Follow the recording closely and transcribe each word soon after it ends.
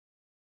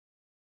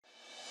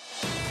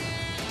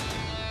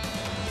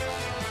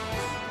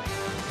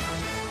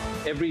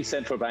every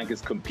central bank is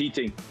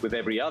competing with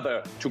every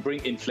other to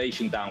bring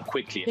inflation down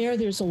quickly.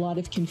 There's a lot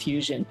of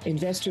confusion.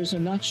 Investors are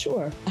not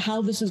sure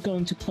how this is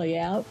going to play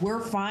out. We're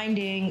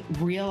finding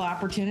real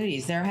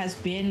opportunities. There has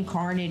been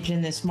carnage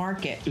in this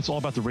market. It's all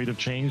about the rate of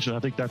change, and I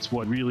think that's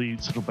what really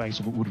central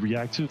banks would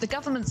react to. The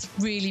government's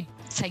really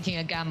taking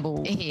a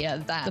gamble here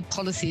that the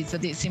policies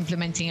that it's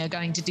implementing are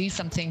going to do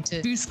something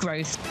to boost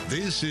growth.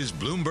 This is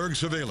Bloomberg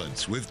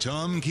Surveillance with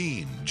Tom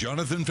Keene,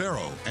 Jonathan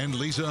Ferro, and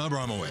Lisa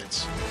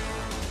Abramowicz.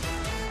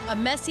 A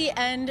messy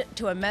end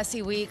to a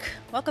messy week.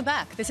 Welcome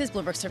back. This is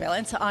Bloomberg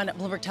Surveillance on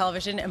Bloomberg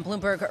Television and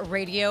Bloomberg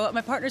Radio. My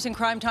partners in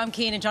crime, Tom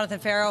Keene and Jonathan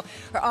Ferro,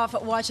 are off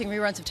watching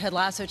reruns of Ted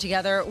Lasso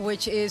together,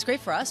 which is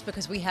great for us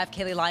because we have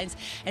Kayleigh Lyons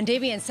and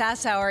Damian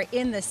Sassower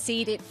in the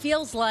seat. It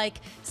feels like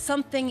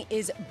something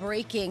is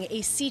breaking,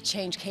 a sea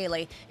change,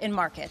 Kayleigh, in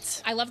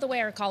markets. I love the way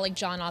our colleague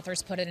John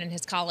Authers put it in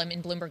his column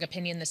in Bloomberg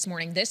Opinion this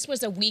morning. This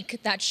was a week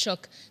that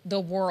shook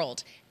the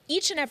world.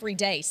 Each and every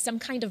day, some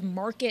kind of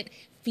market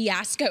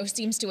fiasco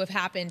seems to have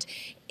happened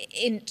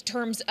in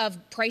terms of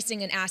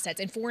pricing and assets.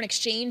 In foreign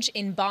exchange,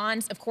 in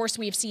bonds, of course,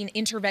 we have seen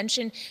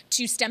intervention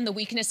to stem the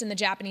weakness in the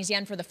Japanese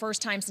yen for the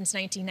first time since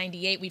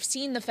 1998. We've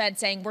seen the Fed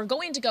saying we're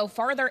going to go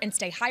farther and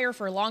stay higher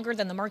for longer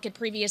than the market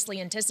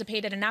previously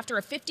anticipated. And after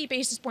a 50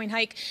 basis point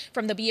hike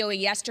from the BOE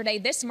yesterday,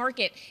 this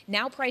market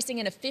now pricing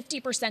in a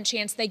 50%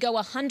 chance they go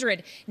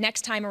 100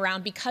 next time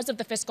around because of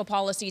the fiscal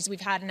policies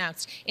we've had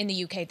announced in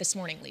the UK this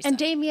morning, Lisa. And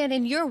Damian,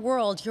 in your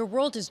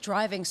world is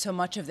driving so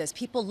much of this.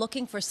 People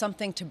looking for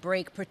something to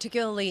break,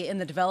 particularly in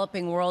the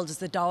developing world as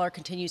the dollar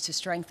continues to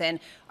strengthen.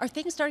 Are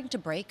things starting to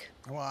break?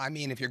 Well, I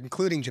mean, if you're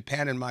including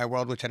Japan in my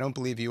world, which I don't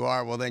believe you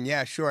are, well, then,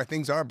 yeah, sure,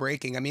 things are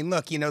breaking. I mean,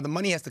 look, the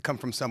money has to come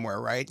from somewhere,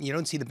 right? You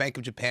don't see the Bank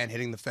of Japan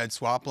hitting the Fed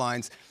swap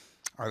lines.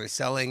 Are they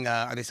selling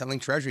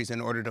treasuries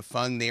in order to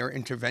fund their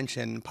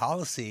intervention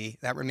policy?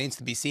 That remains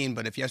to be seen.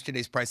 But if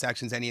yesterday's price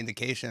action is any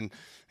indication,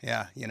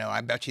 yeah,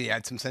 I bet you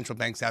had some central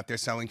banks out there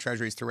selling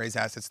treasuries to raise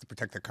assets to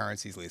protect their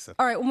currencies, Lisa.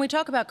 All right, when we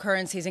talk about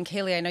currencies, and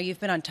Kayleigh, I know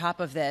you've been on top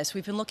of this.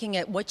 We've been looking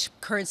at which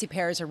currency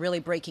pairs are really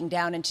breaking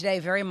down. And today,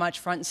 very much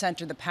front and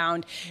center, the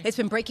pound. It's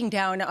been breaking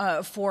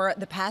down for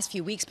the past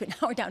few weeks, but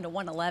now we're down to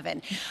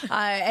 111.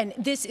 And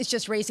this is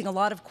just raising a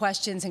lot of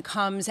questions and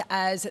comes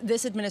as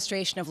this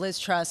administration of Liz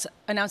Truss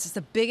announces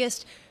the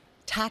biggest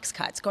tax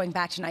cuts going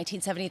back to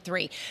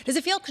 1973. Does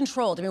it feel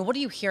controlled? I mean, what are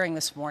you hearing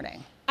this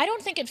morning? I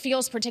don't think it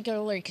feels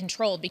particularly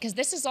controlled because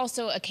this is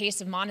also a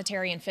case of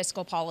monetary and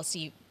fiscal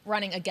policy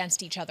running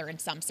against each other in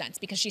some sense,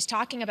 because she's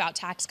talking about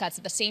tax cuts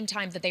at the same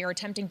time that they are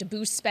attempting to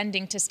boost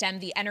spending to stem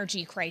the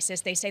energy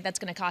crisis. They say that's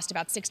going to cost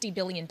about 60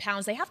 billion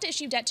pounds. They have to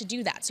issue debt to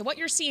do that. So what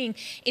you're seeing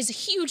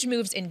is huge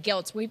moves in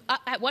gilts. We've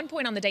at one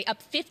point on the day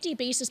up 50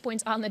 basis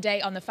points on the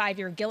day on the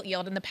 5-year gilt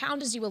yield. And the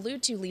pound, as you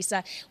allude to,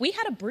 Lisa, we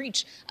had a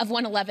breach of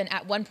 111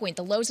 at one point.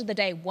 The lows of the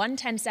day,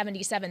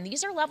 110.77.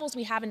 These are levels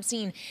we haven't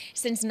seen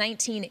since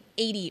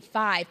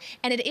 1985.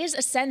 And it is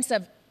a sense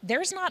of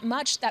there's not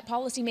much that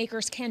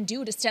policymakers can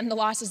do to stem the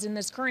losses in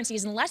this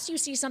currencies unless you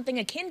see something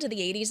akin to the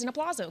 80s in a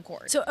Plaza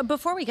Accord. So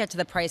before we get to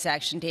the price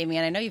action,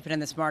 Damian, I know you've been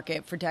in this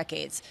market for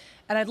decades,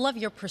 and I'd love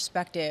your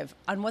perspective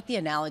on what the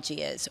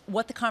analogy is,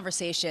 what the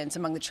conversations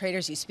among the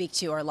traders you speak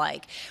to are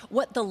like,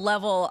 what the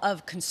level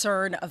of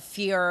concern, of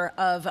fear,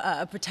 of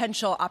a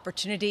potential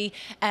opportunity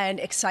and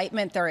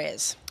excitement there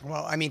is.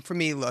 Well, I mean, for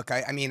me, look,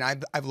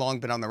 I've long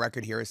been on the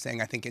record here as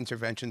saying I think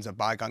intervention's a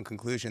bygone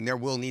conclusion. There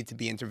will need to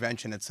be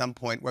intervention at some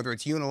point, whether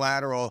it's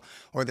unilateral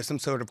or there's some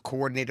sort of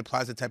coordinated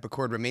Plaza type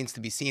accord remains to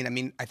be seen. I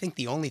mean, I think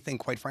the only thing,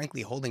 quite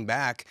frankly, holding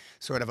back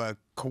sort of a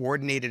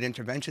coordinated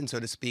intervention, so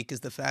to speak,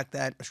 is the fact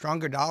that a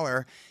stronger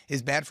dollar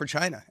is bad for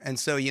China. And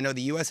so,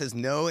 the U.S. has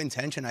no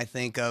intention, I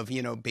think, of,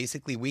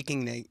 basically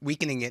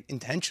weakening it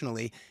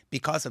intentionally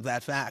because of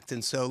that fact.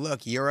 And so,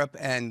 look, Europe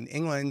and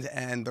England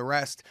and the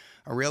rest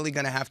are really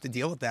going to have to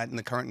deal with that in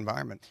the current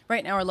environment.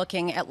 Right now we're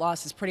looking at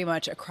losses pretty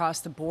much across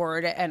the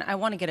board. And I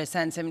want to get a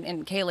sense,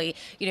 and Kayleigh,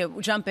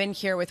 jump in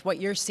here with what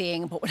you're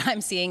seeing. But what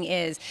I'm seeing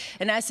is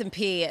an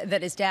S&P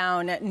that is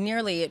down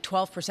nearly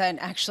 12%,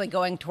 actually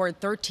going toward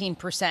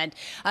 13%.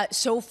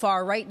 So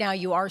far, right now,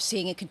 you are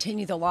seeing it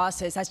continue the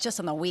losses. That's just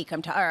on the week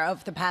of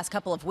the past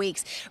couple of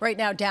weeks. Right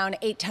now, down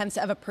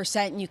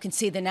 0.8%. And you can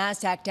see the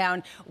NASDAQ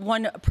down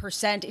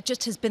 1%. It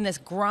just has been this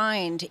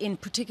grind in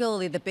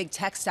particularly the big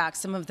tech stocks,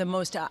 some of the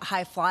most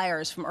high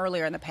flyers from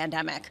earlier in the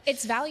pandemic.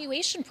 It's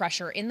valuation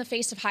pressure in the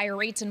face of higher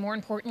rates and, more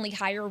importantly,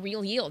 higher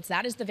real yields.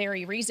 That is the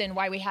very reason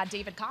why we had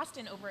David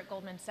Kostin over at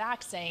Goldman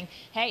Sachs saying,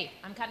 hey,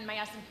 I'm cutting my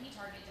S&P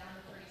target down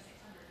to 3,600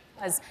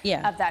 because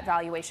of that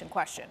valuation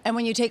question. And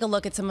when you take a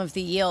look at some of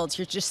the yields,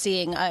 you're just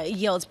seeing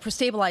yields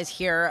stabilize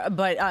here,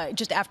 but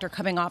just after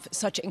coming off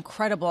such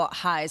incredible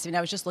highs. I mean,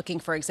 I was just looking,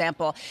 for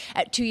example,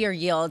 at 2-year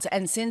yields,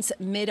 and since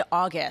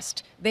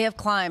mid-August, they have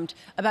climbed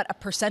about a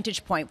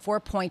percentage point,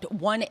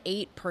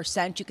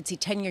 4.18%. You can see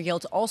 10-year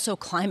yields also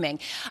climbing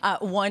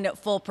 1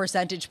 full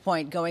percentage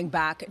point going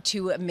back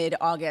to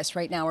mid-August.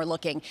 Right now, we're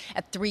looking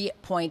at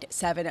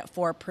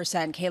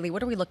 3.74%. Kayleigh,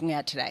 what are we looking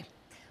at today?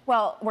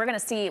 Well, we're going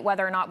to see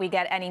whether or not we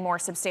get any more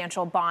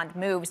substantial bond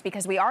moves,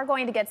 because we are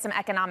going to get some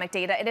economic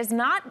data. It is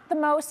not the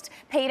most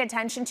paid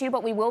attention to,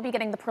 but we will be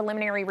getting the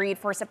preliminary read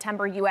for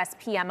September U.S.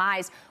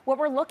 PMIs. What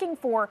we're looking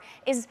for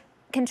is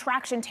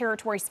contraction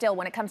territory still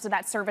when it comes to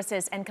that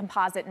services and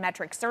composite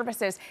metric.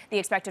 Services, the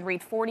expected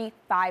read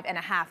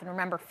 45.5. And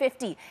remember,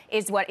 50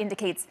 is what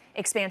indicates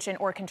expansion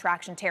or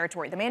contraction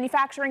territory. The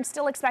manufacturing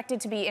still expected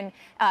to be in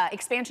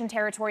expansion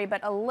territory,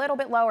 but a little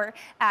bit lower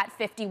at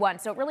 51.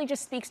 So it really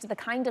just speaks to the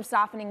kind of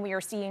softening we are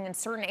seeing in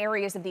certain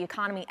areas of the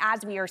economy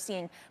as we are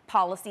seeing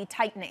policy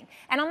tightening.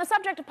 And on the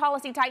subject of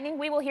policy tightening,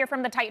 we will hear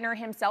from the tightener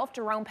himself,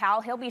 Jerome Powell.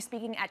 He'll be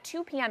speaking at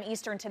 2 p.m.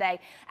 Eastern today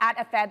at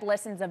a Fed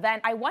Listens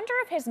event. I wonder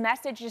if his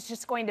message is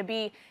just going to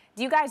be,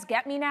 do you guys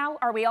get me now?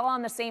 Are we all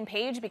on the same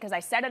page? Because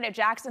I said it at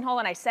Jackson Hole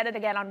and I said it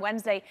again on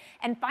Wednesday.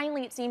 And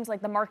finally, it seems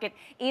like the market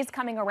is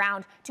coming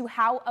around to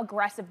how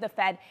aggressive the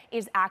Fed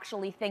is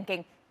actually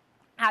thinking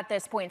at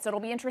this point. So it'll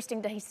be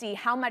interesting to see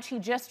how much he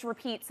just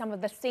repeats some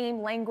of the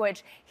same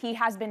language he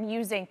has been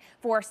using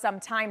for some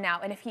time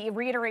now. And if he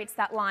reiterates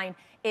that line,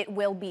 it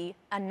will be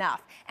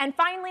enough. And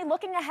finally,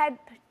 looking ahead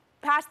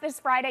past this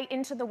Friday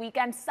into the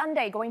weekend,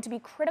 Sunday going to be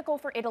critical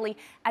for Italy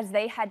as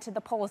they head to the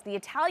polls. The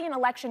Italian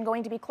election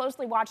going to be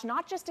closely watched,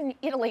 not just in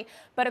Italy,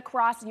 but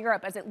across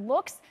Europe, as it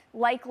looks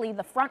likely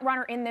the front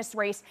runner in this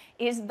race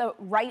is the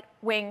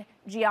right-wing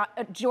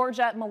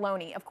Giorgia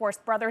Meloni, of course,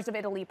 Brothers of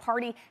Italy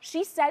party.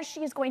 She says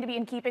she is going to be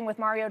in keeping with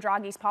Mario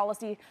Draghi's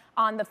policy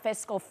on the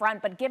fiscal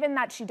front. But given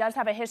that she does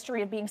have a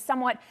history of being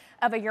somewhat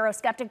of a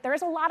Eurosceptic, there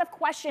is a lot of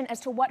question as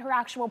to what her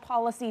actual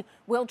policy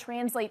will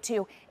translate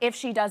to if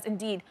she does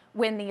indeed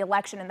win the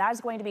election. And that is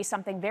going to be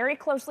something very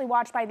closely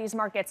watched by these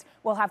markets.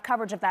 We'll have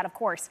coverage of that, of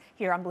course,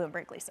 here on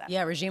Bloomberg, Lisa.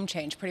 Yeah, regime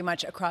change pretty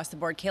much across the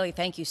board. Kaylee,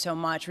 thank you so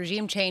much.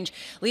 Regime change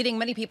leading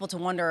many people to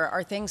wonder,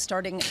 are things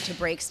starting to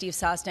break? Steve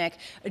Sosnick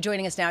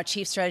joining us now,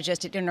 chief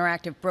strategist at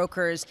Interactive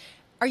Brokers.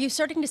 Are you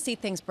starting to see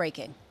things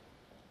breaking?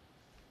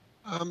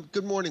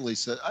 Good morning,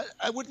 Lisa.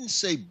 I wouldn't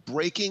say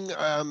breaking.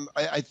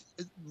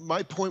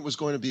 My point was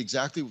going to be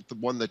exactly the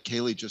one that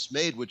Kaylee just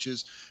made, which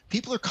is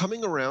people are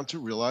coming around to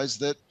realize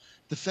that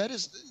the Fed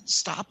is,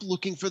 stop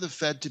looking for the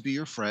Fed to be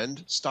your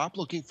friend. Stop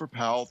looking for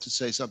Powell to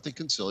say something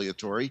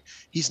conciliatory.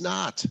 He's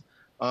not.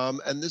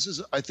 And this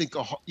is, I think,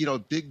 a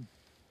big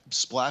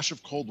splash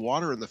of cold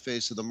water in the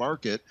face of the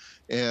market.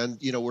 And,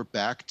 we're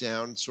back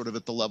down sort of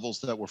at the levels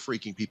that were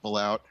freaking people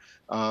out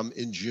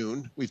in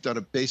June. We've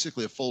done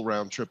basically a full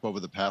round trip over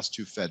the past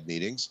 2 Fed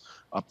meetings,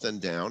 up and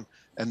down.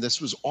 And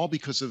this was all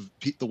because of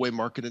the way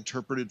market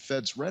interpreted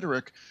Fed's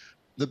rhetoric.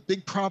 The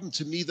big problem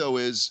to me, though,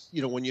 is,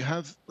 when you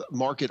have a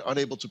market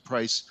unable to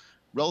price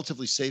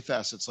relatively safe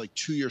assets like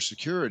 2-year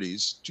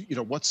securities,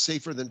 what's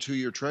safer than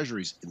 2-year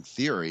treasuries in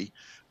theory?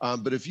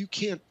 But if you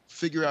can't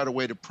figure out a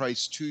way to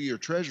price 2-year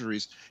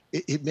treasuries,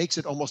 it makes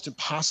it almost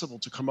impossible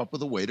to come up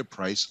with a way to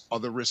price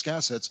other risk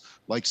assets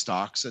like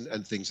stocks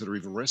and things that are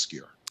even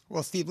riskier.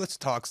 Well, Steve, let's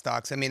talk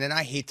stocks. And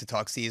I hate to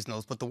talk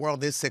seasonals, but the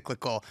world is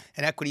cyclical,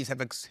 and equities have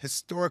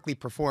historically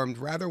performed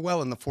rather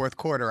well in the fourth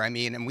quarter. And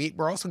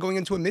we're also going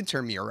into a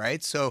midterm year,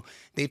 right? So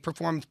they've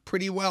performed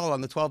pretty well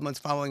on the 12 months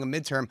following a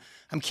midterm.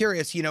 I'm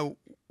curious,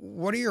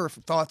 what are your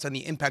thoughts on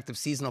the impact of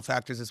seasonal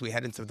factors as we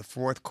head into the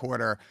fourth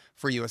quarter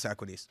for U.S.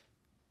 equities?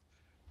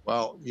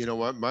 Well, you know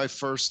what? My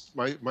first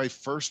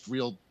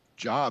real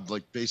job,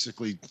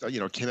 basically,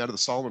 came out of the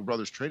Salomon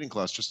Brothers trading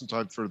class just in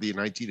time for the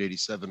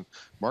 1987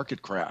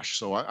 market crash.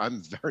 So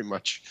I'm very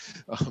much,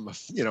 a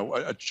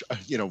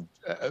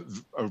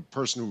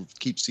person who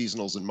keeps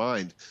seasonals in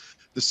mind.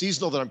 The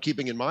seasonal that I'm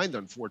keeping in mind,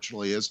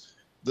 unfortunately, is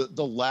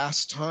the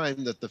last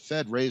time that the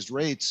Fed raised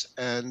rates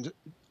and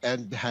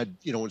had,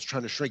 was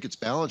trying to shrink its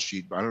balance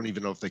sheet. I don't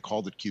even know if they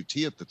called it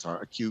QT at the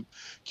time.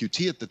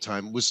 QT at the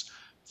time was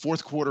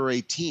fourth quarter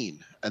 18,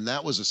 and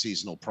that was a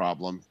seasonal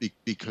problem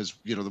because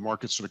the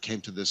market sort of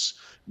came to this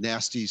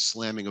nasty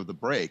slamming of the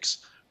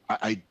brakes.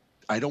 I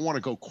don't want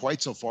to go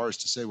quite so far as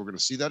to say we're going to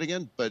see that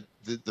again, but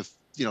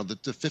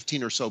the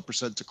 15 or so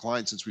 %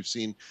 decline since we've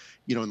seen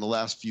in the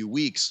last few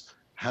weeks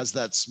has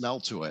that smell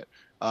to it.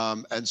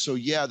 And so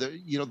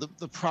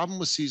the problem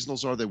with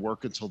seasonals are they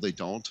work until they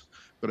don't.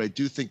 But I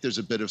do think there's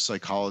a bit of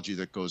psychology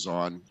that goes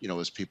on,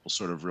 as people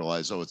sort of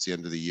realize, oh, it's the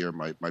end of the year.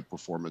 My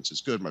performance is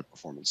good. My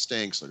performance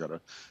stinks. I got to,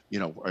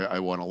 I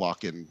want to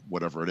lock in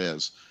whatever it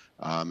is.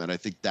 And I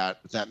think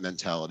that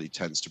mentality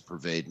tends to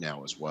pervade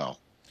now as well.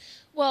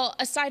 Well,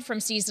 aside from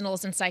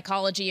seasonals and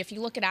psychology, if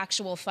you look at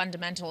actual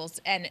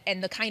fundamentals and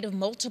the kind of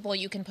multiple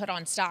you can put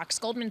on stocks,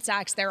 Goldman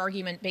Sachs, their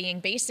argument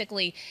being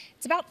basically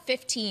it's about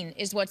 15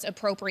 is what's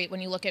appropriate when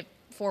you look at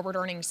forward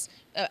earnings,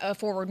 a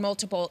forward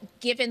multiple,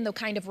 given the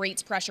kind of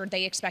rates pressure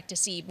they expect to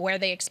see, where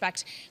they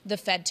expect the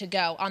Fed to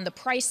go. On the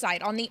price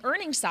side, on the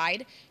earnings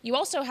side, you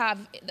also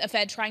have a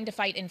Fed trying to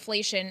fight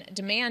inflation,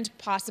 demand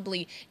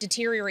possibly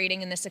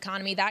deteriorating in this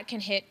economy. That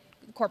can hit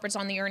corporates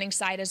on the earnings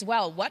side as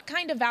well. What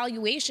kind of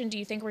valuation do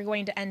you think we're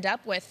going to end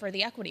up with for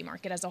the equity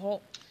market as a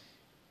whole?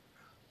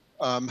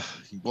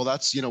 Well,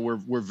 that's,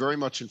 we're very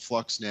much in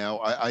flux now.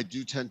 I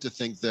do tend to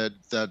think that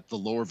the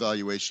lower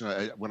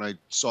valuation, when I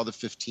saw the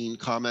 15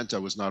 comment,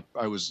 it's not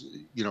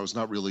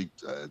really,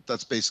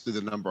 that's basically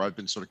the number I've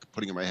been sort of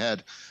putting in my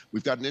head.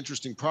 We've got an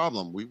interesting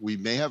problem. We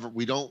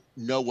don't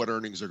know what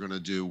earnings are going to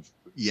do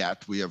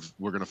yet. We're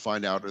going to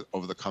find out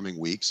over the coming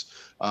weeks.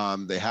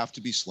 They have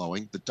to be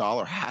slowing. The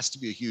dollar has to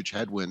be a huge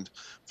headwind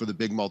for the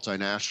big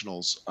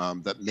multinationals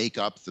that make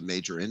up the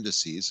major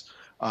indices.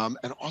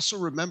 And also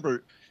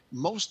remember,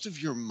 most of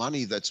your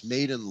money that's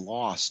made and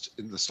lost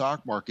in the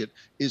stock market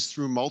is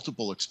through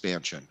multiple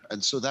expansion.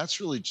 And so that's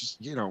really just,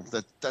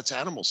 that's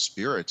animal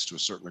spirits to a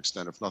certain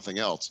extent, if nothing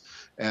else.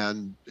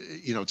 And,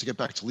 to get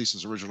back to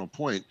Lisa's original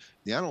point,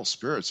 the animal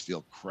spirits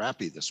feel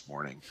crappy this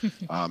morning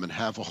and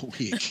have all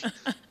week.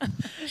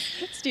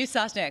 Stu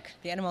Sosnick,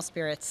 the animal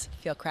spirits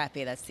feel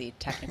crappy. That's the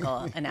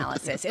technical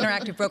analysis.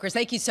 Interactive Brokers,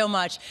 thank you so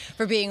much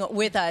for being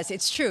with us.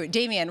 It's true.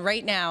 Damien,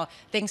 right now,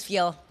 things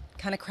feel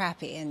kind of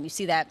crappy. And you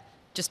see that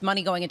just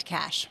money going into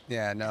cash.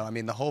 Yeah, no,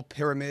 the whole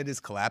pyramid is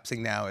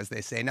collapsing now, as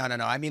they say. No.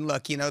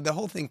 Look, the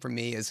whole thing for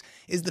me is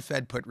the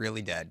Fed put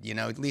really dead?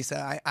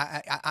 Lisa,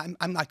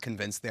 I'm not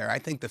convinced there. I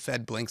think the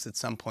Fed blinks at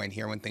some point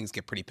here when things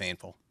get pretty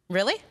painful.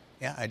 Really?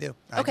 Yeah, I do.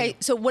 Okay,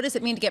 so what does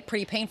it mean to get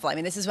pretty painful?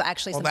 This is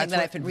actually something that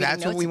I've been reading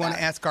notes about. That's what we want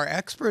to ask our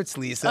experts,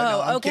 Lisa. Oh,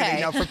 no, I'm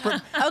okay.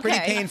 kidding. Pretty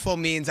painful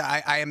means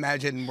I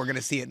imagine we're going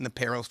to see it in the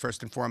payrolls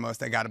first and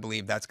foremost. I got to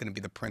believe that's going to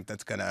be the print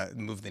that's going to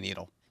move the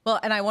needle. Well,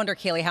 and I wonder,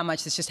 Kaylee, how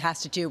much this just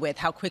has to do with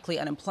how quickly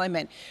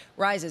unemployment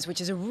rises, which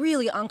is a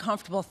really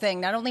uncomfortable thing,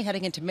 not only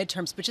heading into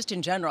midterms, but just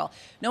in general.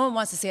 No one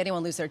wants to see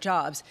anyone lose their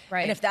jobs.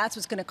 Right. And if that's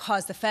what's going to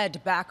cause the Fed to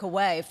back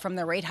away from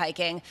the rate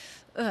hiking,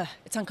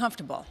 it's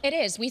uncomfortable. It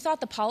is. We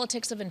thought the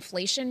politics of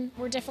inflation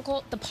were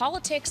difficult. The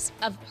politics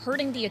of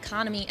hurting the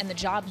economy and the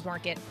jobs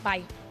market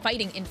by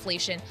fighting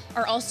inflation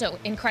are also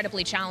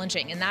incredibly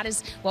challenging. And that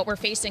is what we're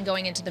facing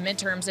going into the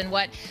midterms and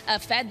what a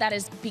Fed that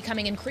is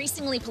becoming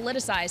increasingly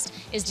politicized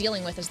is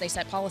dealing with as they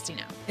set policy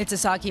now. It's a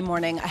soggy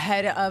morning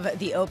ahead of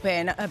the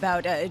open.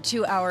 About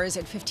 2 hours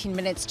and 15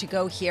 minutes to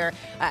go here.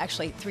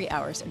 Actually, 3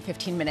 hours and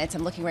 15 minutes.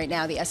 I'm looking right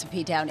now. The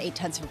S&P down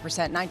 0.8%,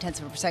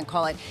 0.9%,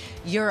 call it.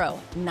 Euro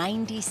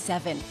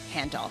 97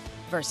 handle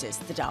versus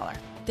the dollar.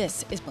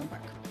 This is Bloomberg.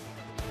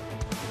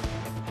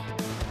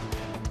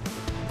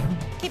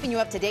 Keeping you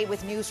up to date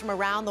with news from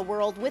around the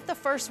world with the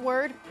first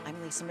word,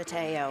 I'm Lisa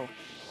Mateo.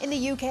 In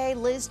the UK,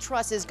 Liz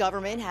Truss's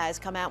government has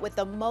come out with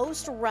the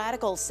most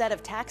radical set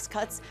of tax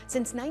cuts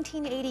since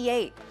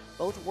 1988.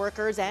 Both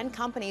workers and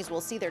companies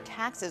will see their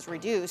taxes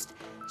reduced.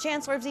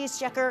 Chancellor of the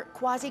Exchequer,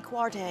 Kwasi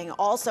Kwarteng,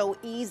 also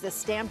eased the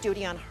stamp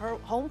duty on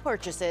home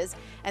purchases,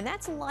 and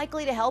that's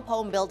likely to help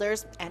home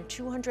builders and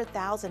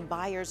 200,000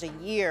 buyers a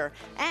year.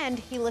 And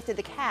he lifted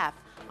the cap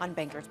on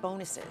bankers'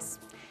 bonuses.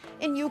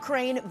 In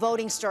Ukraine,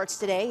 voting starts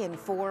today in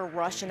 4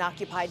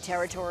 Russian-occupied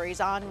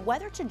territories on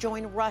whether to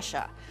join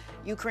Russia.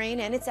 Ukraine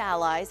and its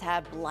allies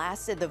have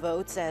blasted the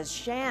votes as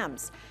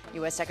shams.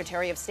 U.S.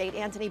 Secretary of State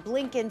Antony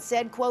Blinken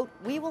said, quote,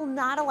 "We will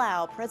not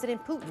allow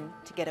President Putin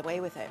to get away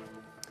with it."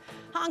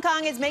 Hong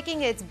Kong is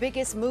making its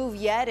biggest move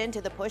yet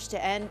into the push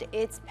to end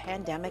its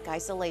pandemic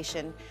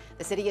isolation.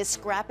 The city is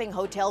scrapping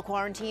hotel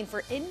quarantine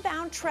for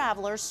inbound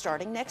travelers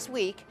starting next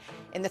week.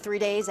 In the 3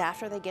 days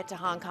after they get to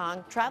Hong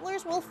Kong,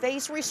 travelers will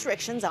face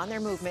restrictions on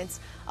their movements,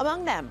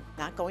 among them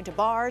not going to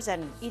bars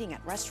and eating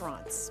at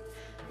restaurants.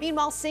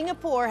 Meanwhile,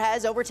 Singapore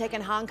has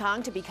overtaken Hong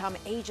Kong to become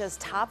Asia's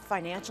top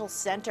financial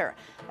center.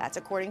 That's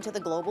according to the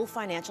Global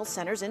Financial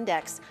Centers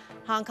Index.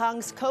 Hong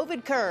Kong's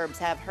COVID curbs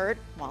have hurt,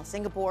 while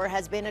Singapore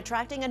has been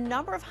attracting a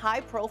number of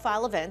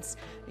high-profile events.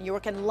 New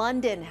York and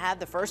London have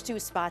the first 2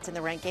 spots in the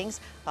rankings,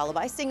 followed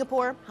by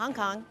Singapore, Hong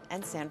Kong,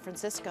 and San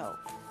Francisco.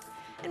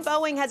 And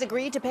Boeing has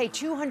agreed to pay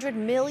 $200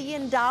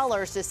 million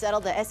to settle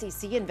the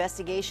SEC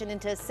investigation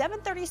into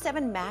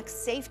 737 MAX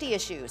safety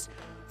issues.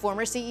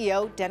 Former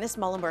CEO Dennis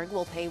Muhlenberg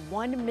will pay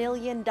 $1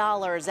 million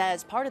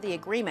as part of the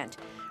agreement.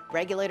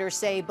 Regulators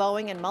say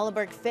Boeing and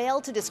Muhlenberg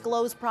failed to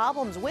disclose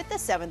problems with the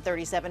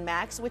 737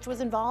 MAX, which was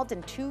involved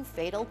in 2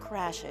 fatal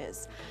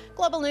crashes.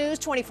 Global news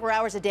 24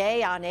 hours a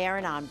day on air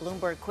and on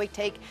Bloomberg Quick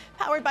Take,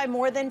 powered by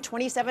more than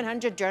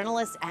 2,700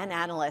 journalists and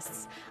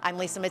analysts. I'm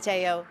Lisa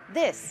Mateo.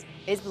 This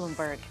is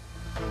Bloomberg.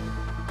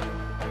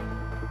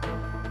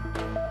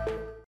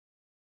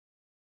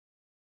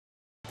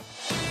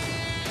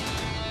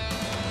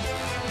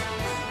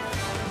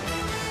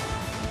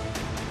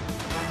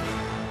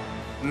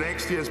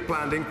 Next year's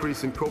planned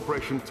increase in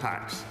corporation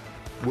tax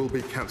will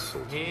be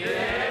cancelled. The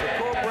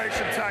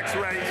corporation tax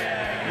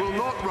rate will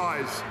not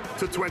rise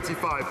to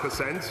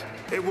 25%.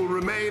 It will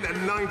remain at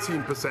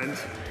 19%,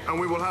 and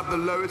we will have the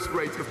lowest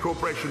rate of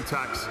corporation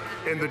tax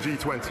in the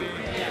G20.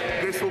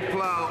 This will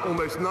plough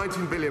almost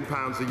 £19 billion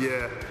a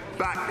year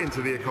back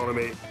into the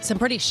economy. Some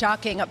pretty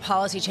shocking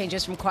policy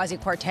changes from Kwasi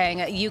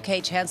Kwarteng,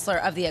 UK Chancellor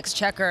of the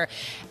Exchequer,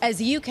 as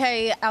the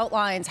UK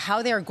outlines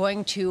how they are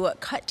going to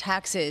cut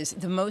taxes,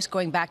 the most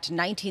going back to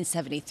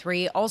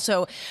 1973.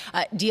 Also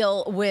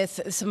deal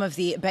with some of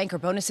the banker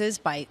bonuses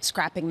by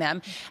scrapping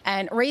them,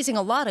 and raising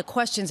a lot of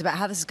questions about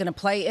how this is going to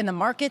play in the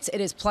markets.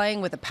 It is playing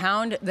with a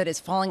pound that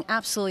is falling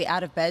absolutely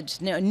out of bed.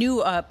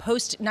 New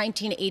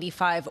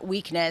post-1985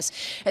 weakness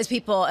as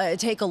people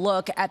take a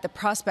look at the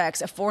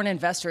prospects of foreign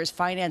investors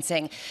financing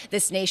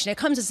this nation. It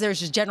comes as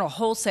there's a general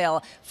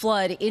wholesale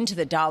flood into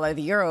the dollar.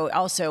 The euro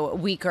also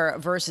weaker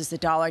versus the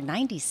dollar,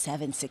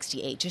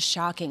 97.68. Just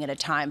shocking at a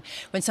time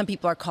when some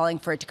people are calling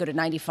for it to go to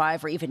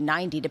 95 or even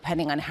 90,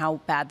 depending on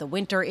how bad the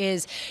winter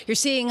is. You're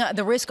seeing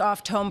the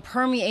risk-off tone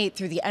permeate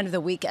through the end of the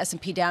week.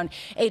 S&P down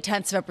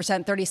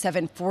 0.8%,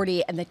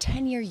 37.40, and the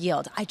 10-year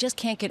yield. I just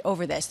can't get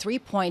over this.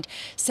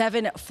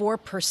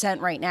 3.74%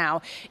 right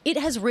now. It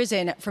has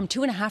risen from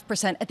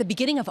 2.5% at the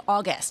beginning of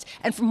August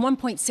and from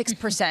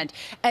 1.6%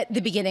 at the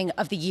beginning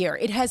of the year.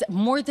 It has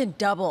more than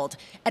doubled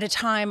at a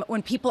time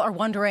when people are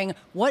wondering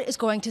what is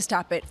going to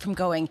stop it from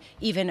going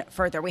even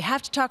further. We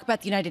have to talk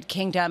about the United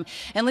Kingdom,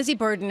 and Lizzie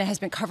Burden has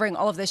been covering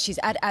all of this. She's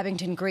at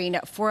Abington Green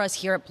for us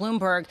here at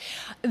Bloomberg.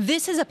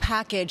 This is a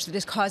package that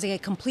is causing a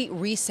complete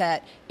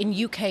reset in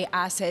UK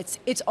assets.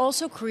 It's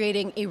also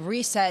creating a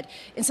reset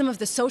in some of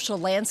the social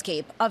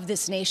landscape of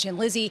this nation.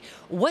 Lizzie,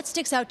 what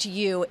sticks out to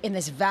you in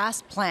this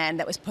vast plan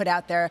that was put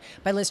out there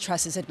by Liz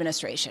Truss's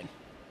administration?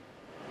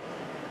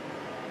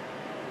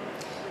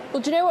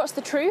 Well, do you know what's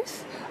the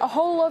truth? A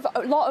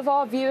lot of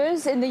our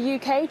viewers in the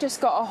UK just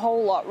got a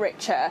whole lot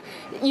richer.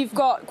 You've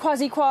got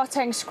Kwasi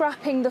Kwarteng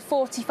scrapping the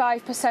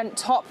 45%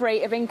 top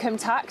rate of income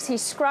tax.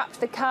 He's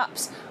scrapped the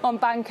caps on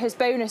bankers'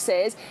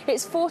 bonuses.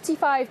 It's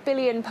 £45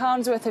 billion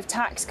worth of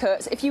tax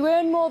cuts. If you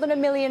earn more than £1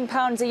 million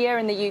a year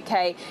in the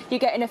UK, you're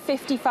getting a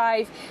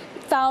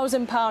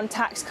 £55,000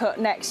 tax cut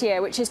next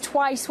year, which is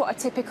twice what a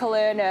typical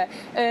earner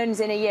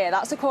earns in a year.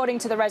 That's according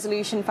to the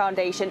Resolution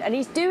Foundation. And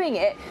he's doing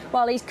it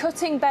while he's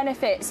cutting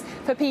benefits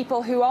for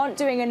people who aren't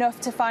doing enough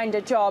to find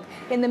a job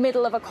in the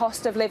middle of a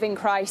cost of living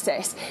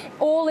crisis,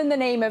 all in the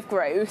name of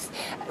growth,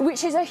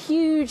 which is a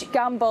huge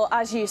gamble,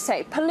 as you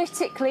say.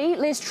 Politically,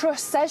 Liz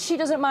Truss says she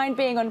doesn't mind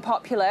being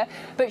unpopular,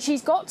 but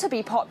she's got to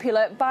be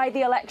popular by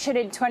the election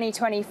in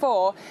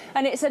 2024.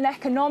 And it's an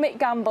economic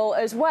gamble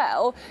as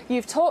well.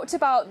 You've talked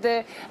about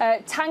the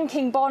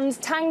tanking bonds,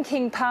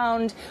 tanking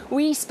pound.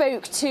 We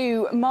spoke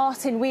to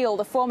Martin Wheel,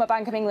 the former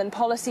Bank of England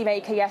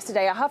policymaker,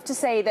 yesterday. I have to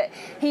say that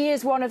he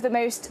is one of the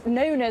most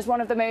known as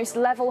one of the most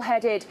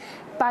level-headed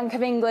Bank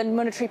of England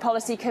Monetary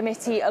Policy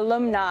Committee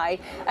alumni,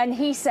 and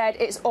he said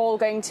it's all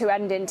going to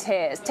end in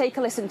tears. Take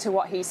a listen to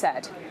what he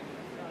said.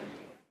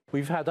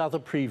 We've had other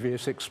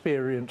previous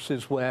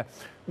experiences where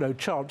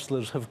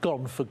chancellors have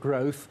gone for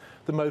growth.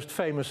 The most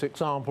famous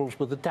examples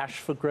were the dash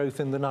for growth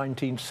in the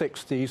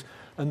 1960s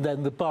and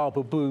then the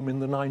Barber boom in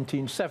the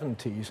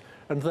 1970s,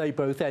 and they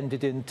both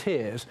ended in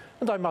tears.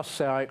 And I must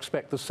say I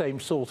expect the same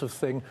sort of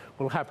thing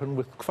will happen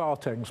with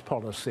Kwarteng's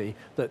policy,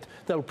 that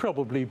there'll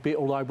probably be,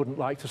 although I wouldn't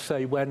like to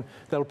say when,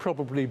 there'll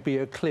probably be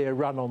a clear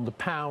run on the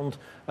pound,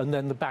 and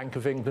then the Bank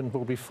of England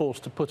will be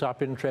forced to put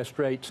up interest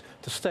rates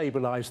to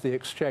stabilise the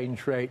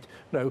exchange rate,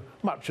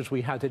 much as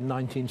we had in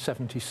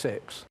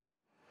 1976.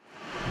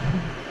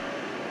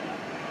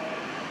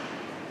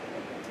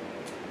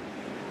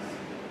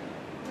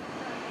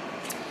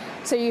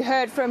 So you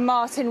heard from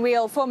Martin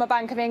Wheel, former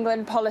Bank of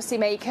England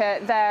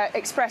policymaker, there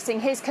expressing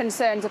his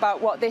concerns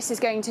about what this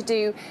is going to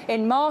do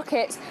in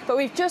markets. But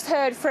we've just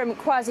heard from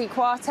Kwasi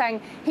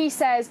Kwarteng. He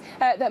says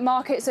that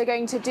markets are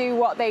going to do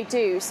what they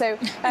do. So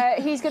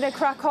he's going to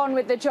crack on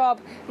with the job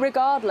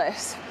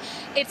regardless.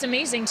 It's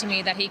amazing to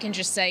me that he can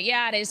just say,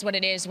 yeah, it is what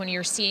it is when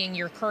you're seeing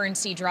your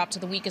currency drop to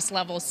the weakest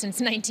levels since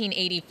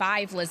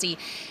 1985, Lizzie.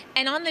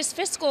 And on this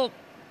fiscal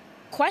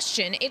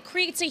question, it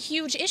creates a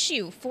huge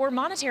issue for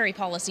monetary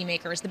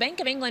policymakers. The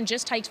Bank of England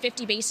just hiked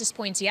 50 basis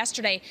points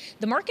yesterday.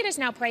 The market is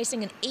now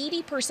pricing an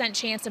 80%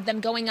 chance of them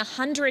going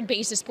 100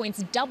 basis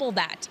points, double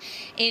that,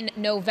 in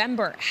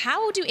November.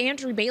 How do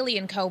Andrew Bailey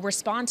and co.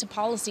 respond to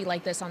policy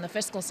like this on the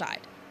fiscal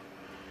side?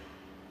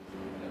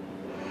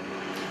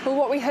 Well,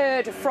 what we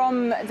heard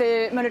from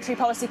the Monetary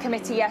Policy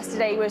Committee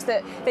yesterday was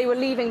that they were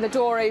leaving the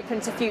door open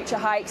to future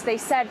hikes. They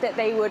said that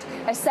they would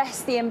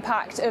assess the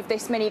impact of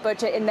this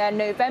mini-budget in their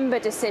November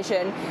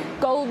decision.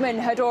 Goldman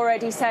had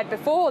already said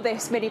before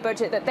this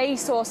mini-budget that they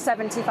saw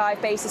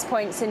 75 basis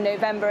points in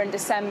November and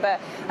December.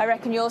 I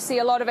reckon you'll see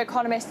a lot of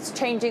economists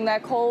changing their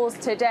calls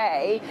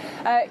today.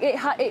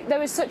 There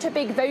was such a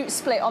big vote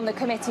split on the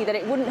committee that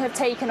it wouldn't have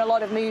taken a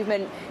lot of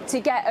movement to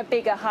get a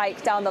bigger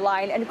hike down the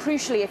line. And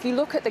crucially, if you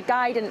look at the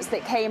guidance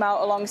that came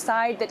out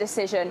alongside the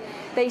decision,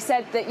 they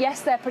said that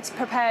yes, they're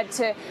prepared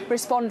to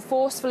respond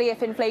forcefully if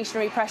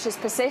inflationary pressures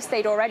persist.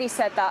 They'd already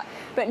said that,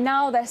 but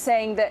now they're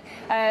saying that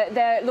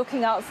they're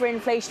looking out for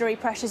inflationary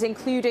pressures,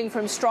 including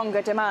from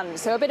stronger demand.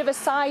 So a bit of a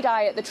side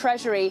eye at the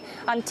Treasury,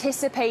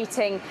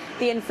 anticipating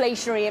the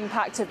inflationary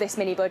impact of this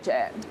mini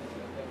budget.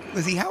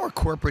 Lizzie, how are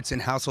corporates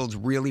and households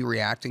really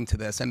reacting to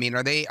this? I mean,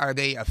 are they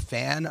a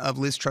fan of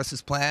Liz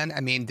Truss's plan?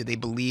 I mean, do they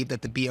believe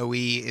that the BOE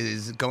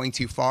is going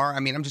too far? I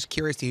mean, I'm just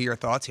curious to hear your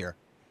thoughts here.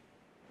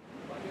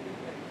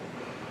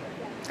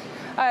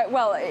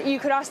 Well, you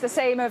could ask the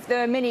same of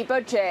the mini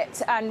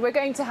budget, and we're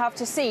going to have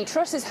to see.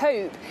 Truss's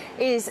hope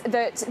is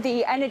that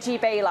the energy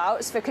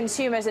bailouts for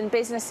consumers and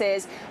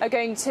businesses are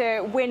going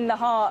to win the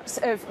hearts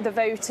of the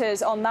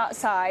voters on that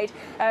side,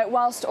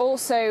 whilst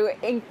also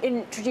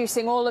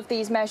introducing all of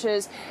these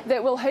measures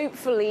that will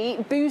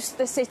hopefully boost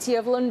the City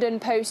of London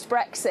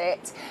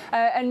post-Brexit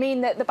and mean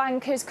that the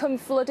bankers come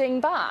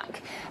flooding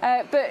back.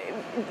 But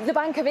the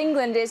Bank of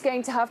England is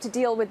going to have to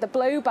deal with the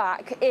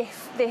blowback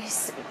if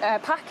this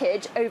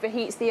package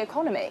overheats the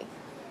economy.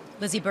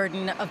 Lizzie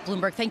Burden of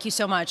Bloomberg, thank you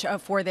so much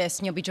for this,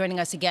 and you'll be joining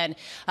us again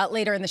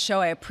later in the show.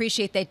 I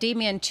appreciate that.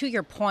 Damian, to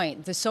your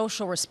point, the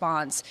social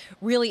response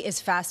really is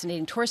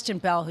fascinating.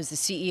 Torsten Bell, who's the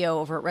CEO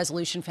over at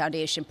Resolution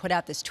Foundation, put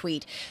out this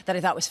tweet that I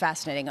thought was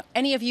fascinating.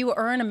 Any of you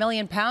earn £1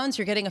 million,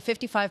 you're getting a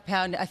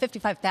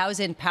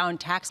 £55,000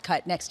 tax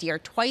cut next year,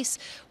 twice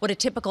what a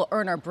typical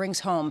earner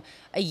brings home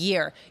a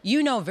year.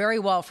 You know very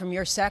well from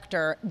your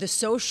sector the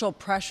social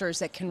pressures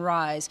that can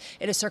rise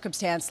in a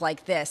circumstance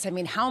like this. I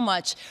mean, how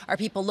much are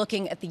people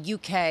looking at the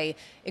UK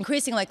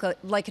increasing like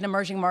an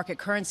emerging market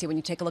currency when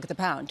you take a look at the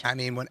pound? I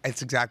mean,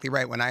 it's exactly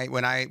right. When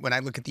I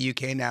look at the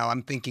UK now,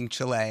 I'm thinking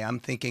Chile. I'm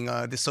thinking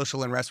the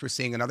social unrest we're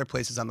seeing in other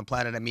places on the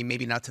planet. I mean,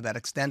 maybe not to that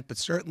extent, but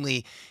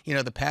certainly, you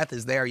know, the path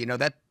is there. You know,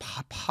 that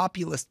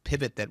populist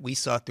pivot that we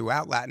saw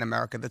throughout Latin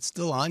America that's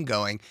still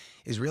ongoing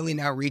is really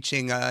now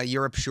reaching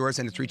Europe's shores,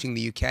 and it's reaching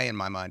the UK in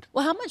my mind.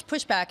 Well, how much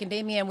pushback? And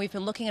Damian, we've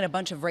been looking at a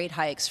bunch of rate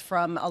hikes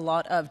from a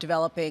lot of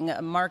developing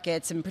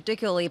markets, and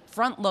particularly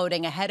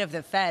front-loading ahead of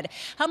the Fed.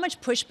 How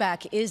much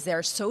pushback is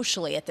there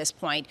socially at this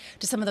point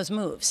to some of those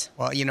moves?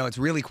 Well, you know, it's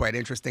really quite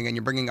interesting, and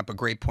you're bringing up a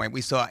great point.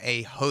 We saw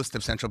a host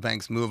of central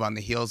banks move on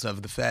the heels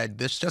of the Fed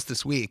just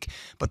this week,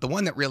 but the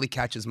one that really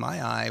catches my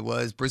eye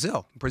was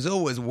Brazil.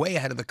 Brazil was way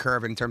ahead of the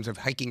curve in terms of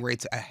hiking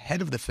rates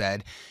ahead of the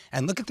Fed,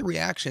 and look at the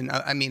reaction.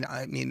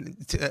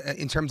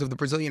 In terms of the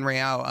Brazilian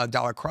real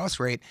dollar cross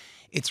rate,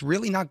 it's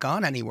really not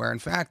gone anywhere. In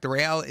fact, the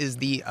real is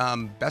the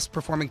best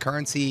performing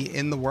currency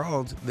in the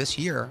world this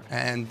year,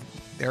 and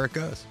there it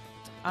goes.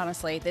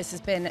 Honestly, this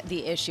has been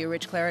the issue.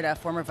 Rich Clarida,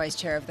 former vice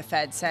chair of the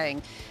Fed,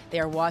 saying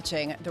they are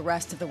watching the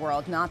rest of the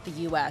world, not the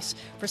U.S.,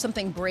 for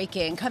something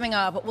breaking. Coming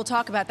up, we'll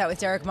talk about that with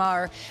Derek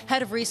Maher,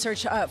 head of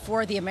research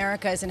for the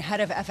Americas and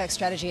head of FX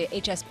strategy at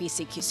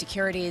HSBC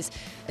Securities.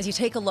 As you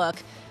take a look,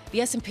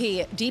 the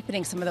S&P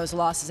deepening some of those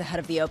losses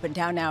ahead of the open,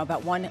 down now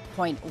about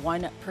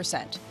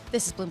 1.1%.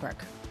 This is Bloomberg.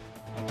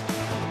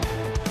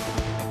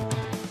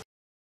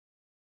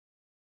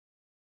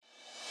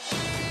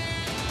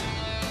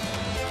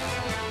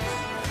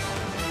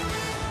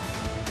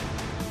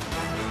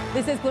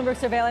 This is Bloomberg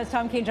Surveillance.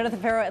 Tom Keene,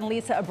 Jonathan Ferro, and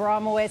Lisa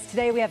Abramowicz.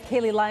 Today we have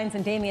Kaylee Lyons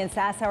and Damian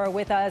Sassower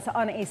with us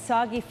on a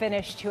soggy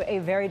finish to a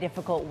very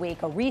difficult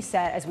week, a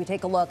reset as we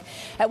take a look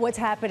at what's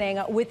happening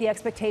with the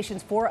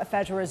expectations for a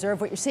Federal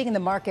Reserve. What you're seeing in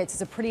the markets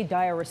is a pretty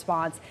dire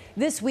response.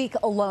 This week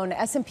alone,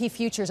 S&P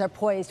futures are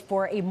poised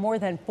for a more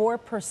than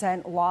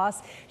 4%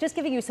 loss. Just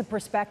giving you some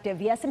perspective,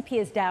 the S&P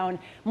is down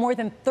more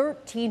than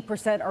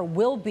 13%, or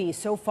will be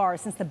so far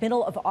since the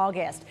middle of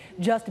August,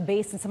 just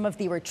based on some of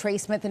the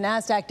retracement. The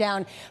NASDAQ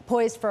down,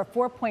 poised for a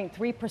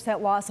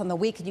 4.3% loss on the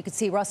week. And you can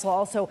see Russell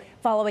also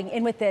following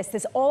in with this.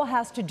 This all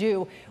has to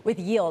do with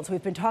yields.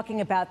 We've been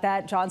talking about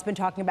that. John's been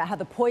talking about how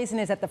the poison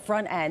is at the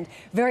front end,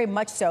 very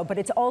much so. But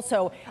it's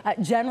also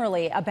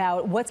generally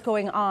about what's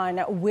going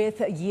on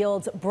with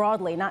yields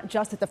broadly, not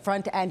just at the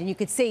front end. And you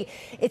can see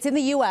it's in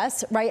the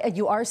U.S., right? And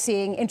you are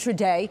seeing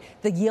intraday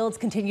the yields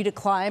continue to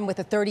climb, with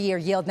a 30-year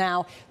yield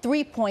now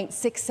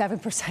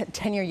 3.67%,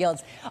 10-year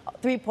yields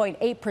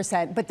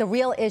 3.8%. But the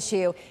real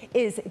issue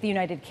is the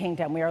United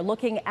Kingdom. We are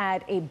looking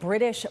at a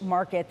British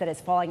market that is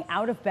falling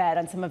out of bed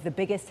on some of the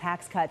biggest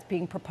tax cuts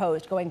being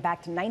proposed going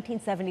back to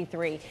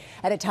 1973,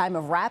 at a time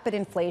of rapid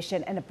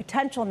inflation and a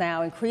potential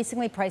now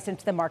increasingly priced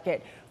into the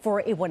market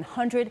for a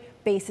 100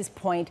 basis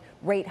point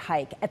rate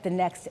hike at the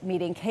next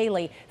meeting.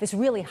 Kaylee, this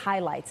really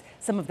highlights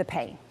some of the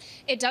pain.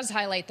 It does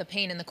highlight the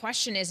pain. And the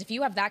question is, if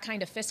you have that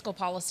kind of fiscal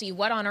policy,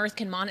 what on earth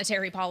can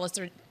monetary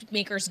policy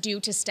makers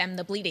do to stem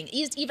the bleeding?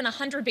 Is even a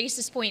 100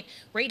 basis point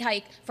rate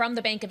hike from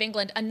the Bank of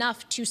England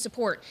enough to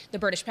support the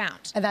British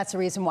pound? And that's the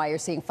reason why you're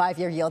seeing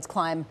 5-year yields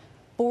climb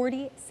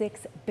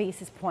 46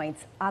 basis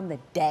points on the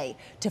day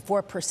to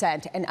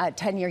 4%, and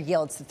 10-year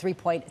yields to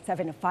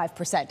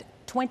 3.75%.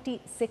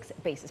 26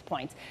 basis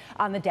points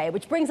on the day,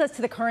 which brings us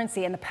to the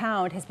currency. And the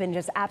pound has been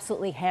just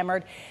absolutely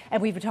hammered.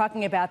 And we've been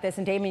talking about this.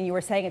 And Damien, you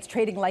were saying it's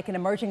trading like an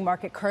emerging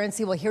market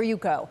currency. Well, here you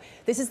go.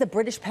 This is the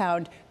British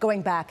pound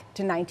going back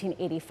to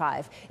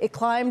 1985. It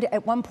climbed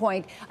at one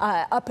point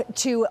up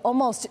to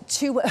almost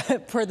 2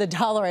 per the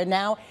dollar. And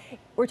now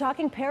We're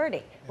talking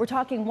parity. We're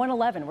talking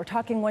 111. We're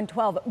talking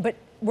 112. But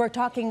we're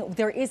talking,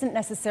 there isn't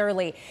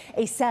necessarily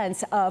a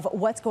sense of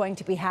what's going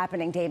to be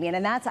happening, Damien.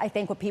 And that's, I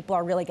think, what people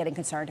are really getting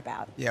concerned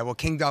about. Yeah, well,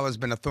 King Dollar has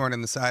been a thorn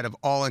in the side of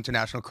all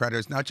international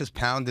creditors, not just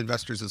pound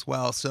investors as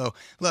well. So,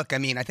 look, I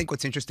mean, I think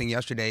what's interesting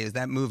yesterday is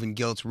that move in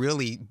gilts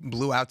really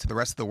blew out to the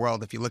rest of the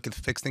world if you look at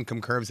the fixed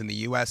income curves in the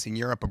U.S., in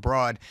Europe,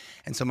 abroad.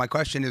 And so my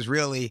question is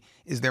really,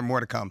 is there more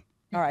to come?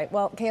 All right.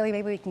 Well, Kaylee,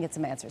 maybe we can get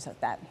some answers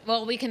at that.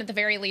 Well, we can at the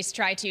very least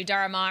try to.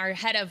 Dara Mar,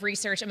 head of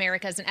research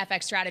Americas and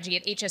FX strategy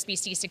at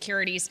HSBC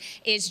Securities,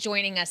 is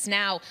joining us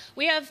now.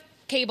 We have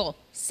cable,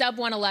 sub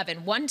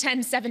 111,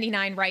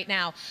 110.79 right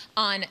now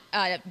on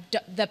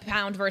the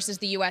pound versus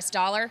the U.S.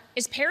 dollar.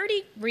 Is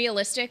parity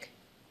realistic?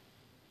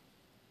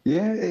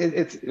 Yeah,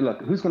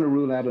 look, who's going to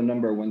rule out a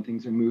number when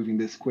things are moving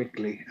this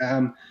quickly?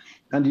 And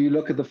you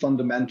look at the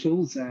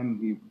fundamentals,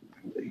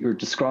 you're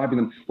describing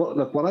them. Well,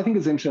 look, what I think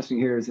is interesting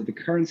here is that the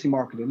currency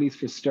market, at least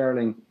for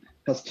sterling,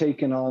 has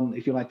taken on,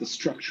 if you like, the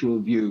structural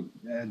view.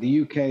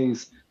 The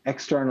UK's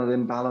external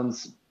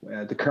imbalance,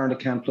 the current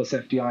account plus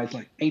FDI is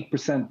like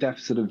 8%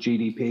 deficit of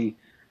GDP.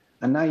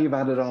 And now you've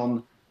added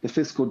on the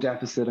fiscal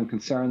deficit and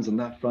concerns on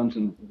that front,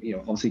 and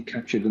obviously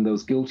captured in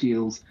those gilt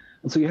yields.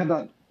 And so you have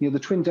that, the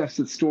twin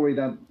deficit story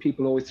that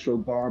people always throw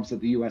barbs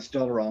at the US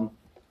dollar on.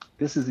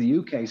 This is the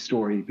UK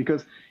story,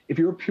 because if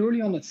you were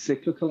purely on a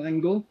cyclical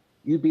angle,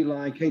 you'd be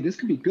like, hey, this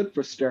could be good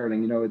for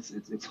sterling.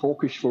 It's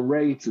hawkish for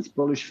rates, it's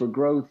bullish for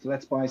growth,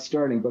 let's buy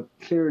sterling. But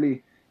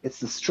clearly, it's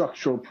the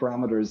structural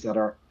parameters that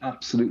are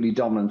absolutely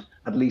dominant,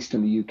 at least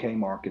in the UK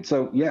market.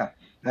 So, yeah,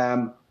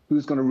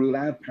 who's going to rule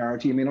out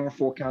parity? I mean, our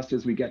forecast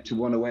is we get to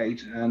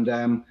 108,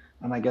 and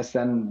I guess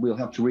then we'll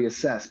have to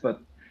reassess. But,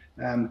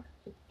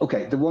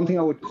 okay, the one thing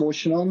I would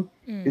caution on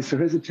is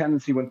there is a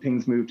tendency when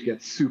things move to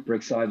get super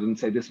excited and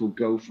say this will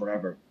go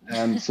forever.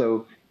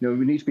 So,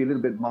 we need to be a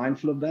little bit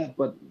mindful of that.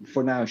 But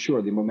for now,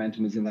 sure, the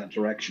momentum is in that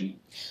direction.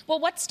 Well,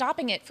 what's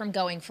stopping it from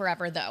going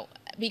forever, though?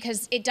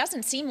 Because it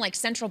doesn't seem like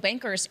central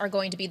bankers are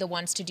going to be the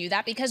ones to do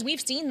that, because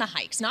we've seen the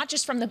hikes, not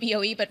just from the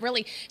BOE, but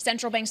really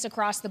central banks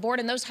across the board.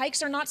 And those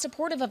hikes are not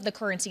supportive of the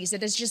currencies.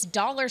 It is just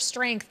dollar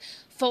strength,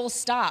 full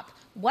stop.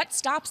 What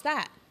stops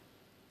that?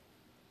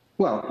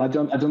 Well, I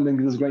don't think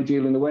there's a great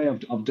deal in the way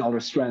of dollar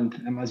strength.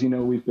 And as you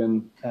know, we've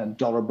been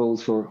dollar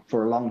bulls for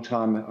a long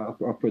time,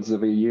 upwards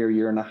of a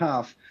year and a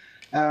half.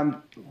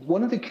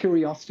 One of the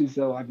curiosities,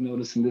 though, I've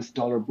noticed in this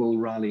dollar bull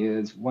rally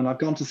is when I've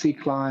gone to see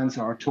clients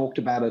or talked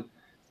about it,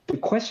 the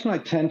question I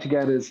tend to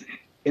get is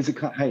it,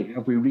 hey,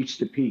 have we reached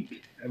the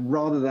peak?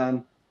 Rather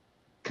than,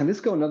 can this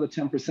go another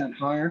 10%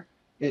 higher?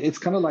 It's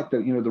kind of like the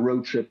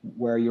road trip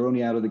where you're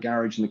only out of the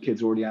garage and the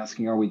kid's already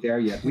asking, are we there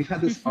yet? We've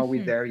had this, are we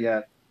there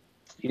yet?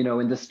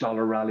 In this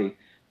dollar rally.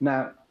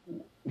 Now,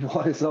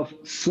 what is of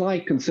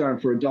slight concern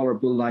for a dollar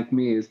bull like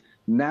me is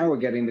now we're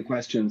getting the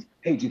questions,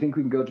 hey, do you think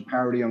we can go to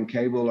parity on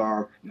cable,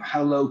 or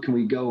how low can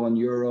we go on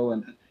euro?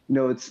 And,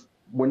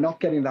 we're not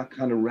getting that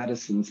kind of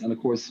reticence. And of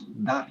course,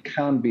 that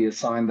can be a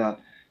sign that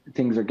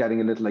things are getting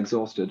a little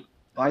exhausted.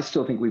 I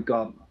still think we've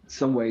got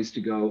some ways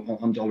to go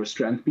on dollar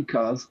strength,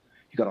 because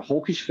you've got a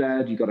hawkish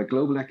Fed, you've got a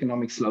global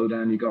economic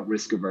slowdown, you've got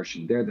risk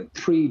aversion. They're the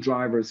three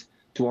drivers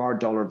to our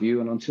dollar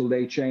view, and until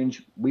they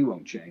change, we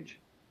won't change.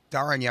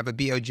 Dara, and you have a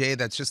BOJ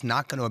that's just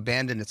not going to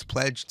abandon its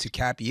pledge to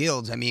cap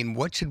yields. I mean,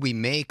 what should we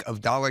make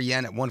of dollar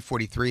yen at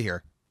 143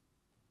 here?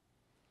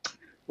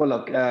 Well,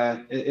 look,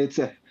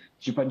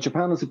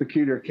 Japan is a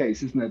peculiar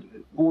case, isn't it?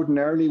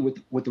 Ordinarily,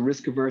 with the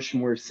risk aversion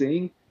we're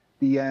seeing,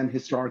 the yen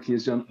historically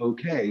has done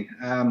okay.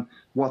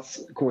 What's,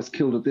 of course,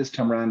 killed it this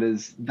time around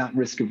is that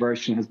risk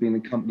aversion has been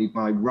accompanied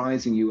by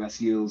rising U.S.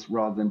 yields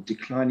rather than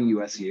declining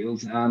U.S.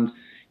 yields. And,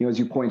 as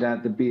you point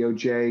out, the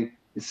BOJ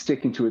is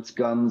sticking to its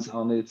guns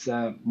on its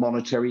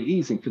monetary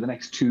easing for the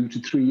next 2 to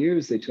 3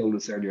 years, they told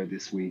us earlier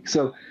this week.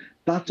 So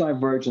that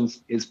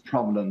divergence is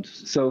prominent.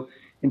 So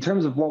in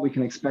terms of what we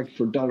can expect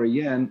for dollar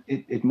yen,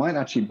 it might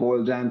actually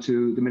boil down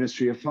to the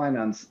Ministry of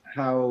Finance.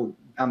 How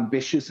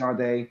ambitious are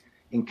they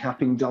in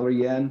capping dollar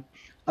yen?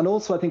 And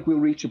also, I think we'll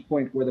reach a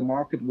point where the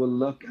market will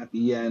look at the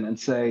yen and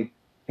say,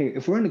 hey,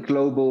 if we're in a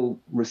global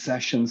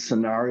recession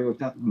scenario, if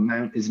that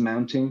is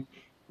mounting,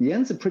 the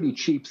yen's a pretty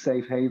cheap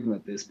safe haven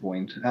at this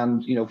point.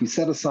 And, if we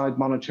set aside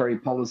monetary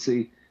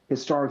policy,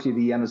 historically,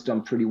 the yen has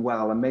done pretty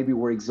well. And maybe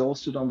we're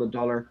exhausted on the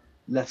dollar.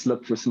 Let's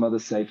look for some other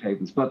safe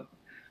havens. But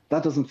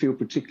that doesn't feel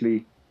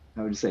particularly,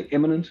 I would say,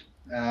 imminent.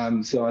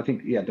 So I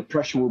think, the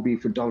pressure will be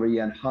for dollar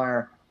yen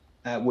higher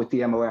with the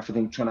MOF, I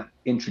think, trying to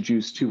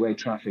introduce two-way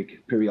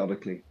traffic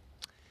periodically.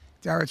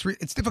 Dara,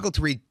 it's difficult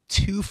to read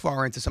too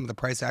far into some of the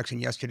price action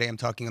yesterday. I'm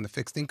talking on the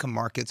fixed income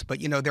markets. But,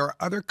 there are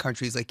other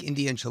countries like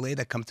India and Chile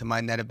that come to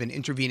mind that have been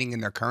intervening in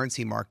their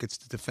currency markets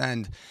to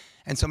defend.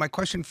 And so my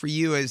question for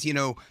you is,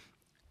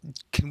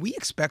 can we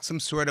expect some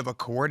sort of a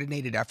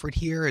coordinated effort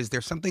here? Is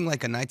there something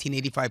like a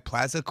 1985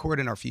 Plaza Accord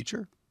in our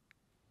future?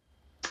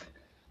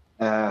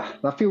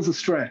 That feels a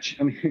stretch.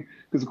 I mean,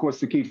 because, of course,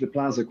 the key to the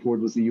Plaza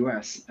Accord was the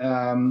US.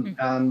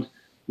 And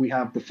we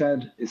have the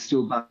Fed is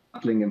still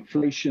battling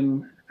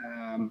inflation.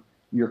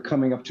 You're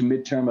coming up to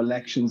midterm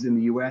elections in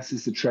the US.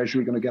 Is the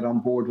Treasury going to get on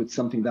board with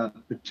something that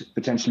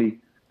potentially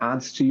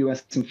adds to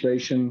US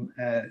inflation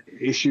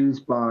issues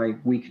by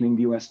weakening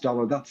the US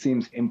dollar? That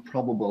seems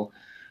improbable.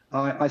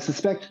 I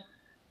suspect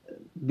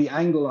the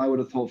angle I would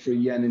have thought for a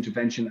yen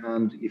intervention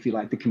and, if you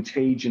like, the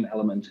contagion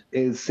element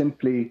is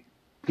simply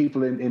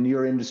people in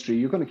your industry.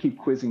 You're going to keep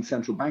quizzing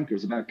central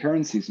bankers about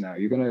currencies now.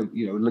 You're going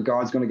to,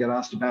 Lagarde's going to get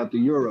asked about the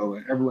euro.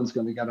 Everyone's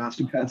going to get asked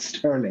about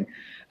sterling.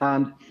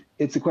 And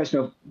it's a question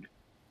of,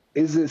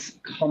 is this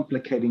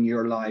complicating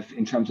your life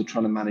in terms of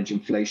trying to manage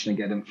inflation and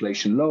get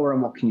inflation lower,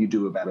 and what can you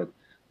do about it?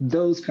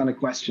 Those kind of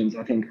questions,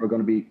 I think, are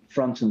going to be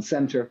front and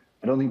center.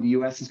 I don't think the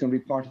US is going to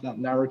be part of that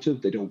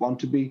narrative. They don't want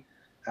to be.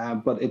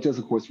 But it does,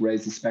 of course,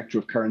 raise the specter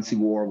of currency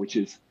war, which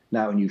is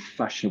now a new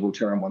fashionable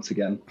term once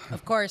again.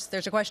 Of course,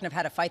 there's a question of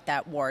how to fight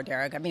that war,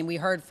 Derek. I mean, we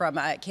heard from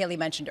Kayleigh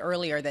mentioned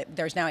earlier that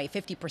there's now a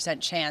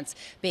 50% chance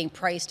being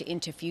priced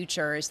into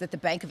futures that the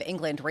Bank of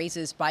England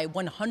raises by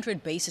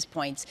 100 basis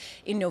points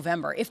in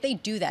November. If they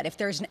do that, if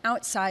there's an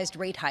outsized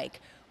rate hike,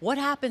 what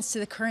happens to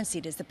the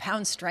currency? Does the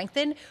pound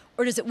strengthen,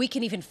 or does it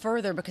weaken even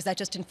further because that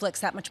just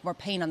inflicts that much more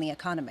pain on the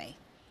economy?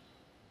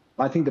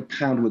 I think the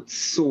pound would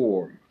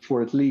soar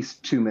for at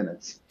least 2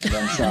 minutes.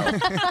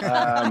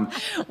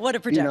 What a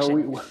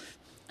projection.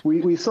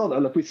 We saw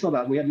that. Look, we saw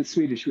that. We had the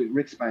Swedish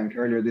Riksbank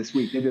earlier this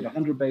week. They did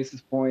 100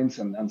 basis points,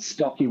 and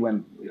Stocky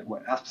went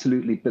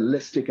absolutely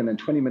ballistic. And then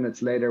 20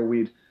 minutes later,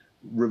 we'd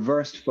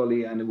reversed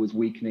fully, and it was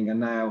weakening. And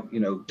now,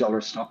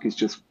 dollar stock is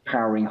just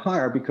powering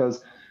higher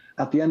because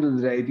at the end of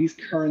the day, these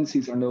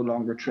currencies are no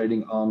longer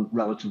trading on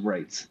relative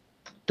rates.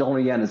 Dollar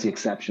yen is the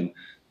exception.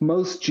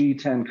 Most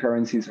G10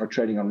 currencies are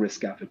trading on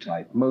risk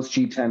appetite. Most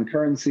G10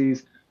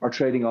 currencies are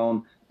trading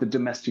on the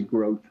domestic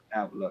growth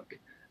outlook.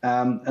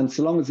 And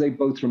so long as they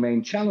both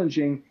remain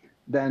challenging,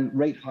 then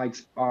rate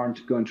hikes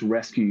aren't going to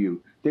rescue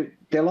you.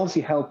 They'll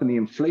obviously help in the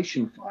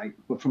inflation fight,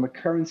 but from a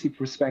currency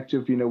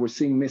perspective, we're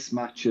seeing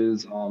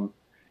mismatches on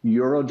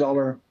euro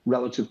dollar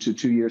relative to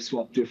 2-year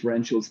swap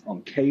differentials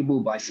on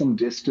cable by some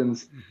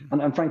distance,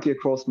 and frankly,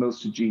 across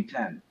most of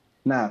G10.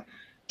 Now,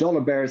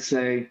 dollar bears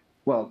say,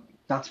 well,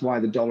 that's why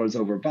the dollar is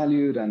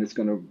overvalued and it's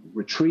going to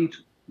retreat.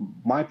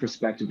 My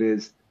perspective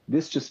is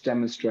this just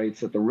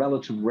demonstrates that the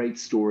relative rate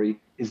story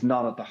is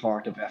not at the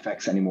heart of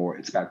FX anymore.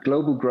 It's about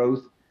global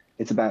growth,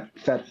 it's about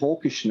Fed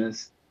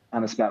hawkishness,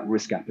 and it's about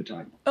risk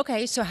appetite.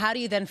 Okay, so how do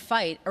you then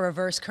fight a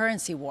reverse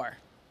currency war?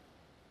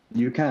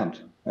 You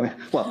can't.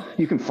 Well,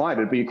 you can fight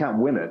it, but you can't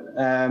win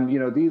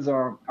it. These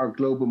are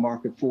global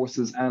market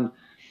forces. And,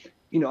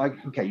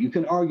 you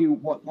can argue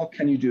what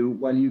can you do?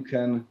 Well, you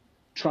can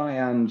try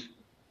and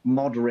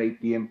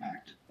moderate the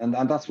impact. And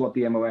that's what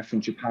the MOF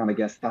in Japan, I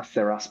guess, that's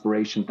their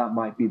aspiration. That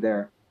might be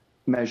their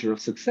measure of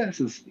success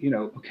is,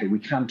 we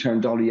can't turn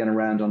dollar yen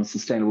around on a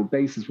sustainable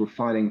basis. We're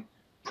fighting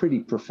pretty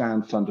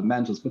profound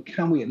fundamentals, but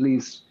can we at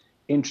least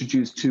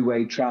introduce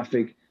two-way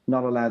traffic,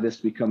 not allow this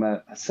to become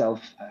a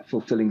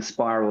self-fulfilling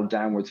spiral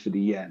downwards for the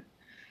yen?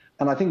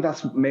 And I think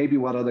that's maybe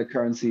what other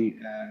currency,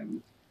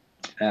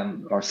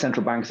 or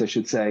central banks, I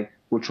should say,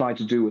 will try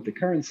to do with the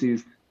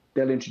currencies.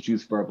 They'll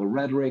introduce verbal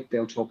rhetoric.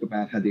 They'll talk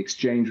about how the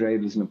exchange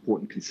rate is an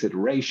important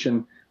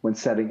consideration when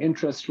setting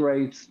interest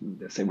rates.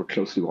 They'll say we're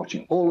closely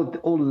watching all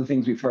of the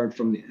things we've heard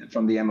from the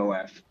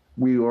MOF.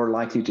 We are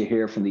likely to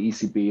hear from the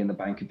ECB and the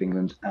Bank of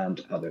England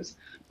and others.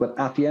 But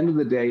at the end of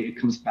the day, it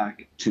comes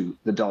back to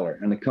the dollar,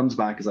 and it comes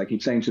back, as I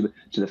keep saying, to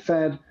the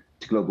Fed,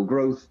 to global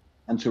growth,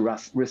 and to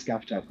risk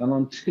appetite. And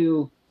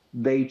until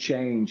they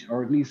change,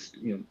 or at least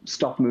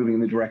stop moving in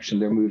the direction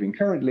they're moving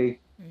currently,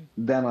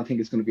 then I think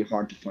it's going to be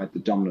hard to fight the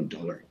dominant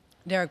dollar.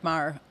 Derek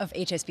Marr of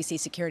HSBC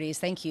Securities,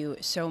 thank you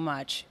so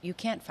much. You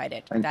can't fight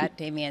it. That,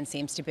 Damien,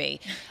 seems to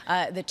be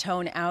the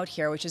tone out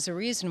here, which is the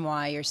reason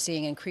why you're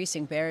seeing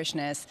increasing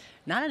bearishness,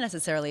 not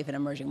necessarily even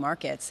emerging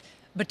markets,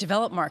 but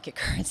developed market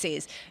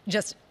currencies,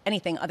 just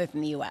anything other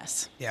than the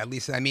U.S. Yeah,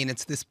 Lisa, I mean,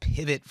 it's this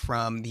pivot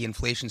from the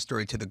inflation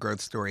story to the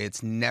growth story.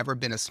 It's never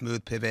been a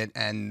smooth pivot,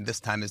 and this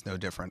time is no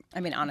different. I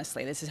mean,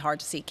 honestly, this is hard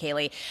to see,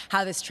 Kayleigh,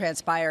 how this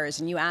transpires.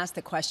 And you asked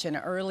the question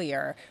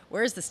earlier,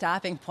 where's the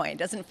stopping point? It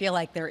doesn't feel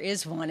like there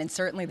is one, and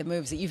certainly the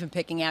moves that you've been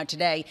picking out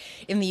today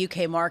in the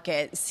UK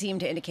market seem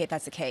to indicate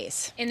that's the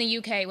case. In the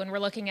UK, when we're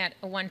looking at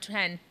a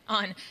 110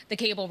 on the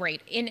cable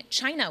rate. In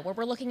China, where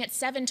we're looking at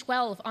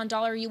 7.12 on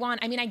dollar yuan.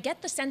 I mean, I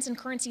get the sense in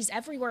currencies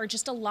everywhere,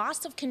 just a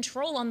loss of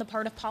control on the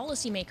part of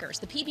policymakers.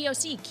 The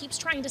PBOC keeps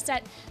trying to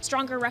set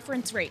stronger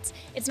reference rates.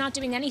 It's not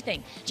doing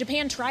anything.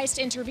 Japan tries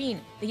to intervene.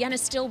 The yen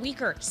is still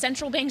weaker.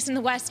 Central banks in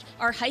the West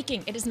are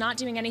hiking. It is not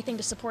doing anything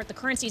to support the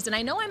currencies. And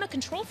I know I'm a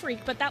control freak,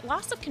 but that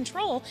loss of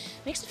control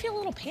makes me feel a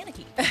little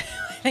panicky. I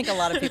think a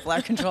lot of people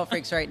are control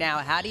freaks right now.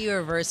 How do you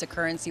reverse a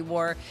currency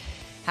war?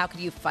 How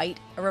could you fight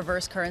a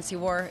reverse currency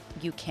war?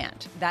 You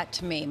can't. That,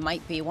 to me,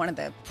 might be one of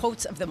the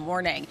quotes of the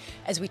morning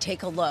as we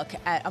take a look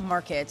at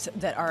markets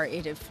that are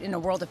in a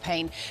world of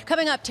pain.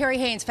 Coming up, Terry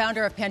Haynes,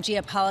 founder of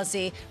Pangea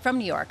Policy from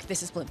New York.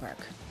 This is Bloomberg.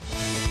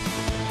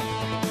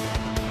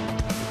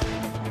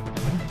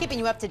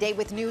 Keeping you up to date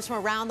with news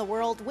from around the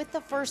world with the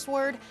first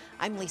word,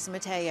 I'm Lisa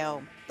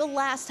Mateo. The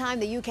last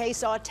time the UK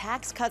saw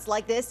tax cuts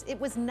like this, it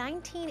was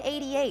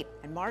 1988,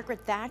 and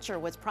Margaret Thatcher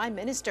was Prime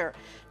Minister.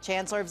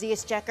 Chancellor of the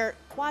Exchequer,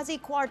 Kwasi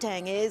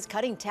Kwarteng, is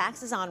cutting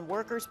taxes on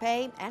workers'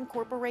 pay and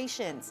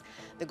corporations.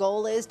 The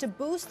goal is to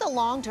boost the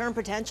long-term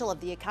potential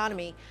of the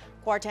economy.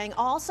 Kwarteng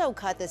also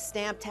cut the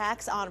stamp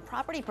tax on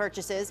property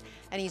purchases,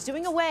 and he's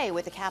doing away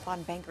with the cap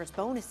on bankers'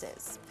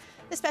 bonuses.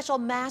 The special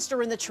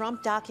master in the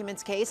Trump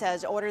documents case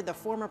has ordered the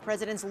former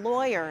president's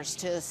lawyers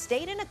to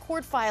state in a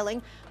court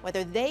filing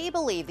whether they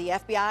believe the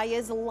FBI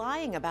is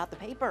lying about the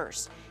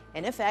papers.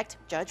 In effect,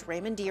 Judge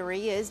Raymond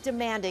Dearie is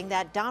demanding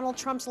that Donald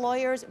Trump's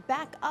lawyers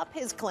back up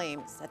his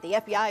claims that the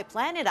FBI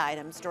planted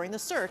items during the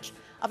search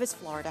of his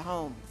Florida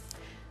home.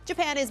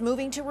 Japan is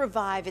moving to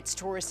revive its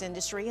tourist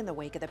industry in the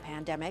wake of the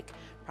pandemic.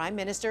 Prime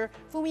Minister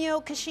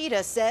Fumio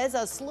Kishida says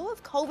a slew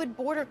of COVID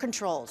border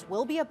controls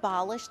will be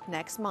abolished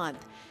next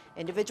month.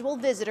 Individual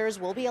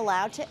visitors will be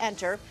allowed to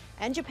enter,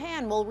 and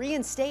Japan will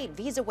reinstate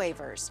visa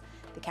waivers.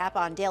 The cap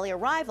on daily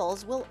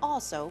arrivals will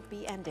also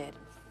be ended.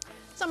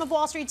 Some of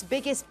Wall Street's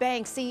biggest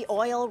banks see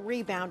oil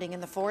rebounding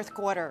in the fourth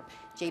quarter.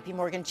 JP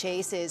Morgan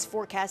Chase is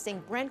forecasting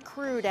Brent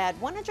crude at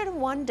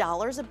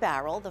 $101 a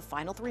barrel the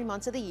final 3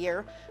 months of the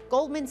year.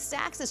 Goldman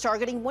Sachs is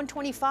targeting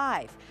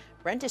 $125.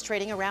 Brent is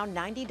trading around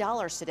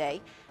 $90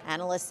 today.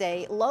 Analysts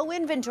say low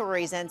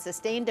inventories and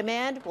sustained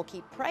demand will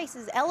keep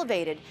prices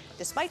elevated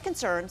despite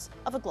concerns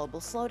of a global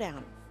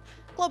slowdown.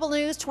 Global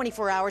news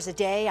 24 hours a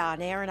day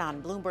on air and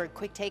on Bloomberg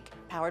Quick Take,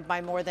 powered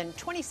by more than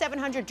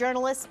 2,700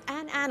 journalists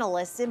and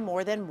analysts in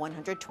more than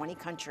 120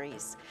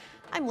 countries.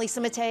 I'm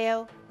Lisa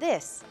Mateo.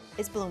 This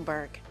is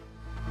Bloomberg.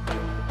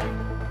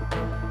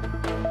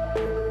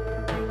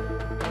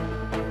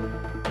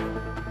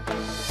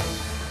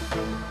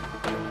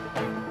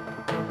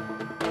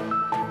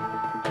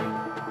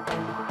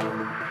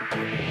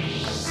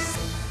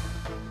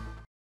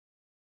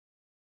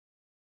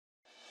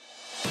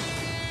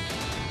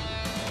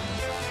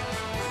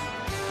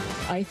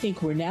 I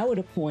think we're now at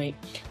a point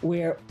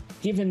where,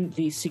 given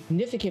the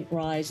significant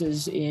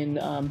rises in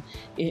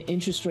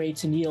interest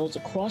rates and yields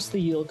across the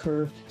yield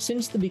curve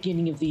since the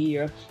beginning of the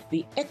year,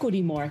 the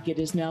equity market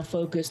is now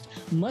focused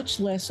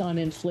much less on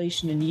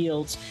inflation and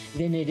yields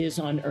than it is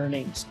on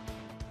earnings.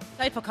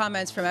 Insightful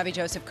comments from Abby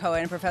Joseph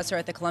Cohen, professor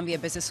at the Columbia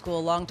Business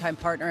School, longtime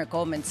partner at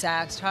Goldman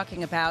Sachs,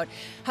 talking about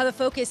how the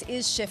focus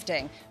is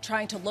shifting,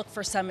 trying to look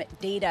for some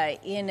data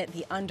in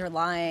the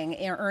underlying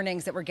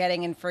earnings that we're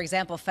getting. And for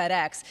example,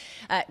 FedEx,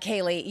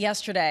 Kaylee,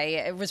 yesterday,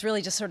 it was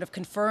really just sort of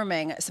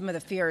confirming some of the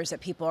fears that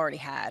people already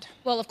had.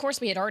 Well, of course,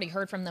 we had already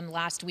heard from them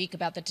last week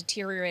about the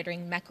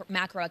deteriorating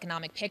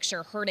macroeconomic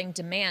picture hurting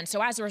demand.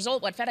 So as a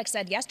result, what FedEx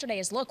said yesterday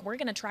is, look, we're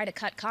going to try to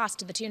cut costs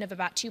to the tune of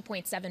about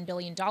 $2.7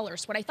 billion.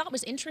 What I thought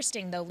was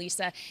interesting, though, Lisa,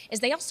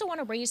 is they also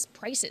want to raise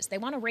prices. They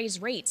want to raise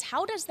rates.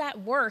 How does that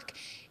work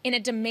in a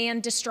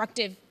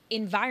demand-destructive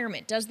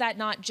environment? Does that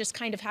not just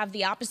kind of have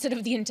the opposite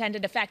of the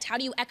intended effect? How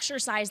do you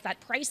exercise that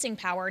pricing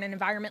power in an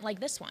environment like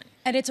this one?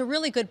 And it's a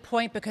really good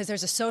point, because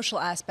there's a social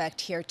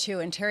aspect here too,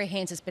 and Terry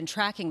Haynes has been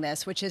tracking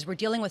this, which is we're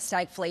dealing with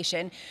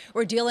stagflation.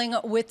 We're dealing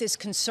with this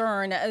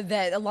concern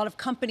that a lot of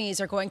companies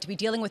are going to be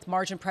dealing with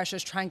margin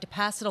pressures, trying to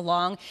pass it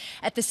along.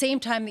 At the same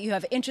time that you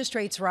have interest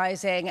rates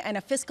rising and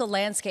a fiscal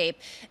landscape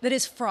that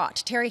is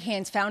fraught. Terry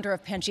Haynes, founder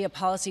of Pangea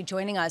Policy,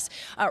 joining us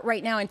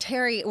right now. And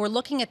Terry, we're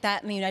looking at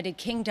that in the United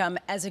Kingdom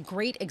as a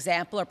great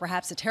example, or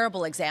perhaps a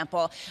terrible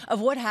example, of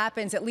what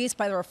happens, at least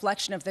by the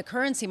reflection of the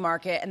currency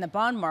market and the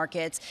bond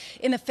markets,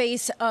 in the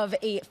face of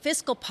a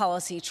fiscal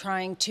policy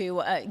trying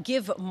to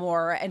give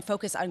more and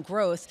focus on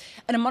growth,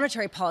 and a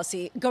monetary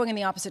policy going in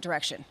the opposite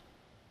direction.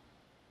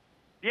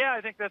 Yeah, I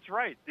think that's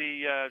right.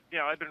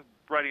 I've been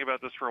writing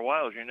about this for a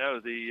while, as you know.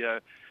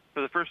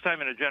 For the first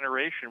time in a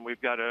generation,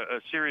 we've got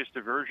a serious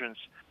divergence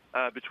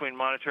between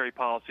monetary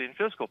policy and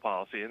fiscal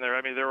policy. And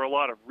there are a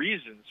lot of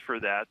reasons for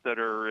that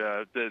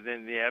are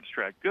in the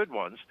abstract good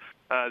ones.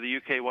 The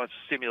UK wants to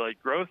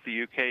stimulate growth.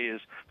 The UK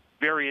is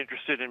very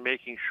interested in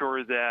making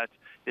sure that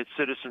its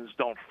citizens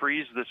don't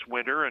freeze this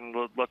winter. And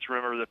let's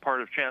remember that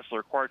part of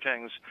Chancellor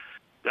Kwarteng's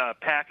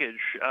package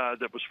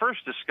that was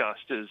first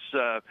discussed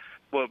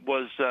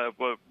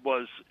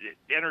was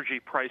energy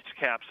price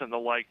caps and the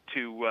like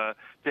to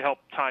help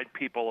tide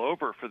people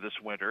over for this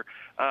winter.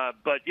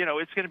 But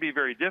it's going to be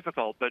very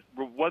difficult. But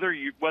whether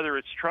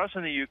it's Truss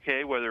in the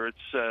UK, whether it's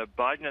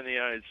Biden in the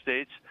United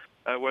States,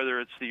 whether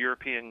it's the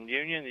European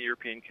Union, the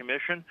European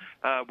Commission,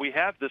 we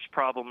have this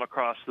problem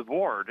across the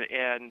board.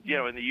 And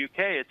in the UK,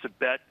 it's a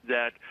bet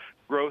that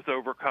growth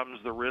overcomes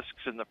the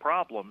risks and the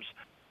problems.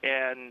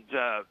 And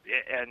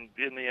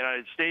in the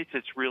United States,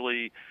 it's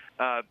really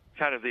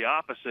kind of the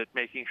opposite,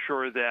 making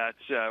sure that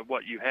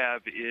what you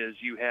have is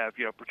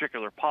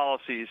particular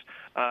policies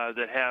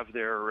that have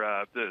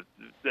their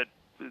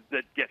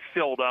that get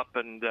filled up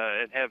and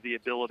have the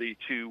ability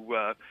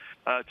to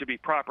be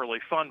properly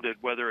funded,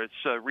 whether it's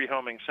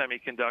rehoming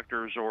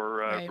semiconductors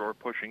or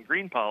pushing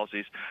green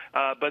policies.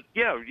 But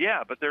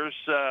there's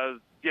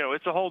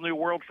it's a whole new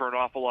world for an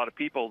awful lot of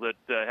people that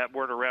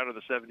weren't around in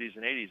the 70s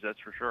and 80s, that's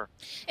for sure.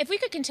 If we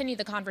could continue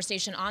the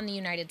conversation on the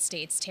United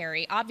States,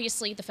 Terry,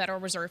 obviously the Federal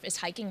Reserve is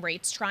hiking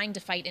rates, trying to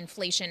fight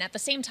inflation. At the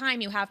same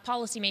time, you have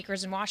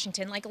policymakers in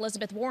Washington like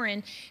Elizabeth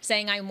Warren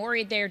saying, I'm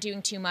worried they're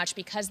doing too much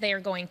because they are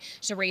going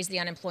to raise the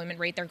unemployment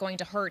rate. They're going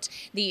to hurt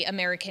the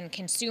American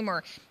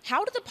consumer.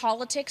 How do the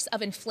politics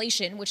of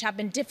inflation, which have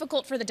been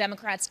difficult for the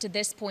Democrats to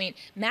this point,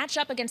 match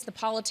up against the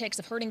politics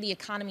of hurting the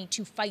economy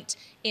to fight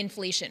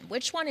inflation?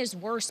 Which one is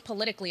worse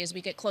politically as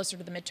we get closer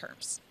to the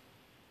midterms?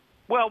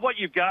 Well, what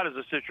you've got is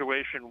a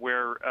situation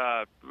where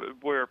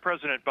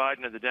President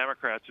Biden and the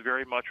Democrats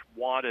very much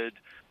wanted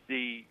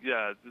the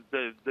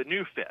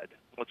new Fed.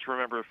 Let's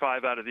remember,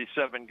 5 out of these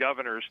 7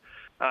 governors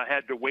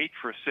had to wait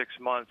for 6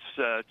 months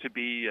to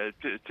be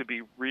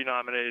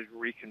renominated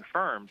and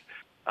reconfirmed,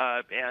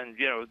 and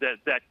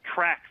that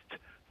tracked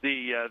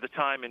the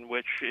time in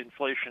which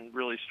inflation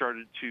really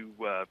started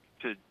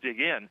to dig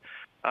in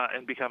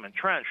and become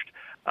entrenched.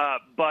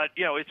 But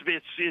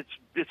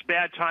it's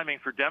bad timing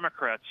for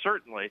Democrats,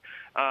 certainly.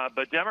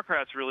 But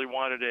Democrats really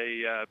wanted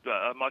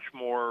a much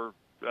more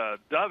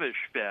dovish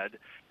Fed,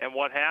 and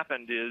what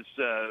happened is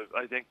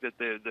I think that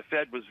the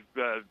Fed was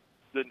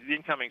the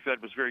incoming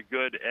Fed was very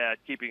good at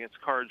keeping its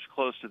cards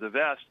close to the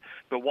vest.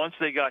 But once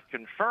they got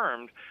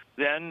confirmed,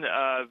 then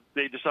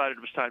they decided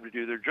it was time to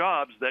do their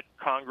jobs that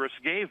Congress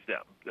gave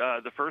them.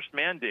 The first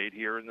mandate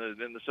here in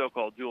the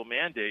so-called dual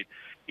mandate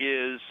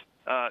is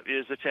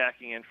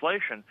attacking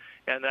inflation,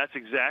 and that's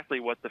exactly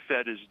what the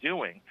Fed is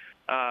doing.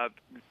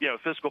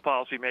 Fiscal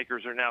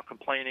policymakers are now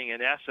complaining,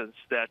 in essence,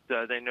 that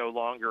they no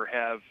longer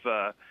have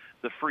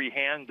the free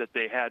hand that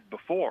they had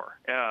before,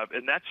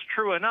 and that's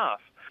true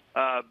enough.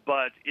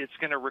 But it's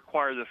going to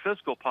require the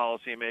fiscal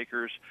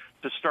policymakers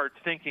to start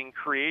thinking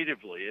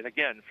creatively, and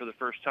again, for the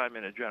first time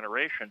in a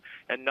generation,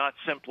 and not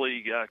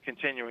simply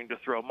continuing to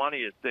throw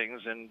money at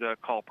things and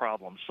call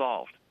problems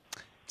solved.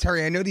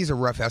 Terry, I know these are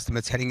rough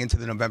estimates heading into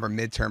the November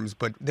midterms,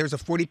 but there's a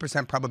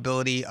 40%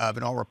 probability of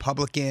an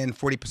all-Republican,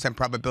 40%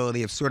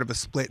 probability of sort of a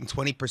split, and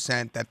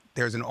 20% that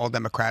there's an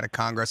all-Democratic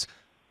Congress.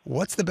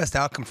 What's the best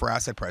outcome for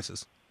asset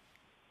prices?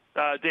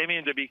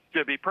 Damien, to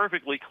be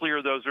perfectly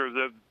clear, those are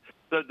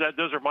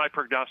those are my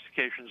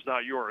prognostications,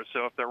 not yours.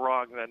 So if they're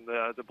wrong, then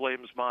the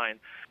blame's mine.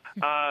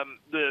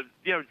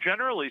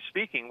 Generally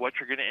speaking, what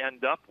you're going to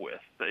end up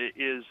with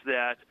is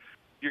that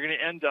you're going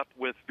to end up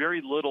with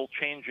very little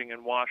changing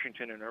in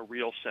Washington in a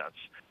real sense.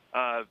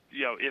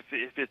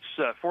 If it's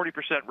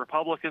 40%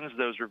 Republicans,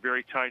 those are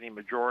very tiny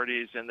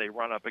majorities, and they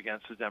run up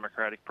against the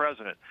Democratic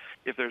president.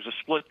 If there's a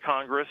split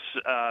Congress,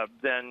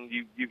 then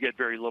you get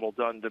very little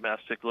done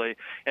domestically.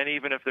 And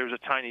even if there's a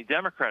tiny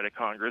Democratic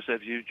Congress,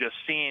 as you've just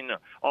seen,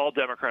 all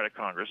Democratic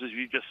Congress, as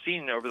you've just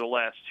seen over the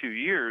last 2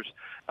 years,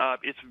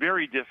 it's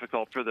very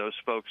difficult for those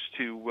folks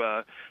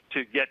to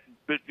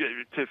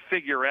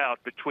figure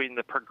out between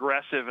the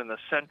progressive and the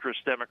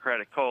centrist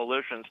Democratic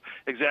coalitions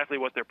exactly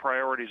what their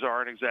priorities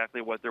are and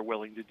exactly what they're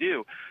willing to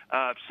do.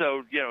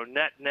 So,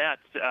 net,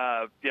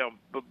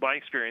 my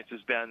experience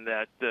has been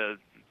that,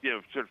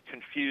 sort of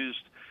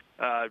confused,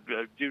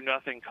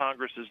 do-nothing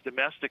Congresses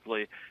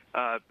domestically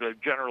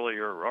generally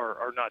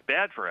are not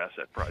bad for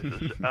asset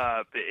prices.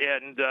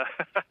 And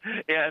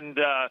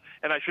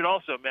I should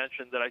also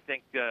mention that I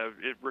think,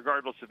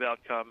 regardless of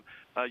outcome,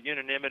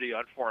 unanimity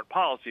on foreign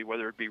policy,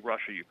 whether it be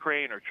Russia,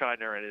 Ukraine, or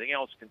China, or anything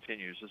else,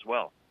 continues as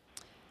well.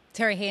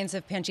 Terry Haynes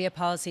of Pangea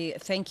Policy,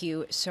 thank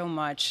you so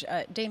much.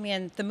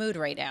 Damien, the mood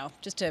right now,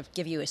 just to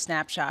give you a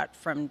snapshot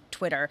from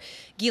Twitter.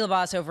 Guy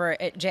Labas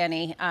over at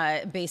Janney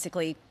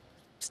basically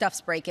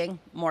stuff's breaking,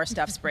 more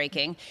stuff's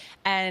breaking.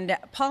 And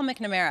Paul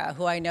McNamara,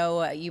 who I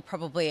know you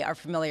probably are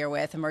familiar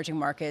with, emerging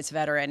markets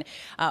veteran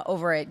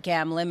over at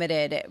GAM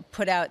Limited,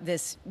 put out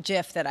this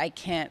GIF that I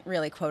can't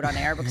really quote on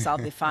air because I'll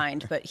be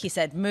fined, but he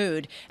said,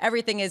 mood,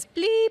 everything is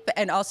bleep,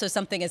 and also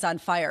something is on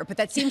fire. But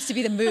that seems to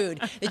be the mood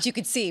that you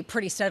could see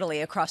pretty steadily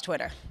across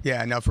Twitter.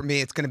 Yeah, no, for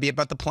me, it's going to be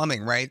about the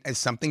plumbing, right? As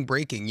something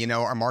breaking,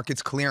 our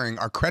market's clearing,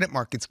 our credit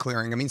market's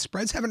clearing. I mean,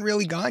 spreads haven't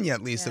really gone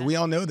yet, Lisa. Yeah. We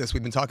all know this.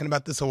 We've been talking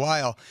about this a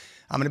while.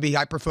 I'm going to be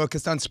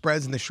hyper-focused on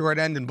spreads in the short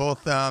end in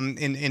both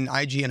in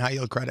IG and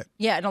high-yield credit.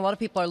 Yeah, and a lot of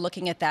people are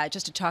looking at that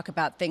just to talk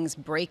about things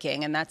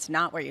breaking, and that's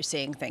not where you're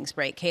seeing things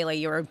break. Kayla,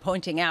 you were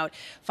pointing out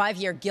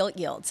 5-year gilt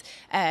yields,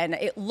 and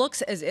it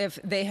looks as if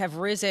they have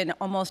risen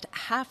almost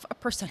half a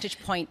percentage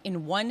point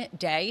in one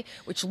day,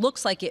 which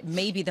looks like it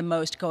may be the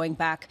most going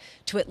back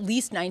to at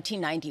least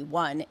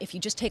 1991. If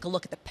you just take a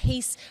look at the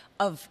pace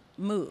of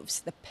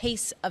moves, the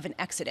pace of an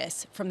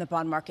exodus from the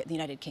bond market in the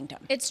United Kingdom.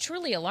 It's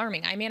truly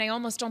alarming. I mean, I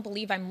almost don't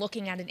believe I'm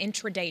looking at an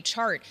intraday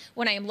chart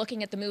when I am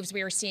looking at the moves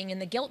we are seeing in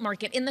the gilt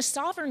market, in the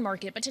sovereign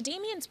market. But to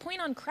Damien's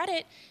point on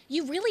credit,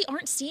 you really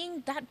aren't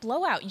seeing that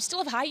blowout. You still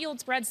have high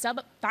yield spreads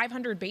sub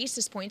 500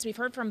 basis points. We've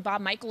heard from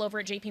Bob Michael over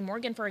at JP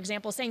Morgan, for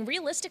example, saying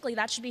realistically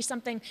that should be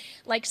something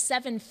like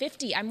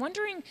 750. I'm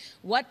wondering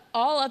what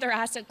all other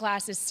asset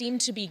classes seem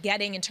to be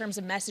getting in terms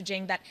of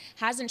messaging that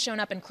hasn't shown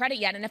up in credit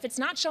yet. And if it's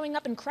not showing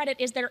up in credit,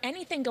 credit. Is there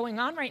anything going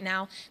on right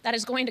now that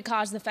is going to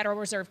cause the Federal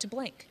Reserve to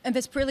blink? And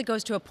this really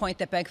goes to a point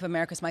that Bank of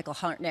America's Michael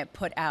Hartnett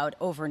put out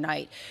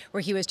overnight,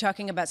 where he was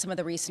talking about some of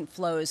the recent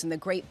flows in the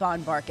great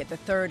bond market, the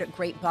third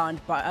great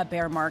bond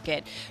bear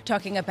market,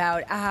 talking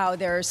about how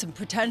there are some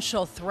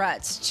potential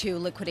threats to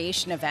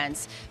liquidation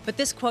events. But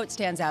this quote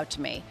stands out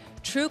to me.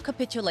 True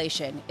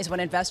capitulation is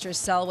when investors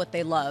sell what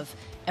they love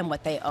and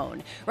what they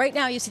own. Right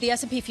now, you see the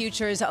S&P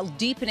futures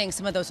deepening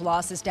some of those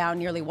losses, down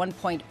nearly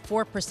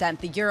 1.4%.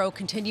 The euro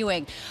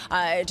continuing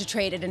to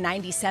trade at a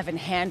 97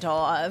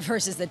 handle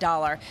versus the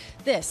dollar.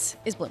 This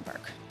is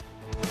Bloomberg.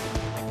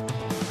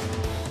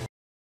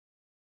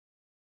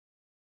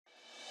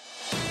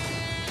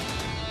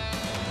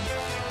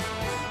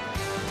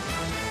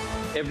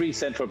 Every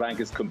central bank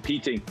is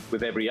competing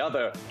with every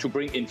other to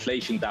bring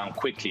inflation down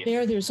quickly.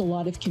 There's a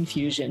lot of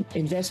confusion.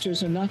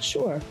 Investors are not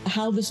sure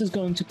how this is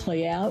going to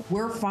play out.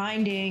 We're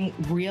finding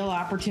real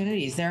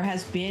opportunities. There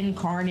has been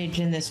carnage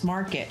in this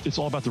market. It's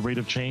all about the rate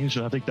of change,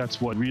 and I think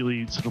that's what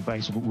really central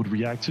banks would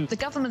react to. The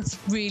government's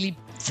really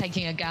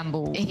taking a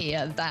gamble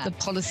here that the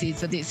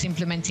policies that it's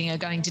implementing are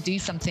going to do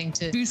something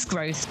to boost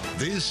growth.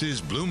 This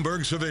is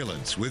Bloomberg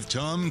Surveillance with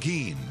Tom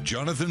Keene,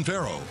 Jonathan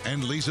Ferro,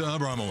 and Lisa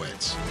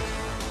Abramowicz.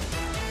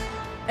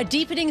 A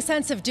deepening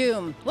sense of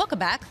doom. Welcome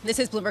back. This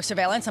is Bloomberg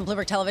Surveillance on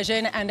Bloomberg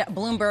Television and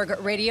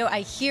Bloomberg Radio. I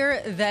hear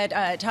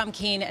that Tom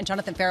Keene and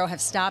Jonathan Ferro have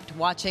stopped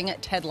watching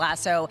Ted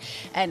Lasso,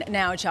 and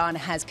now John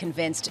has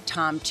convinced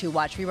Tom to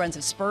watch reruns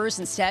of Spurs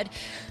instead.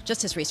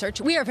 Just his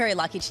research. We are very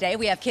lucky today.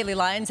 We have Kaylee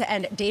Lyons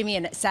and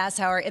Damian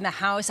Sassower in the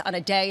house on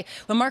a day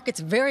when markets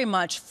very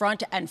much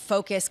front and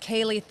focus.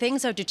 Kaylee,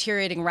 things are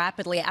deteriorating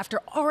rapidly after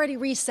already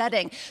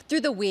resetting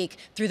through the week,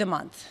 through the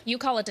month. You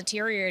call it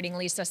deteriorating,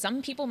 Lisa.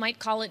 Some people might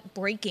call it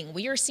breaking.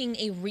 We are seeing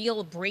a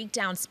real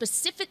breakdown,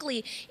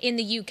 specifically in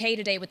the UK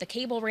today, with the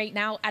cable rate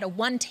now at a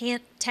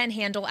 110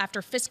 handle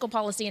after fiscal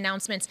policy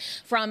announcements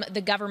from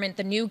the government,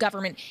 the new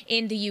government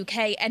in the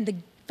UK, and the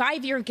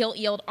 5-year gilt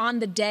yield on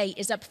the day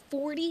is up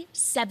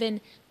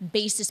 47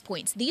 basis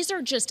points. These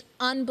are just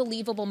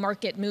unbelievable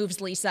market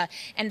moves, Lisa,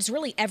 and it's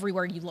really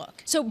everywhere you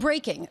look. So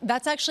breaking,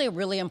 that's actually a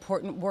really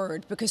important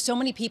word, because so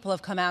many people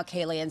have come out,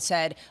 Kaylee, and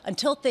said,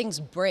 until things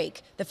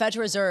break, the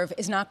Federal Reserve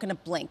is not going to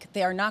blink.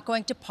 They are not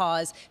going to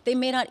pause. They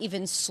may not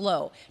even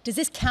slow. Does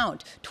this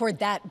count toward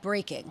that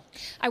breaking?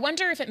 I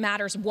wonder if it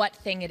matters what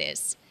thing it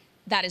is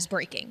that is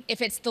breaking. If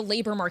it's the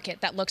labor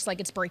market that looks like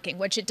it's breaking,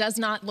 which it does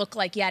not look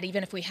like yet,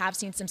 even if we have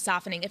seen some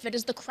softening. If it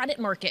is the credit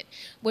market,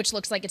 which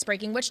looks like it's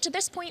breaking, which to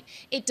this point,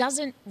 it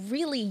doesn't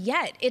really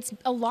yet. It's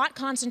a lot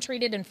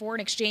concentrated in foreign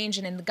exchange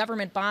and in the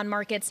government bond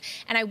markets.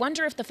 And I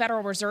wonder if the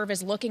Federal Reserve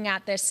is looking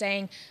at this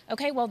saying,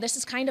 okay, well, this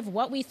is kind of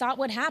what we thought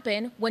would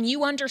happen when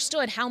you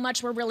understood how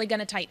much we're really going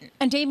to tighten.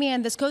 And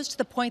Damian, this goes to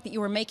the point that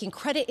you were making.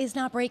 Credit is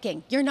not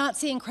breaking. You're not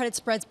seeing credit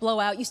spreads blow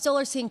out. You still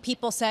are seeing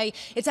people say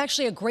it's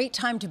actually a great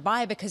time to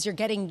buy because you're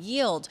getting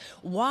yield.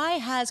 Why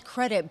has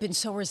credit been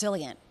so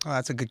resilient? Oh,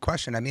 that's a good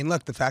question. I mean,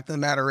 look, the fact of the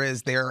matter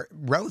is they're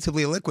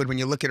relatively liquid when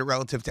you look at it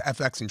relative to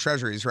FX and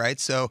treasuries, right?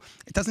 So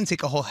it doesn't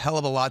take a whole hell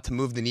of a lot to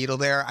move the needle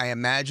there. I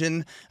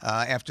imagine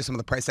after some of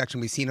the price action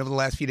we've seen over the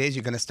last few days,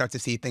 you're going to start to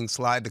see things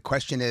slide. The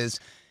question is,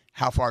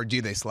 how far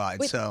do they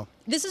slide?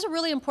 This is a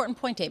really important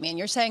point, Damian.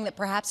 You're saying that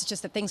perhaps it's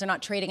just that things are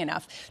not trading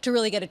enough to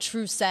really get a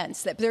true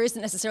sense, that there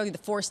isn't necessarily the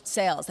forced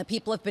sales, that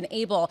people have been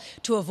able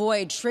to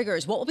avoid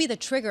triggers. What will be the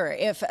trigger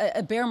if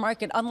a bear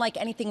market, unlike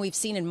anything we've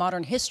seen in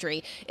modern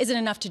history, isn't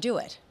enough to do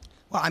it?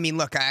 Well, I mean,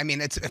 look,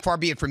 it's far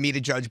be it for me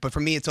to judge, but for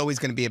me, it's always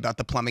going to be about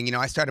the plumbing. You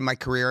know, I started my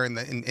career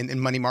in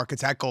money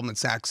markets at Goldman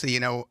Sachs. So, you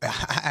know,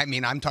 I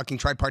mean, I'm talking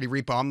tri-party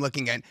repo. I'm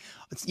looking at,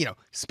 you know,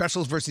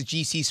 specials versus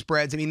GC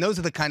spreads. I mean, those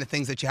are the kind of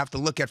things that you have to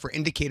look at for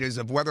indicators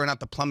of whether or not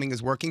the plumbing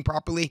is working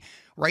properly.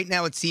 Right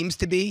now, it seems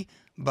to be.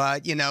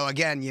 But, you know,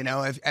 again, you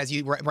know, as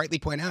you rightly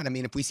point out, I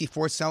mean, if we see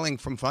forced selling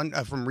from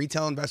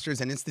retail investors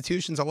and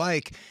institutions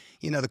alike,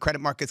 you know, the credit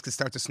markets could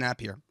start to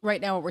snap here.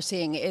 Right now, what we're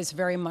seeing is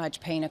very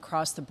much pain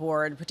across the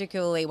board,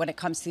 particularly when it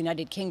comes to the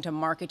United Kingdom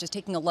market. Just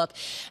taking a look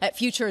at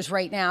futures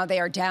right now, they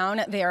are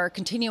down. They are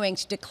continuing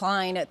to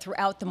decline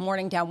throughout the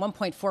morning, down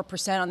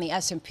 1.4% on the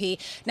S&P.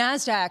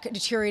 NASDAQ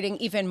deteriorating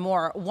even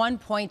more,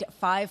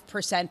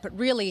 1.5%. But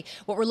really,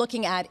 what we're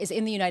looking at is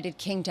in the United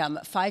Kingdom,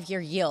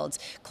 5-year yields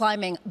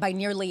climbing by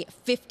nearly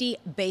 50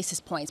 basis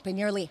points, by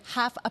nearly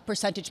half a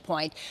percentage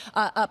point,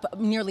 up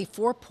nearly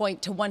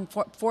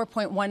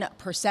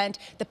 4.1%.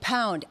 The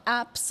pound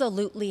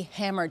absolutely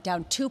hammered,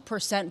 down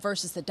 2%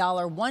 versus the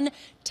dollar,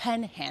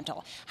 110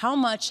 handle. How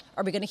much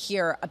are we going to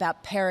hear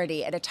about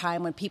parity at a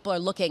time when people are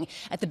looking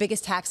at the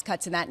biggest tax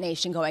cuts in that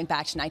nation going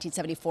back to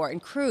 1974?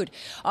 And crude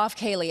off,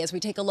 Kaylee, as we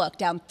take a look,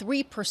 down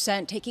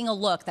 3%, taking a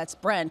look, that's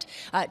Brent,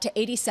 to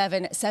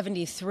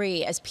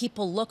 87.73 as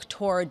people look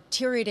toward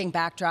deteriorating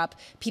backdrop,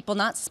 people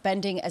not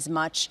spending as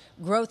much,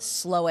 growth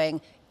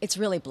slowing. It's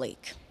really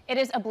bleak. It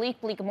is a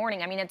bleak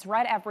morning. I mean, it's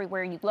red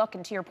everywhere you look.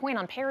 And to your point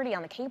on parity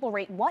on the cable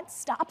rate, what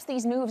stops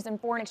these moves in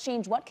foreign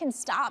exchange? What can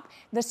stop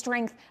the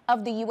strength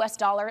of the U.S.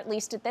 dollar, at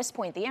least at this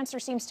point? The answer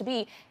seems to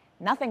be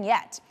Nothing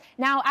yet.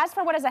 Now, as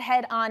for what is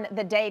ahead on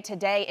the day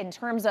today in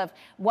terms of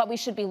what we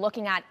should be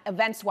looking at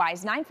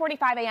events-wise,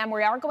 9:45 a.m.,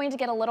 we are going to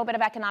get a little bit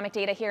of economic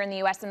data here in the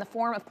U.S. in the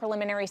form of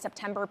preliminary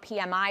September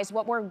PMIs.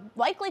 What we're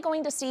likely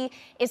going to see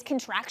is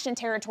contraction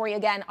territory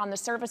again on the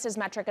services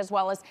metric as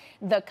well as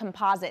the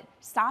composite.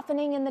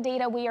 Softening in the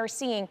data we are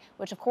seeing,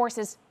 which of course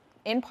is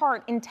in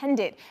part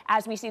intended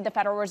as we see the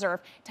Federal Reserve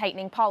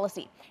tightening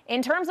policy.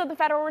 In terms of the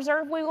Federal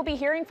Reserve, we will be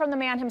hearing from the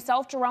man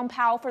himself, Jerome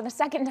Powell, for the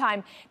second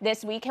time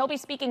this week. He'll be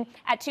speaking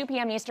at 2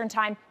 p.m. Eastern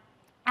time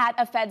at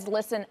a Fed's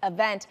Listen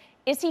event.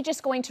 Is he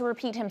just going to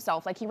repeat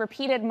himself? Like he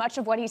repeated much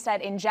of what he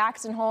said in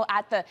Jackson Hole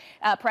at the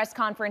press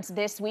conference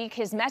this week.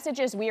 His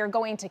message is we are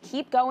going to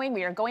keep going.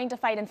 We are going to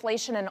fight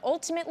inflation, and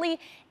ultimately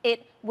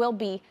it will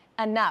be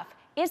enough.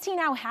 Is he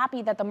now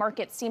happy that the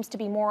market seems to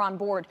be more on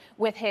board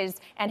with his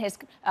and his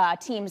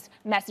team's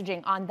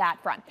messaging on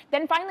that front?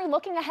 Then finally,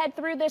 looking ahead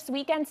through this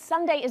weekend,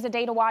 Sunday is a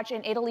day to watch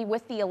in Italy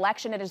with the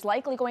election. It is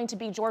likely going to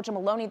be Giorgia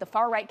Meloni, the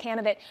far-right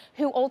candidate,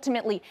 who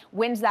ultimately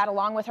wins that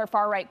along with her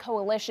far-right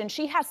coalition.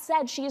 She has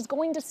said she is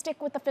going to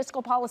stick with the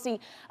fiscal policy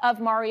of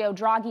Mario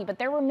Draghi, but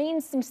there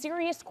remains some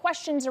serious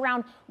questions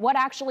around what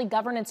actually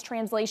governance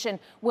translation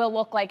will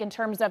look like in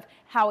terms of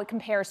how it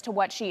compares to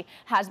what she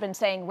has been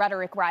saying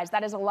rhetoric-wise.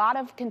 That is a lot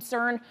of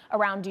concern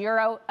around the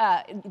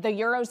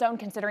Eurozone,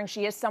 considering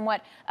she is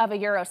somewhat of a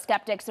Euro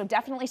skeptic. So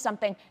definitely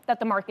something that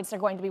the markets are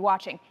going to be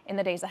watching in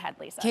the days ahead,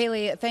 Lisa.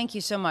 Kaylee, thank you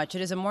so much.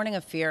 It is a morning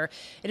of fear.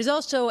 It is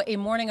also a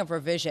morning of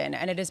revision,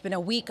 and it has been a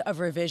week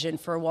of revision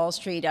for Wall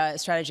Street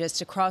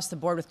strategists across the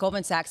board, with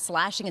Goldman Sachs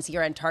slashing its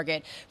year-end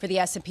target for the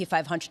S&P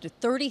 500 to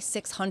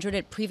 3,600.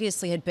 It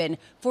previously had been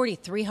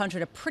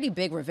 4,300, a pretty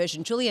big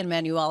revision. Julian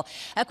Manuel,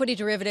 equity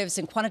derivatives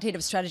and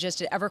quantitative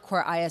strategist at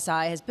Evercore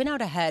ISI, has been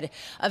out ahead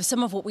of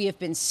some of what we have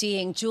been seeing.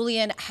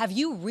 Julian, have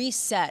you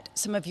reset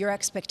some of your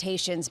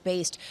expectations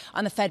based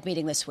on the Fed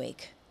meeting this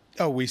week?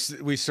 Oh, we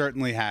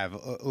certainly have.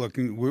 Look,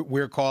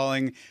 we're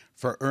calling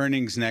for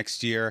earnings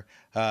next year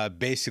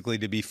basically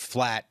to be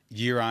flat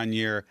year on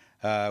year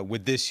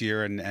with this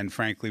year. And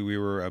frankly, we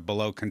were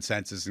below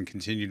consensus and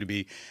continue to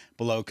be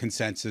below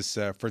consensus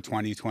for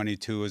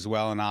 2022 as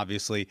well. And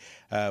obviously,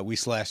 we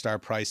slashed our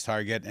price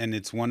target. And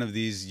it's one of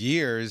these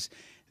years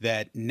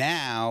that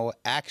now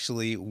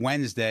actually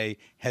Wednesday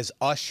has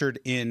ushered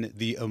in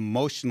the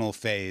emotional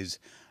phase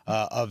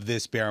of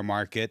this bear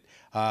market,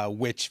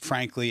 which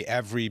frankly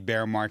every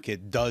bear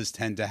market does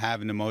tend to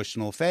have an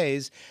emotional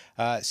phase,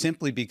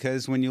 simply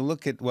because when you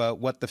look at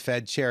what the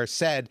Fed chair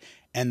said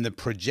and the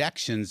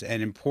projections,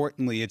 and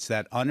importantly, it's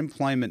that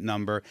unemployment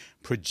number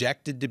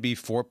projected to be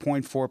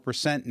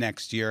 4.4%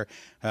 next year,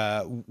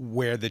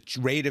 where the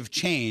rate of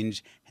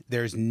change,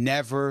 there's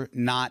never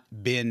not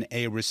been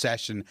a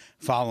recession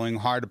following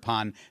hard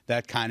upon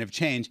that kind of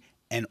change.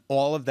 And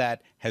all of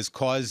that has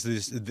caused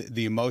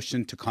the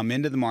emotion to come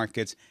into the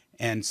markets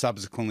and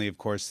subsequently, of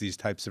course, these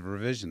types of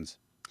revisions.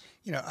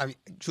 You know,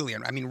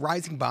 Julian,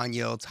 rising bond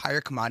yields,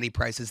 higher commodity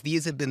prices,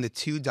 these have been the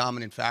two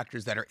dominant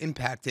factors that are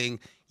impacting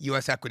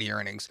U.S. equity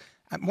earnings.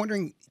 I'm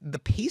wondering, the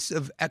pace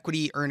of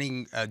equity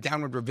earning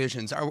downward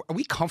revisions, are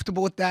we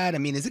comfortable with that?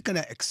 Is it going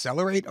to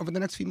accelerate over the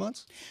next few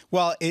months?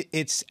 Well,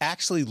 it's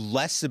actually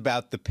less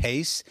about the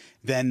pace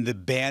than the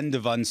band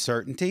of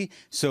uncertainty.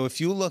 So if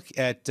you look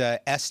at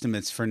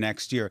estimates for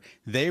next year,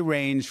 they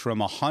range from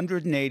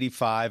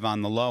 185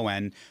 on the low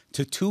end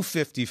to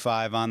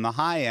 255 on the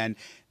high end.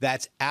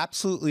 That's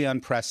absolutely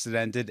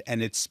unprecedented,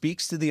 and it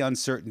speaks to the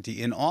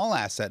uncertainty in all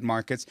asset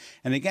markets.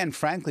 And again,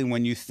 frankly,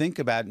 when you think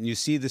about it and you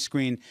see the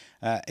screen,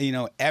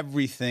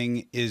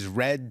 everything is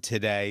red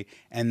today,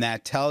 and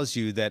that tells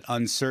you that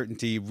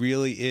uncertainty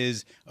really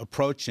is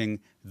approaching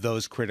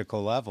those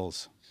critical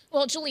levels.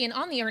 Well, Julian,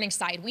 on the earnings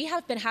side, we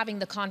have been having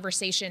the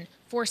conversation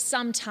for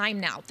some time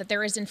now that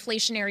there is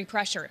inflationary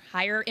pressure,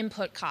 higher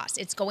input costs.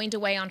 It's going to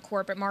weigh on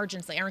corporate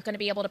margins. They aren't going to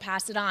be able to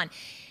pass it on.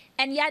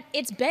 And yet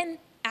it's been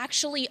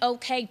actually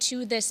okay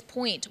to this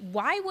point.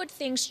 Why would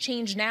things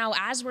change now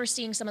as we're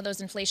seeing some of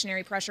those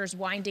inflationary pressures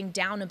winding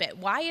down a bit?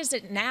 Why is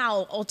it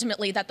now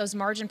ultimately that those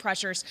margin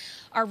pressures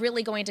are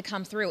really going to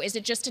come through? Is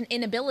it just an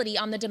inability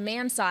on the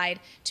demand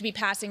side to be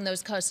passing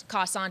those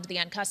costs on to the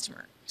end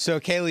customer? So,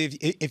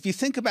 Kaylee, if you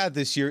think about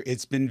this year,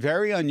 it's been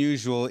very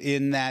unusual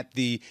in that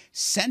the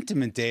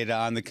sentiment data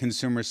on the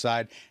consumer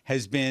side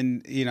has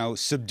been,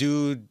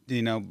 subdued,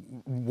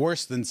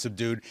 worse than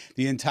subdued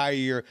the entire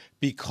year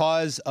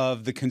because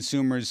of the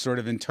consumers sort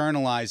of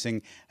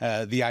internalizing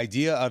the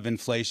idea of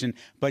inflation.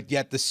 But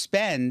yet the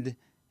spend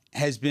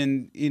has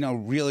been,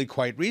 really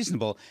quite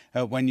reasonable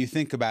when you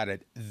think about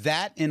it.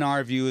 That, in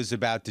our view, is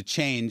about to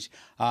change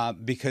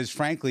because,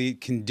 frankly,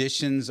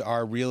 conditions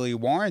are really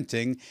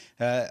warranting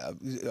a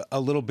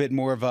little bit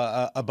more of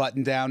a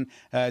button-down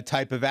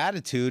type of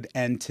attitude.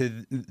 And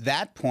to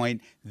that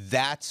point,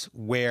 that's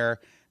where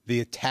the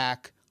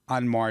attack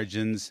on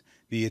margins,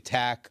 the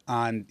attack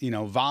on,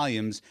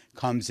 volumes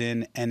comes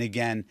in. And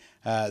again,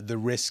 the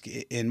risk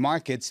in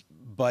markets.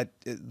 But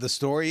the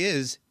story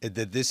is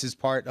that this is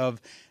part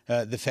of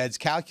the Fed's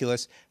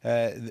calculus.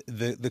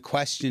 The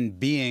question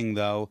being,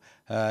 though,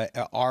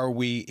 are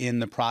we in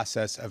the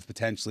process of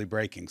potentially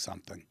breaking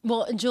something?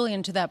 Well, and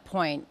Julian, to that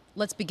point,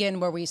 let's begin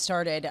where we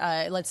started.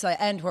 Let's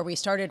end where we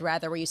started,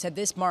 rather, where you said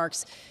this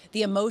marks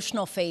the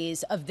emotional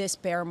phase of this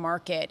bear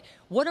market.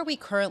 What are we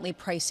currently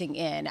pricing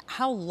in?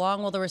 How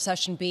long will the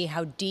recession be?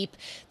 How deep?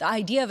 The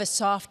idea of a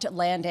soft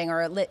landing,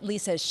 or at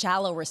least a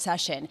shallow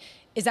recession,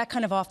 is that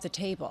kind of off the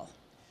table?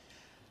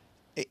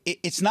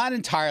 It's not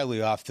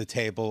entirely off the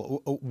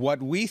table.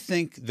 What we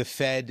think the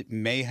Fed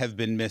may have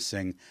been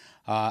missing,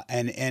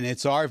 and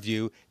it's our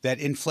view that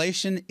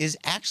inflation is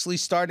actually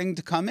starting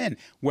to come in.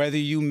 Whether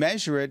you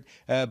measure it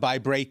by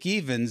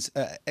break-evens,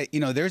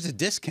 there's a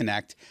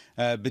disconnect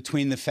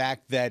between the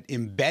fact that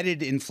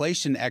embedded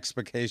inflation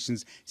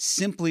expectations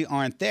simply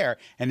aren't there.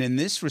 And in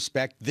this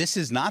respect, this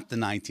is not the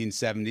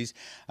 1970s.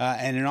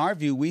 And in our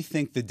view, we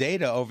think the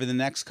data over the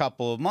next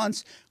couple of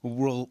months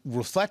will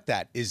reflect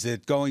that. Is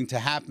it going to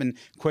happen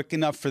quick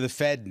enough for the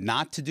Fed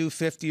not to do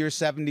 50 or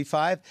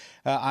 75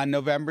 on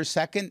November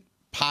 2nd?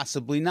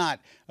 Possibly not.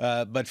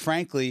 But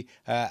frankly,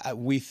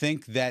 we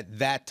think that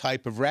that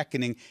type of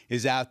reckoning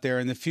is out there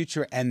in the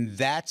future. And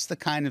that's the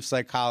kind of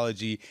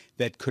psychology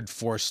that could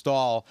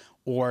forestall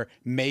or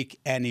make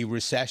any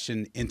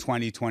recession in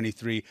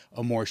 2023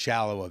 a more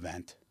shallow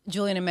event.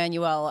 Julian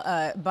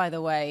Emanuel, by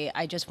the way,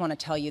 I just want to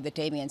tell you that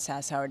Damian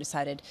Sassower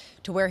decided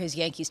to wear his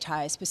Yankees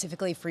tie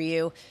specifically for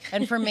you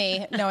and for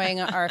me, knowing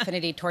our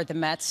affinity toward the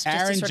Mets.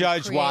 Aaron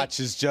Judge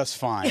watches just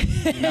fine.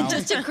 You know?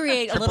 Just to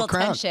create a little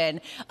tension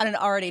on an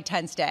already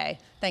tense day.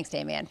 Thanks,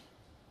 Damian.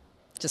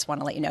 Just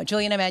want to let you know.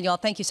 Julian Emanuel,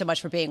 thank you so much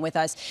for being with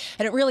us.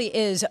 And it really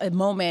is a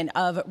moment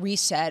of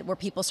reset where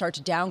people start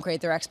to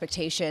downgrade their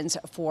expectations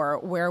for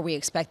where we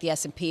expect the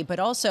S&P, but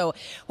also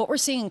what we're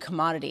seeing in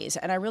commodities.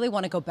 And I really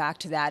want to go back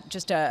to that.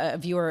 Just a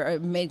viewer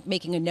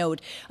making a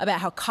note about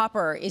how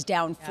copper is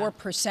down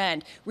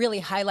 4%, really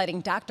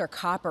highlighting Dr.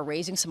 Copper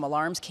raising some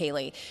alarms,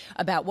 Kaylee,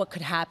 about what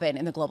could happen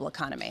in the global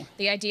economy.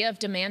 The idea of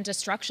demand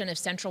destruction if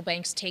central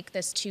banks take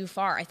this too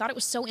far. I thought it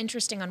was so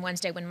interesting on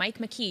Wednesday when Mike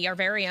McKee, our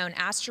very own,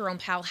 asked Jerome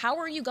Powell, how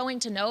are you going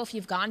to know if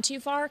you've gone too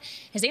far?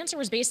 His answer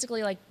was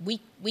basically like, we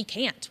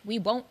can't, we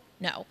won't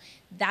know.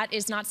 That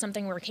is not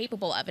something we're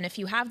capable of. And if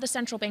you have the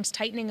central banks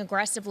tightening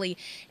aggressively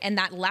and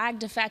that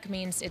lagged effect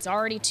means it's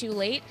already too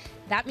late,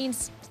 that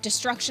means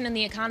destruction in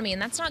the economy.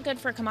 And that's not good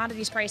for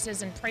commodities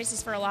prices and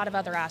prices for a lot of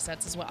other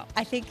assets as well.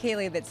 I think,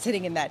 Kaylee, that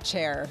sitting in that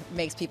chair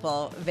makes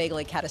people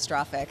vaguely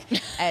catastrophic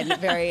and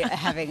very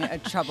having a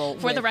trouble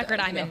For the record,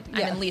 I'm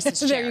in Lisa's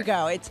chair. There you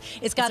go.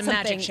 It's got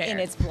something in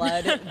its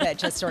blood that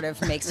just sort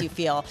of makes you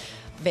feel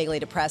vaguely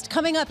depressed.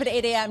 Coming up at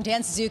 8 a.m.,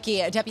 Dan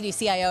Suzuki, Deputy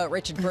CIO at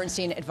Richard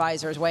Bernstein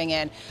Advisors, weighing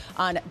in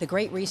on the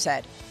great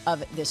reset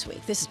of this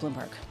week. This is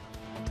Bloomberg.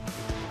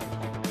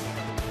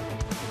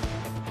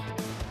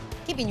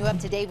 Keeping you up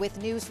to date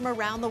with news from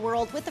around the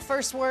world with the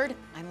first word,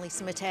 I'm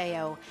Lisa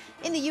Mateo.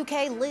 In the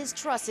UK, Liz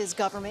Truss's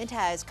government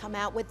has come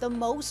out with the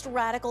most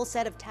radical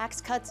set of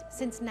tax cuts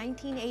since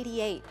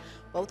 1988.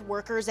 Both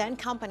workers and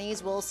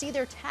companies will see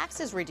their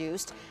taxes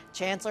reduced.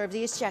 Chancellor of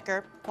the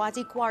Exchequer,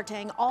 Kwasi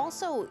Kwarteng,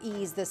 also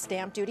eased the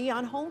stamp duty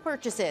on home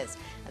purchases.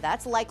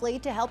 That's likely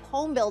to help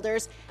home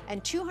builders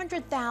and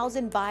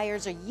 200,000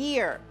 buyers a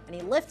year. And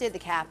he lifted the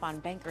cap on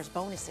bankers'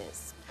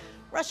 bonuses.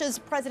 Russia's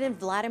President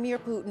Vladimir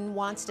Putin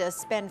wants to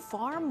spend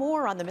far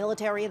more on the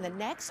military in the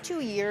next 2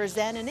 years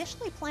than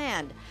initially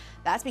planned.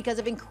 That's because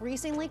of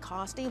increasingly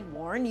costly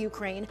war in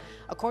Ukraine.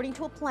 According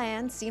to a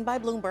plan seen by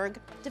Bloomberg,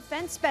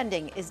 defense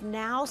spending is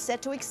now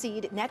set to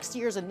exceed next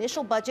year's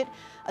initial budget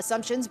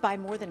assumptions by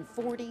more than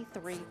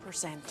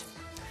 43%.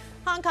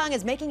 Hong Kong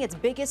is making its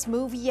biggest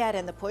move yet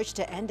in the push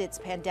to end its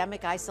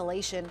pandemic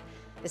isolation.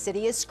 The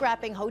city is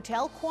scrapping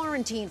hotel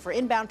quarantine for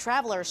inbound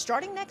travelers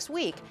starting next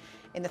week.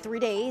 In the 3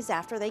 days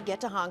after they get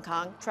to Hong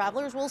Kong,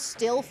 travelers will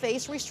still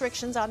face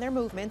restrictions on their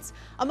movements.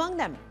 Among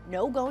them,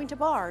 no going to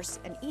bars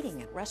and eating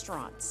at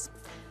restaurants.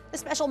 The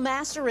special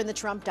master in the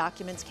Trump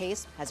documents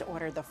case has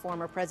ordered the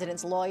former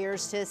president's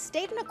lawyers to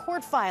state in a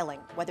court filing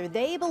whether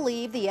they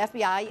believe the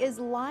FBI is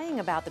lying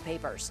about the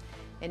papers.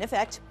 In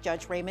effect,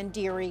 Judge Raymond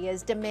Dearie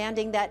is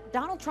demanding that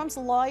Donald Trump's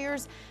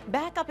lawyers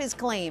back up his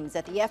claims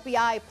that the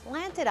FBI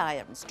planted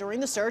items during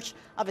the search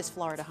of his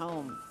Florida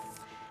home.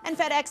 And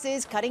FedEx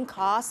is cutting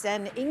costs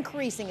and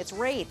increasing its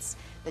rates.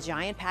 The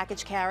giant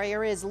package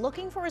carrier is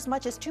looking for as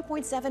much as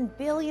 $2.7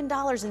 billion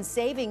in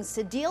savings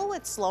to deal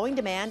with slowing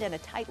demand and a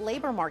tight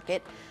labor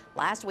market.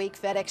 Last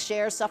week, FedEx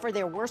shares suffered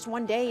their worst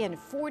one day in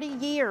 40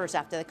 years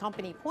after the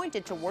company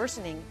pointed to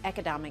worsening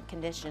economic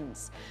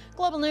conditions.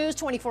 Global news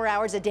 24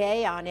 hours a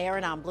day on air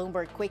and on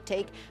Bloomberg Quick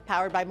Take,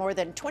 powered by more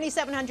than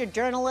 2,700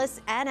 journalists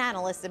and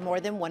analysts in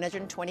more than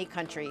 120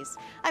 countries.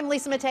 I'm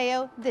Lisa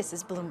Mateo. This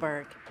is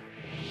Bloomberg.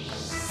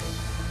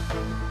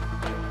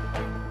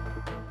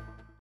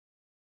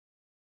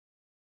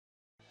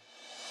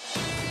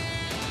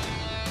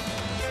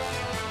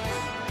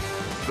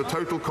 The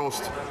total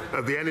cost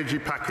of the energy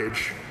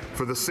package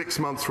for the 6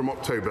 months from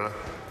October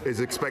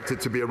is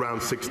expected to be around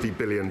 £60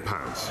 billion.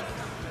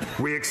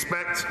 We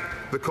expect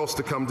the cost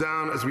to come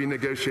down as we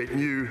negotiate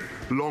new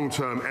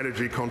long-term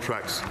energy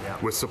contracts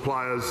with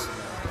suppliers.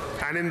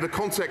 And in the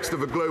context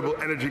of a global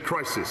energy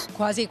crisis.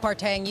 Kwasi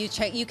Kwarteng,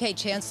 UK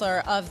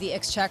Chancellor of the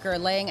Exchequer,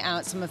 laying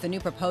out some of the new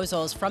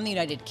proposals from the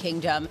United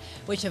Kingdom,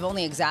 which have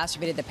only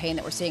exacerbated the pain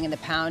that we're seeing in the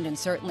pound and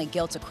certainly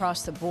guilt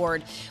across the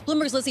board.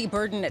 Bloomberg's Lizzie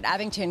Burden at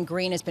Abington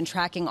Green has been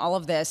tracking all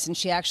of this, and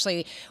she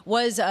actually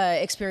was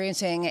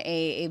experiencing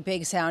a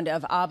big sound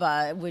of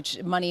ABBA,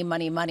 which money,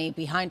 money, money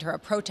behind her, a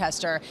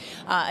protester,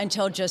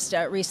 until just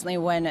recently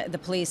when the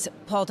police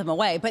pulled him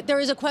away. But there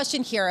is a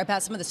question here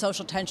about some of the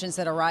social tensions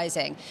that are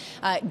rising,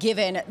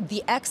 given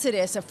the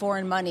exodus of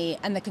foreign money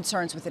and the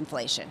concerns with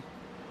inflation.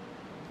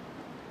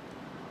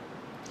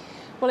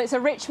 Well, it's a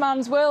rich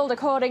man's world,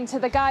 according to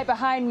the guy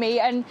behind me,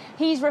 and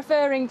he's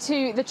referring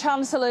to the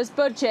Chancellor's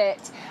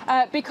budget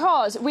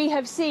because we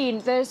have seen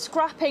the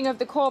scrapping of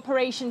the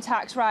corporation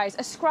tax rise,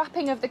 a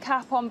scrapping of the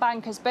cap on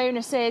bankers'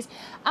 bonuses,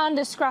 and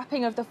a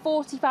scrapping of the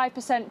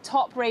 45%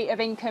 top rate of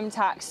income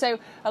tax. So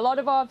a lot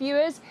of our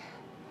viewers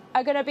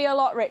are going to be a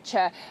lot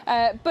richer.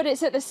 But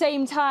it's at the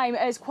same time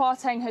as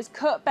Kwarteng has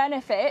cut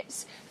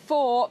benefits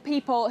for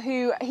people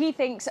who he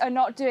thinks are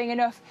not doing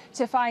enough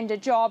to find a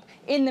job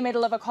in the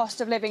middle of a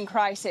cost of living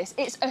crisis.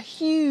 It's a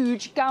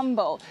huge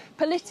gamble.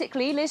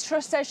 Politically, Liz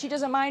Truss says she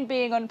doesn't mind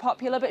being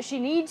unpopular, but she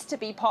needs to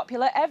be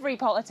popular. Every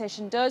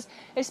politician does,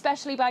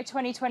 especially by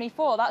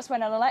 2024. That's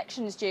when an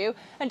election's due.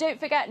 And don't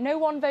forget, no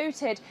one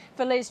voted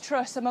for Liz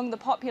Truss among the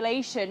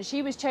population.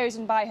 She was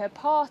chosen by her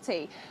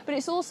party. But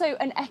it's also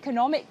an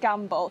economic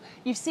gamble.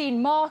 You've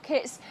seen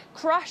markets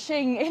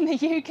crashing in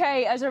the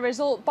UK as a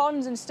result,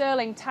 bonds and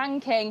sterling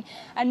tanking.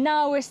 And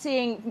now we're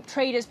seeing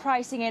traders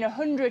pricing in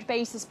 100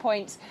 basis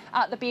points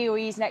at the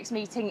BOE's next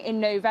meeting in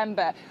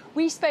November.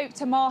 We spoke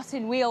to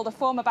Martin Wheel, the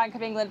former Bank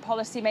of England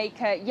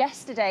policymaker,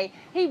 yesterday.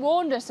 He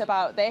warned us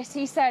about this.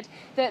 He said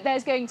that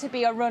there's going to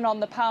be a run on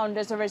the pound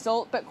as a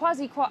result. But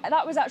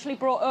that was actually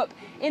brought up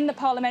in the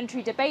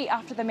parliamentary debate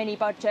after the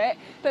mini-budget.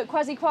 But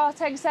Kwasi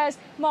Kwarteng says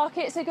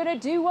markets are going to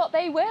do what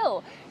they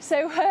will.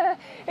 So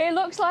it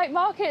looks like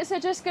markets are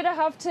just going to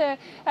have to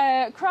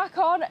crack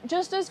on,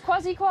 just as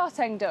Kwasi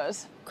Kwarteng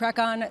does. Crack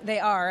on they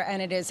are,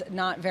 and it is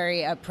not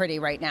very pretty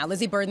right now.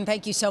 Lizzie Burden,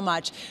 thank you so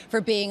much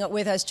for being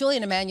with us.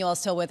 Julian Emanuel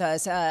still with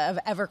us, of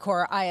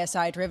Evercore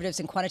ISI derivatives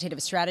and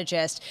quantitative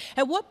strategist.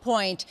 At what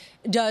point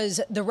does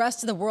the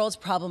rest of the world's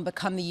problem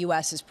become the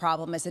U.S.'s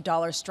problem as the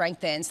dollar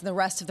strengthens and the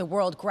rest of the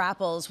world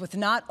grapples with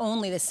not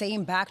only the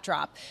same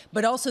backdrop,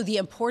 but also the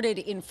imported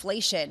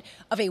inflation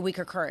of a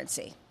weaker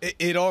currency?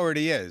 It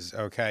already is,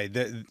 okay?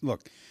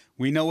 Look.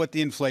 We know what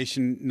the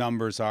inflation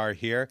numbers are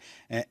here.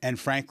 And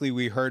frankly,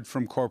 we heard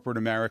from corporate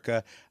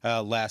America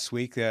last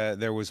week.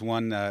 There was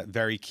one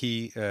very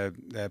key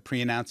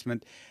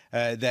pre-announcement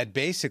that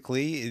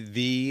basically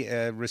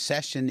the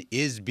recession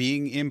is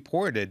being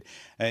imported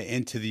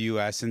into the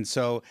U.S. And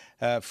so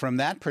from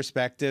that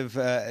perspective,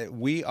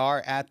 we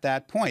are at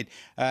that point.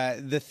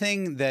 The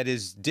thing that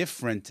is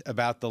different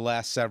about the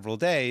last several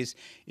days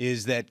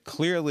is that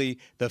clearly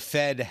the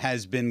Fed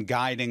has been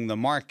guiding the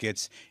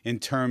markets in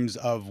terms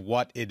of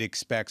what it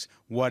expects,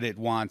 what it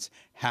wants,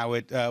 how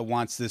it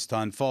wants this to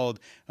unfold.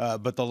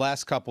 But the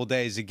last couple of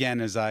days,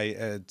 again, as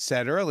I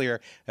said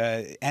earlier,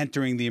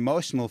 entering the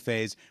emotional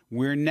phase,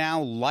 we're now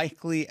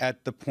likely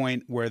at the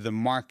point where the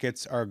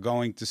markets are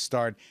going to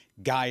start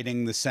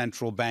guiding the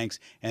central banks,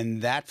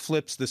 and that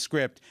flips the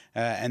script.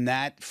 And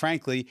that,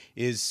 frankly,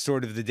 is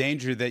sort of the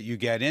danger that you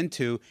get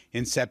into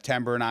in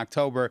September and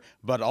October,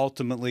 but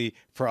ultimately,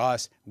 for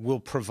us, will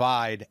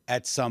provide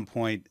at some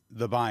point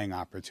the buying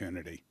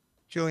opportunity.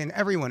 Julian,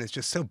 everyone is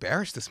just so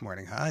bearish this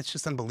morning, huh? It's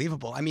just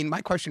unbelievable. I mean,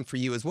 my question for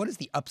you is, what is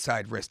the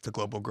upside risk to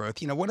global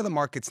growth? You know, what are the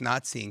markets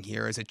not seeing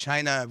here? Is it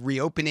China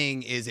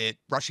reopening? Is it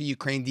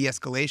Russia-Ukraine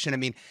de-escalation? I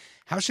mean,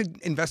 how should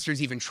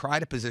investors even try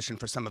to position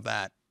for some of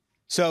that?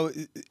 So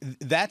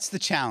that's the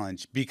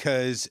challenge,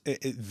 because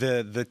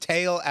the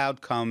tail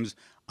outcomes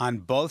on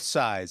both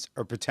sides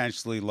are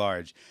potentially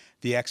large.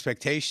 The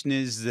expectation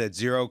is that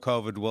zero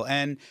COVID will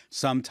end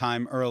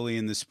sometime early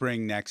in the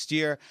spring next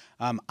year.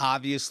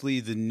 Obviously,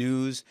 the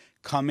news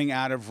coming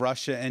out of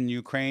Russia and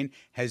Ukraine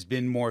has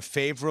been more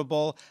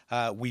favorable.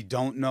 We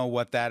don't know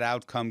what that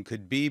outcome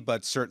could be,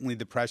 but certainly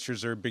the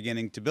pressures are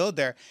beginning to build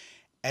there.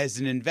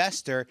 As an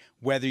investor,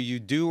 whether you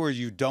do or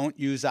you don't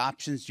use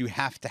options, you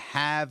have to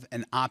have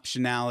an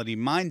optionality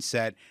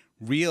mindset,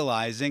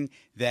 realizing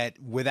that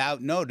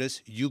without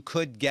notice, you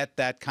could get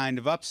that kind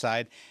of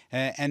upside.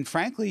 And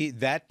frankly,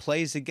 that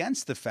plays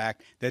against the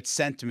fact that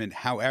sentiment,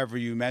 however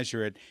you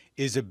measure it,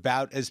 is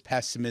about as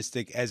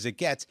pessimistic as it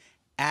gets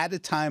at a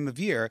time of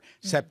year,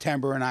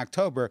 September and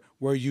October,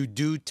 where you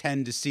do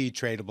tend to see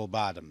tradable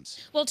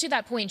bottoms. Well, to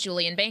that point,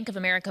 Julian, Bank of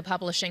America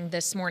publishing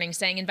this morning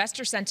saying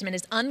investor sentiment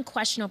is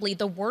unquestionably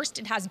the worst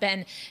it has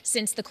been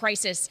since the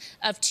crisis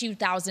of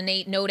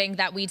 2008, noting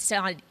that we'd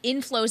saw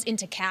inflows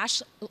into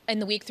cash in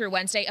the week through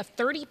Wednesday of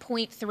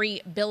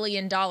 $30.3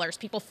 billion.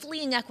 People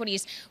fleeing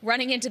equities,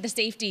 running into the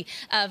safety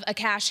of a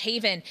cash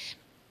haven.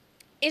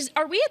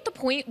 Are we at the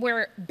point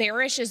where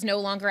bearish is no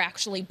longer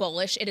actually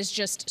bullish? It is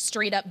just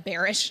straight up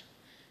bearish?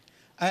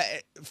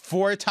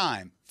 For a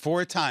time.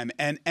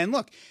 And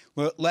look,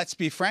 let's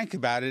be frank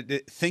about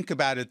it. Think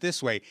about it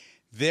this way.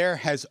 There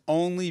has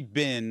only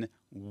been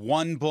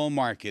one bull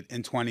market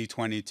in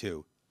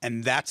 2022,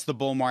 and that's the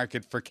bull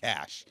market for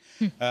cash.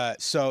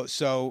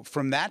 So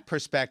from that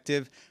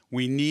perspective,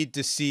 we need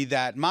to see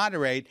that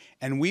moderate.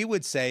 And we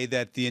would say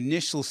that the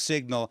initial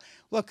signal,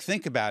 look,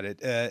 think about it.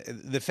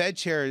 The Fed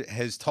chair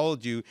has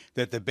told you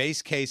that the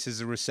base case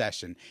is a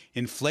recession.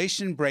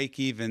 Inflation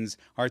break-evens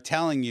are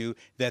telling you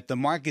that the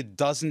market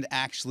doesn't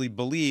actually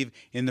believe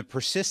in the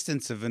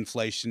persistence of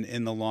inflation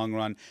in the long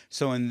run.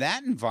 So in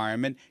that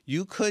environment,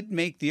 you could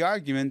make the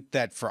argument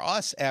that for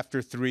us,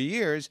 after 3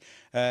 years,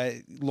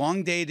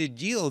 long-dated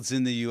yields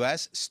in the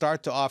U.S.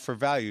 start to offer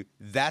value.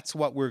 That's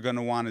what we're going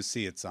to want to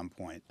see at some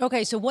point.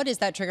 Okay, so what is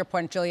that trigger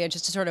point, Julia,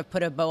 just to sort of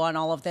put a bow on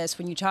all of this?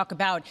 When you talk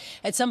about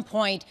at some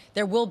point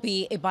there will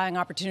be a buying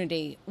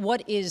opportunity,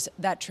 what is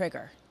that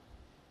trigger?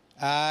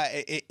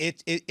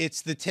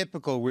 It's the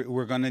typical.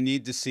 We're going to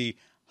need to see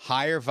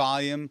higher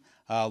volume,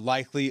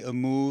 likely a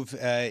move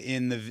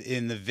in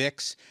the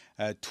VIX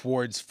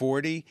towards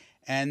 40.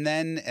 And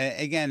then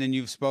again, and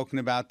you've spoken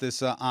about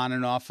this on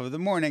and off of the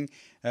morning,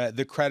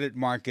 the credit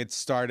markets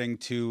starting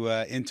to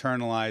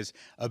internalize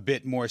a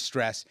bit more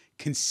stress,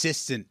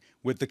 consistent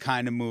with the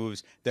kind of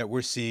moves that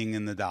we're seeing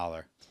in the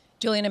dollar.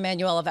 Julian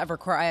Emanuel of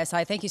Evercore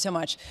ISI, thank you so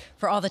much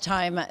for all the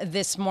time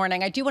this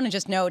morning. I do want to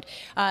just note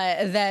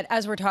that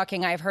as we're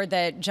talking, I've heard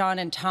that John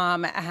and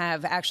Tom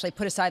have actually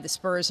put aside the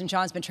Spurs, and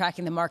John's been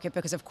tracking the market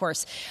because, of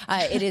course,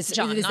 it is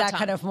John, that Tom.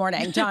 kind of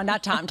morning. John,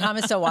 not Tom. Tom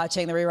is still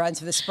watching the reruns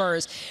for the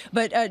Spurs.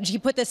 But he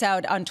put this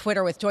out on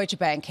Twitter with Deutsche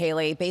Bank,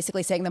 Kaylee,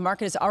 basically saying the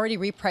market has already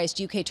repriced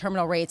UK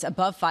terminal rates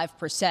above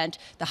 5%,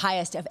 the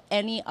highest of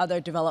any other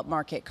developed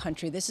market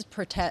country. This is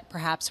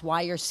perhaps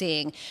why you're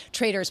seeing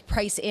traders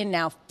price in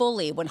now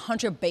fully 100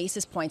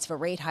 basis points of a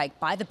rate hike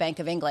by the Bank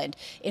of England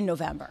in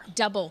November.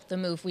 Double the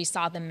move we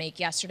saw them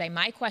make yesterday.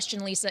 My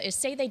question, Lisa, is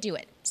say they do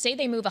it. Say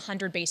they move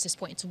 100 basis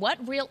points.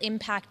 What real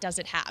impact does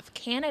it have?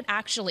 Can it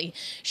actually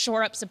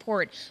shore up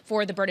support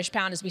for the British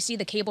pound as we see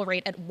the cable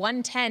rate at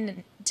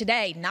 110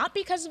 today, not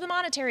because of the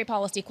monetary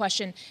policy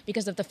question,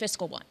 because of the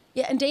fiscal one?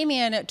 Yeah, and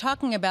Damien,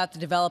 talking about the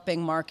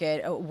developing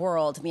market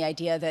world and the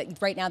idea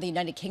that right now the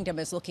United Kingdom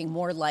is looking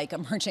more like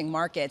emerging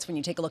markets when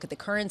you take a look at the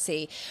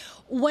currency,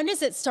 when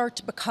does it start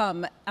to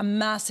become a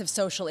massive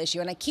social issue?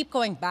 And I keep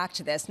going back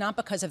to this, not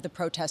because of the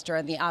protester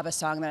and the ABBA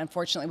song that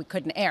unfortunately we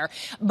couldn't air,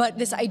 but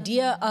this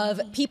idea of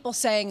people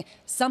saying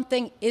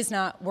something is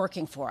not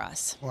working for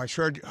us. Well, I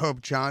sure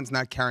hope John's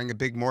not carrying a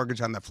big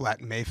mortgage on the flat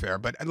in Mayfair.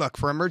 But look,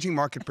 for emerging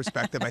market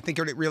perspective, I think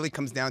what it really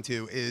comes down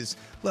to is,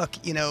 look,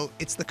 you know,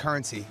 it's the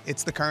currency.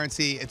 It's the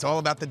currency. It's all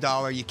about the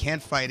dollar. You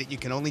can't fight it. You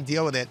can only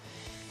deal with it.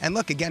 And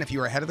look, again, if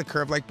you're ahead of the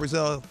curve like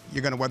Brazil,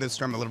 you're going to weather the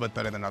storm a little bit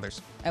better than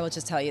others. I will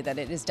just tell you that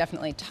it is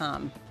definitely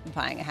Tom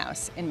buying a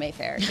house in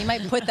Mayfair. He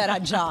might put that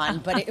on John,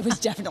 but it was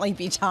definitely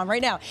be Tom.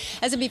 Right now,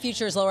 S&P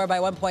futures lower by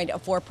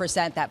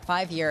 1.4%. That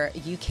 5-year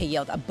UK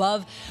yield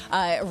above,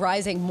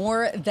 rising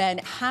more than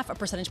half a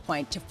percentage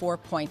point to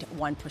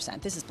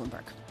 4.1%. This is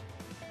Bloomberg.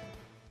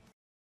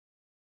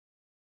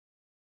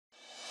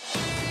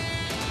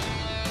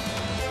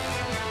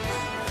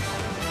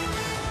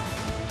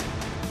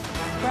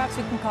 Perhaps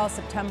we can call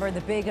September the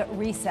big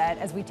reset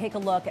as we take a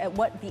look at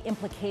what the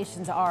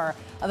implications are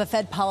of a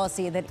Fed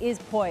policy that is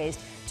poised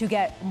to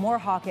get more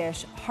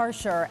hawkish,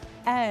 harsher,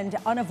 and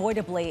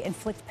unavoidably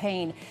inflict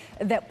pain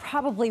that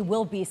probably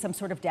will be some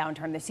sort of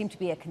downturn. There seemed to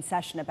be a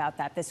concession about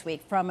that this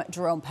week from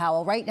Jerome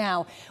Powell. Right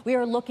now, we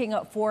are looking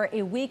for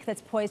a week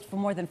that's poised for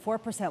more than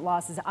 4%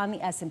 losses on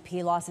the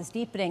S&P, losses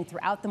deepening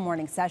throughout the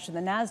morning session. The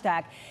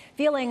NASDAQ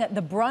feeling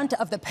the brunt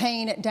of the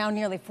pain, down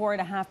nearly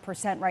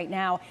 4.5% right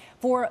now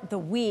for the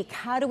week.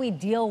 How do we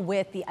deal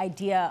with the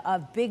idea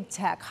of big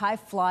tech, high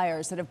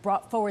flyers that have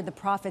brought forward the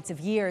profits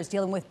of years,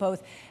 dealing with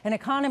both an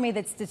economy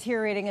that's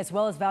deteriorating as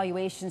well as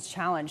valuations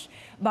challenged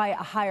by a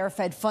higher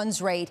Fed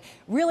funds rate?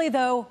 Really,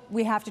 though,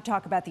 we have to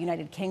talk about the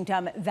United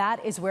Kingdom.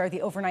 That is where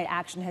the overnight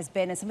action has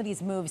been. And some of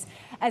these moves,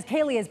 as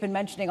Kaylee has been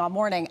mentioning all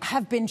morning,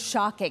 have been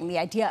shocking. The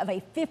idea of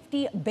a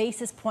 50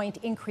 basis point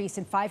increase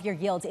in 5-year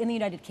yields in the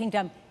United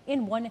Kingdom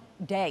in one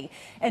day.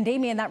 And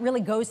Damien, that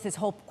really goes to this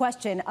whole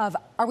question of,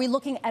 are we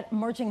looking at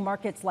emerging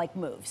markets like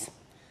moves?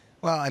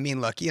 Well, I mean,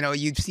 look, you know,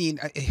 you've seen,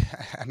 look,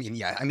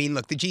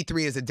 the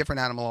G3 is a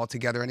different animal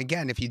altogether. And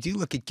again, if you do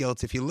look at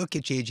gilts, if you look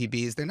at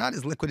JGBs, they're not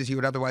as liquid as you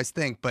would otherwise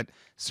think, but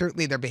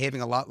certainly they're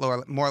behaving a lot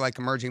more like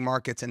emerging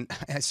markets. And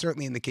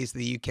certainly in the case of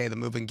the UK, the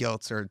moving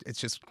gilts it's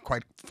just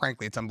quite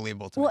frankly, it's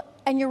unbelievable to me.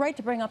 And you're right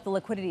to bring up the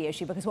liquidity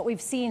issue, because what we've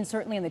seen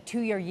certainly in the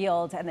 2-year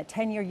yield and the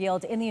 10-year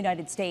yield in the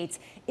United States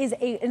is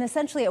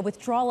essentially a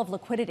withdrawal of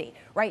liquidity,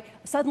 right?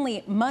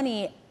 Suddenly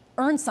money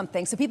earn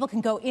something so people can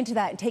go into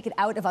that and take it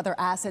out of other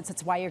assets.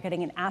 That's why you're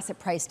getting an asset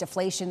price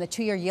deflation. The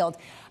 2-year yield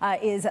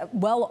is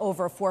well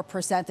over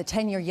 4%. The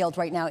 10-year yield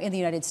right now in the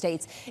United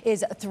States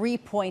is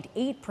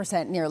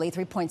 3.8%, nearly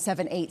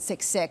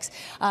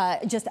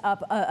 3.7866, just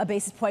up a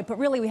basis point. But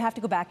really, we have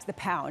to go back to the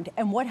pound.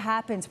 And what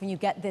happens when you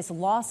get this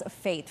loss of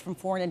faith from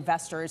foreign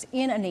investors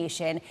in a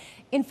nation,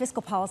 in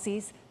fiscal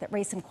policies that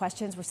raise some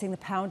questions? We're seeing the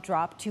pound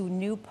drop to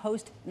new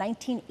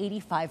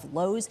post-1985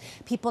 lows.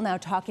 People now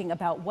talking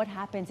about what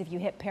happens if you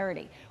hit parity.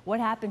 What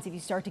happens if you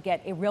start to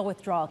get a real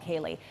withdrawal,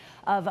 Kayleigh,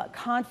 of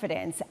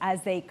confidence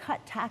as they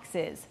cut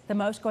taxes, the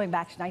most going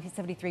back to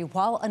 1973,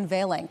 while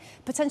unveiling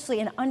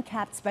potentially an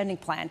uncapped spending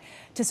plan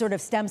to sort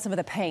of stem some of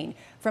the pain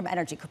from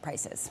energy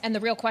prices. And the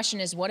real question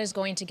is, what is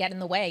going to get in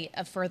the way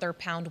of further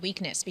pound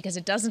weakness? Because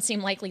it doesn't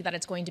seem likely that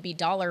it's going to be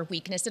dollar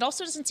weakness. It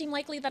also doesn't seem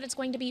likely that it's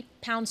going to be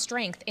pound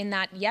strength, in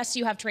that, yes,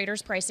 you have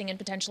traders pricing in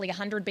potentially a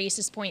 100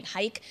 basis point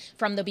hike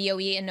from the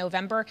BOE in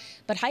November,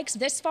 but hikes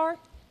this far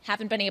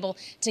haven't been able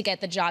to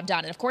get the job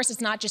done. And of course,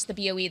 it's not just the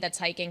BOE that's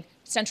hiking.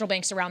 Central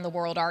banks around the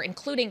world are,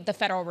 including the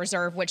Federal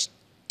Reserve, which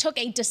took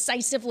a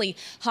decisively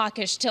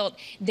hawkish tilt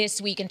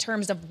this week in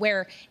terms of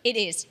where it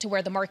is to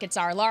where the markets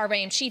are. Laura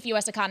Rain, chief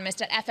U.S.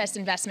 economist at FS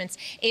Investments,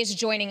 is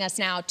joining us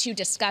now to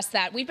discuss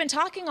that. We've been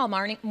talking all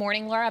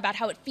morning, Laura, about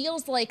how it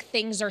feels like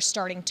things are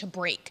starting to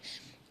break.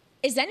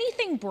 Is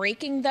anything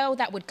breaking, though,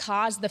 that would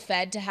cause the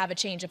Fed to have a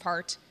change of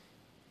heart?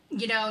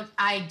 You know,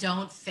 I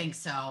don't think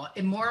so.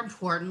 And more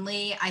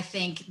importantly, I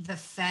think the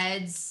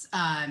Fed's,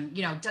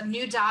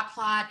 new dot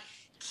plot,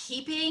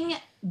 keeping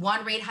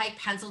one rate hike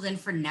penciled in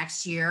for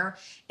next year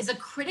is a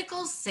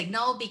critical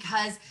signal,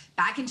 because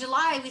back in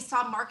July, we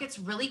saw markets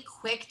really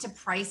quick to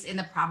price in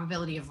the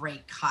probability of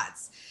rate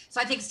cuts. So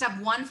I think step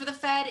one for the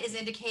Fed is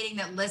indicating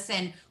that,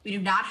 listen, we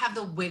do not have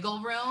the wiggle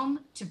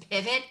room to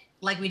pivot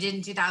like we did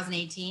in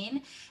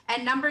 2018.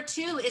 And number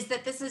two is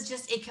that this is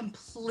just a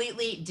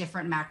completely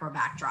different macro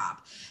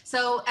backdrop.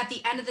 So at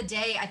the end of the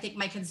day, I think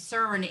my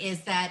concern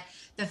is that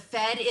the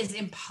Fed is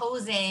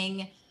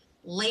imposing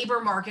labor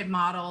market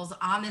models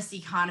on this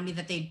economy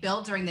that they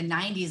built during the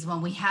 90s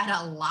when we had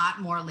a lot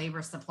more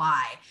labor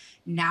supply.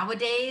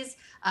 Nowadays,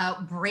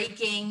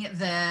 breaking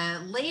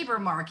the labor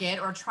market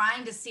or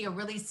trying to see a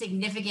really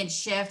significant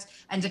shift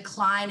and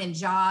decline in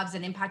jobs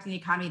and impacting the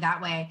economy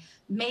that way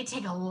may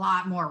take a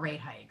lot more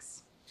rate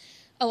hikes.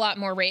 A lot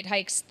more rate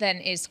hikes than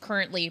is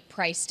currently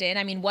priced in.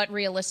 I mean, what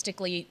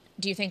realistically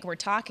do you think we're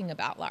talking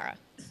about, Laura?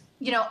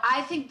 You know,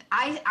 I think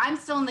I'm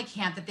still in the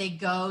camp that they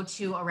go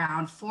to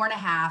around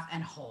 4.5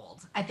 and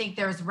hold. I think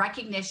there's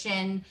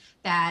recognition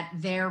that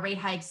their rate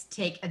hikes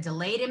take a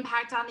delayed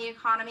impact on the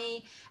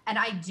economy. And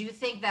I do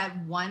think that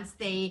once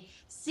they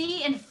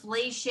see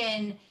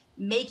inflation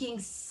making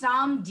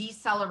some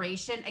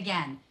deceleration,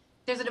 again,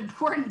 there's an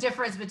important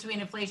difference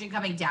between inflation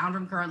coming down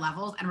from current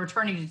levels and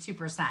returning to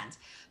 2%.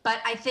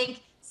 But I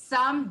think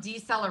some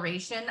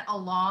deceleration,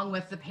 along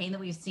with the pain that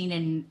we've seen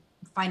in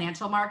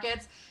financial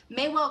markets,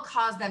 may well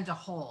cause them to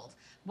hold.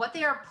 What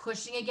they are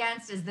pushing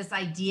against is this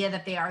idea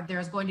that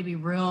there's going to be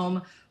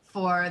room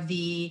for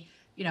the,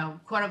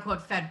 quote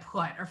unquote Fed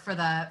put, or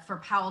for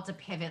Powell to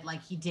pivot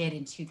like he did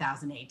in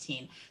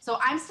 2018. So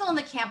I'm still in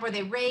the camp where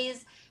they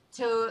raise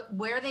to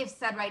where they've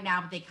said right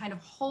now, but they kind of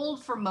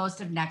hold for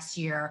most of next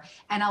year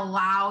and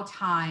allow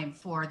time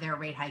for their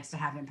rate hikes to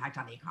have impact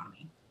on the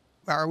economy.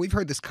 Laura, we've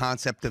heard this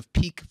concept of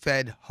peak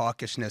Fed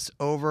hawkishness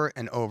over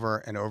and over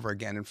and over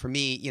again. And for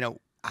me,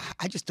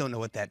 I just don't know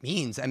what that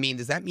means. I mean,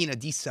 does that mean a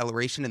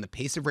deceleration in the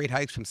pace of rate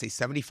hikes from, say,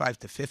 75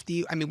 to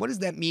 50? I mean, what does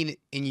that mean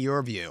in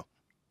your view?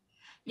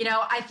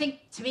 I think,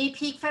 to me,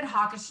 peak Fed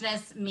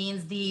hawkishness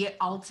means the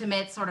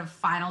ultimate sort of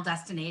final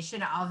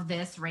destination of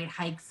this rate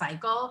hike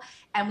cycle.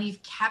 And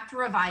we've kept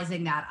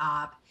revising that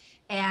up.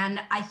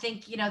 And I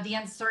think, the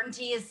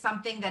uncertainty is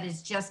something that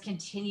just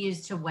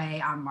continues to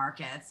weigh on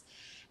markets.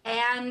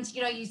 And,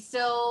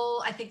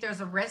 I think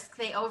there's a risk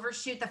they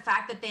overshoot. The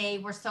fact that they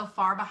were so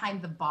far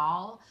behind the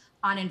ball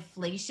on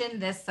inflation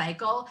this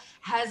cycle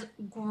has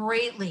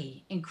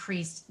greatly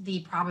increased the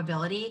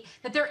probability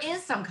that there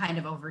is some kind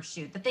of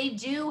overshoot, that they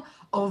do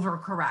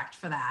overcorrect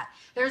for that.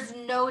 There's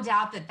no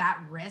doubt that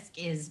risk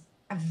is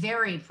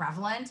very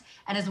prevalent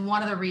and is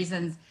one of the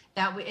reasons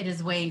that it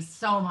is weighing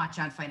so much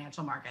on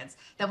financial markets,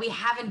 that we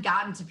haven't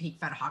gotten to peak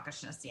Fed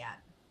hawkishness yet.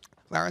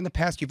 Lara, in the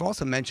past, you've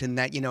also mentioned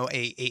that,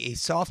 a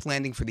soft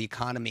landing for the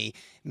economy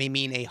may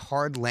mean a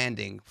hard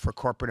landing for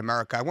corporate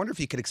America. I wonder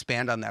if you could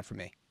expand on that for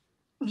me.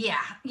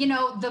 Yeah,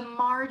 the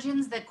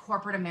margins that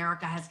corporate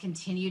America has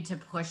continued to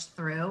push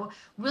through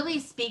really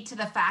speak to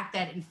the fact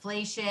that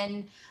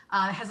inflation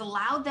has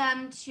allowed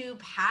them to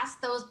pass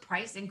those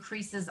price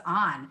increases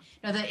on.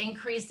 The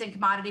increase in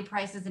commodity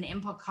prices and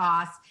input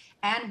costs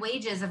and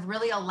wages have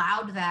really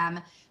allowed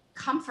them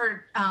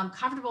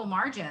comfortable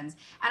margins.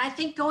 And I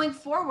think going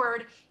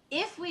forward,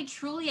 if we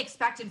truly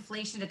expect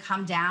inflation to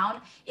come down,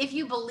 if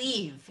you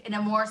believe in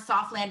a more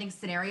soft landing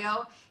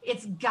scenario,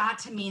 it's got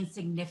to mean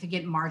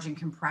significant margin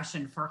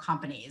compression for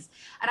companies.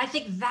 And I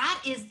think that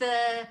is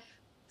the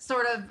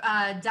sort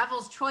of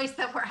devil's choice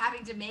that we're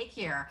having to make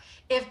here.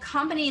 If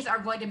companies are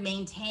going to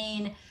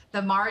maintain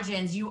the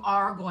margins, you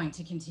are going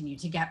to continue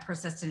to get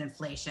persistent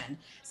inflation.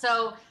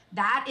 So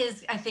that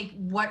is, I think,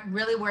 what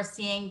really we're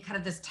seeing, kind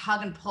of this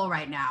tug and pull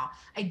right now.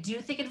 I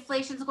do think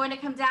inflation is going to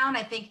come down.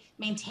 I think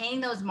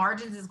maintaining those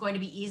margins is going to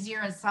be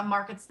easier in some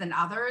markets than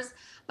others.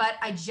 But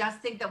I just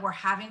think that we're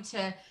having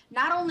to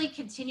not only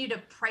continue to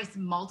price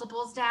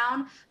multiples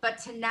down, but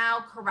to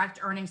now correct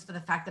earnings for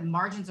the fact that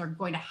margins are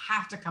going to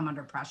have to come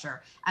under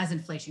pressure as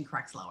inflation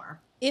corrects lower.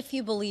 If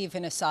you believe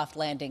in a soft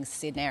landing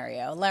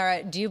scenario,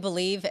 Lara, do you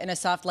believe in a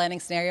soft landing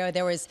scenario?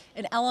 There was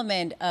an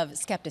element of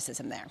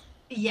skepticism there.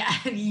 Yeah,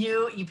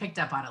 you picked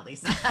up on it,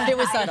 Lisa. It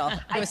was subtle.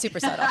 It was super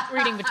subtle.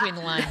 Reading between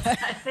the lines. I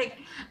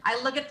think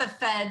I look at the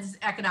Fed's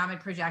economic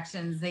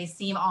projections. They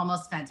seem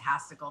almost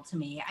fantastical to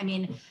me. I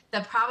mean,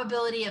 the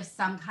probability of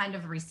some kind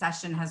of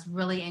recession has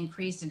really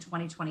increased in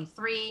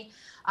 2023.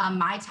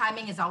 My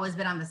timing has always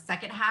been on the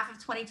second half of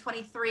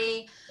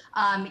 2023.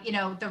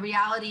 The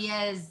reality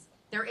is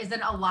there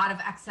isn't a lot of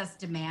excess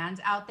demand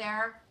out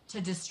there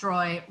to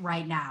destroy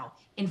right now.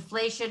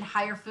 Inflation,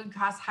 higher food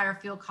costs, higher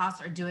fuel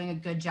costs are doing a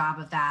good job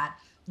of that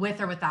with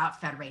or without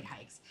Fed rate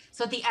hikes.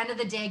 So at the end of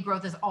the day,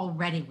 growth is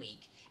already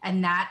weak.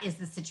 And that is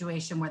the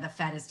situation where the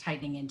Fed is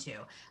tightening into.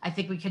 I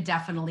think we could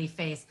definitely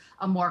face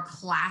a more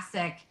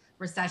classic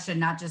recession,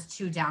 not just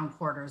 2 down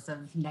quarters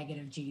of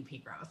negative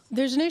GDP growth.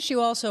 There's an issue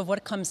also of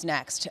what comes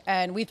next.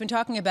 And we've been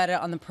talking about it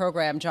on the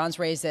program. John's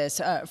raised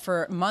this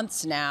for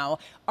months now.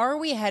 Are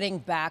we heading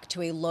back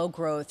to a low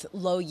growth,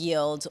 low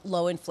yield,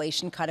 low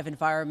inflation kind of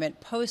environment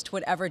post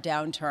whatever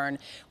downturn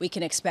we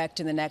can expect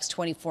in the next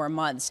 24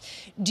 months?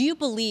 Do you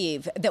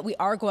believe that we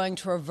are going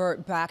to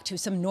revert back to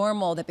some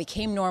normal that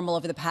became normal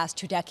over the past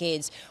 2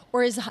 decades?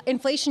 Or is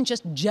inflation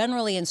just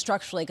generally and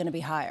structurally going to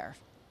be higher?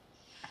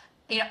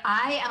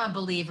 I am a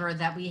believer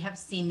that we have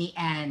seen the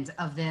end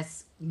of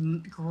this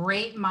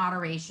great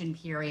moderation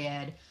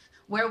period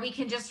where we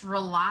can just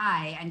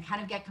rely and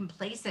kind of get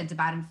complacent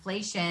about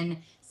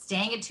inflation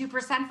staying at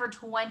 2% for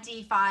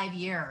 25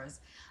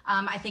 years.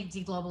 I think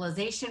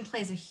deglobalization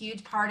plays a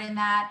huge part in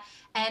that.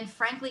 And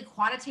frankly,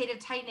 quantitative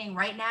tightening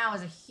right now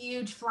is a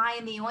huge fly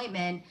in the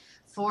ointment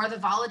for the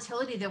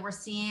volatility that we're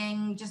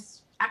seeing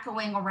just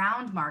echoing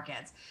around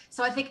markets.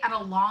 So I think on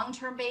a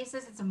long-term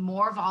basis, it's a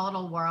more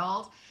volatile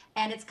world.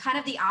 And it's kind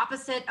of the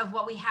opposite of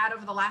what we had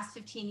over the last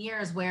 15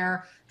 years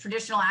where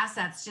traditional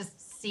assets just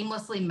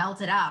seamlessly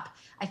melted up.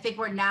 I think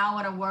we're now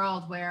in a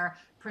world where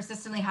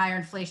persistently higher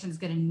inflation is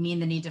going to mean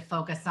the need to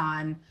focus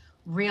on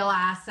real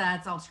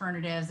assets,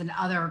 alternatives, and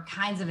other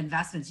kinds of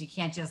investments. You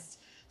can't just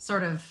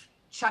sort of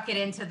chuck it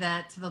into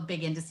the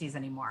big indices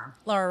anymore.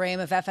 Laura Rame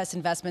of FS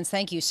Investments,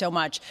 thank you so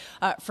much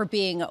for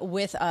being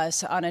with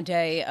us on a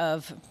day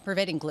of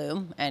pervading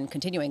gloom and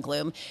continuing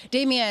gloom.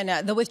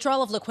 Damien, the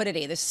withdrawal of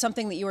liquidity, this is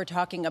something that you were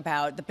talking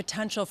about, the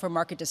potential for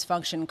market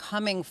dysfunction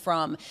coming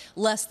from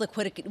less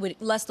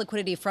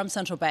liquidity from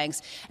central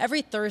banks.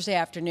 Every Thursday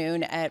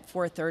afternoon at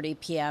 4:30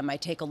 p.m., I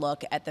take a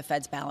look at the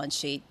Fed's balance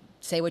sheet.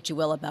 Say what you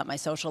will about my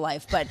social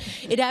life, but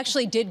it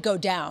actually did go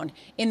down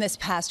in this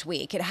past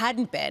week. It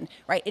hadn't been,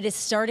 right? It is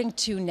starting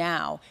to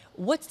now.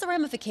 What's the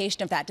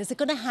ramification of that? Is it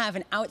going to have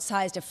an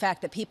outsized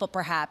effect that people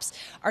perhaps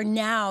are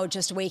now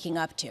just waking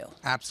up to?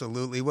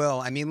 Absolutely will.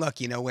 I mean, look,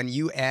 when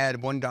you add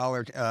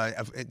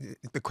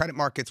 $1, the credit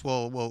markets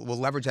will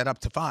leverage that up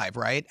to 5,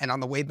 right? And on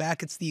the way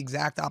back, it's the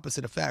exact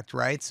opposite effect,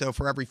 right? So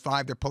for every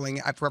 5 they're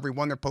pulling out, for every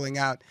 1 they're pulling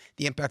out,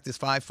 the impact is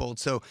 5-fold.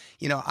 So,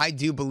 I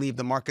do believe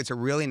the markets are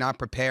really not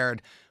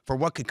prepared for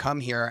what could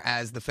come here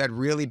as the Fed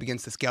really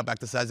begins to scale back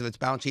the size of its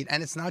balance sheet.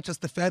 And it's not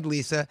just the Fed,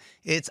 Lisa,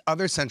 it's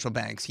other central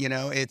banks.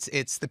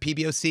 It's the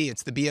PBOC,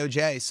 it's the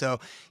BOJ. So,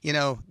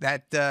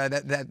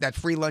 that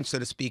free lunch, so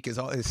to speak, it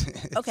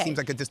seems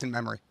like a distant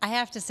memory. I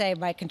have to say,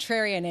 my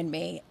contrarian in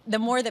me, the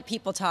more that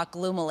people talk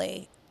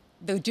gloomily,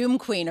 the doom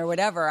queen or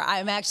whatever,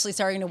 I'm actually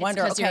starting to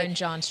wonder. Because you're in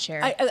John's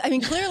chair. I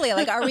mean, clearly,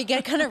 are we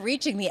kind of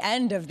reaching the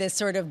end of this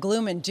sort of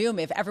gloom and doom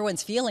if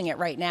everyone's feeling it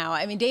right now?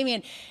 I mean,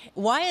 Damien,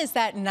 why is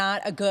that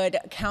not a good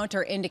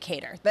counter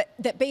indicator?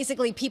 That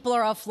basically people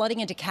are all flooding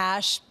into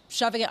cash,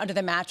 shoving it under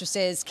the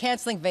mattresses,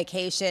 canceling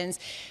vacations.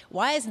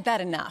 Why isn't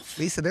that enough?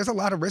 Lisa, there's a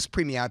lot of risk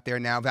premium out there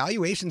now.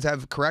 Valuations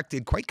have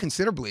corrected quite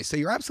considerably. So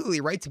you're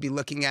absolutely right to be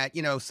looking at,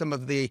 some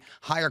of the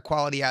higher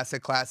quality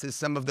asset classes,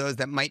 some of those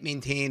that might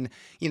maintain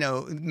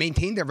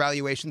their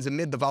valuations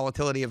amid the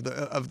volatility of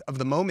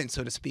the moment,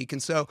 so to speak.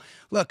 And so,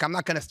 look, I'm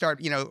not going to start,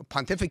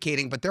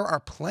 pontificating, but there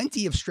are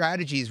plenty of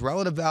strategies,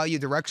 relative value,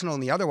 directional,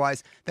 and the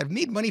otherwise, that have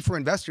made money for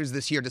investors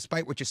this year,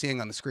 despite what you're seeing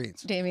on the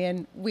screens.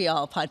 Damien, we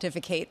all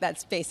pontificate.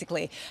 That's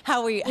basically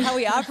how we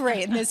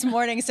operate in this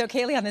morning. So,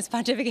 Kaylee, on this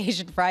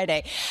Pontification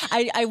Friday,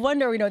 I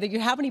wonder,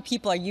 how many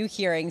people are you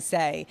hearing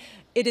say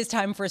it is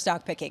time for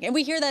stock picking? And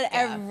we hear that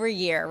every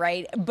year,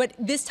 right? But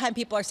this time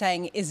people are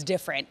saying is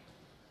different.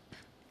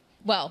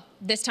 Well,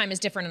 this time is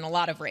different in a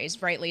lot of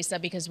ways, right, Lisa?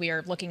 Because we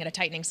are looking at a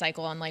tightening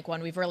cycle unlike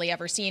one we've really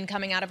ever seen,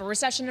 coming out of a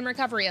recession and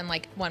recovery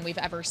unlike one we've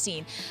ever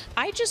seen.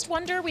 I just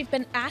wonder, we've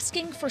been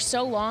asking for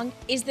so long,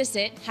 is this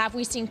it? Have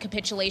we seen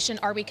capitulation?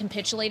 Are we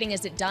capitulating?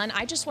 Is it done?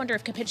 I just wonder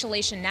if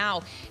capitulation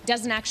now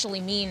doesn't actually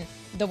mean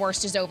the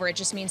worst is over. It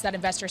just means that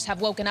investors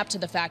have woken up to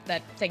the fact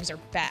that things are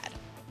bad.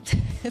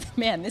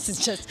 Man, this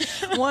is just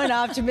one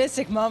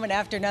optimistic moment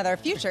after another.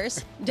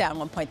 Futures down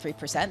 1.3%,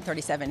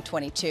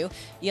 37.22.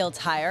 Yields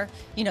higher.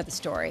 You know the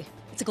story.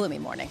 It's a gloomy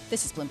morning.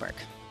 This is Bloomberg.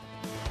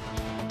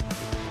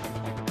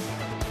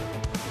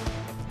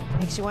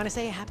 Makes you want to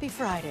say happy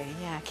Friday.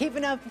 Yeah,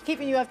 keeping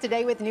you up to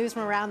date with news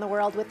from around the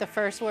world with the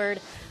first word.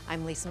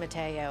 I'm Lisa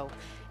Mateo.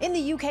 In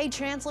the UK,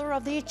 Chancellor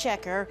of the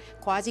Exchequer,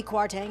 Kwasi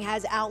Kwarteng,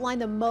 has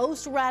outlined the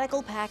most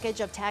radical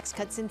package of tax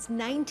cuts since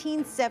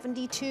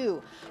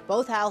 1972.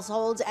 Both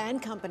households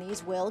and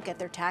companies will get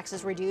their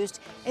taxes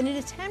reduced in an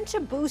attempt to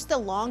boost the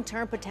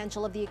long-term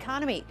potential of the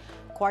economy.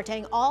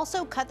 Kwarteng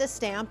also cut the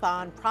stamp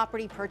on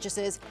property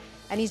purchases,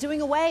 and he's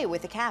doing away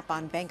with the cap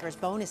on bankers'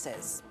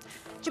 bonuses.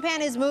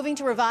 Japan is moving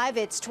to revive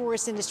its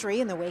tourist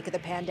industry in the wake of the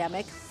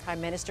pandemic. Prime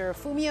Minister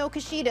Fumio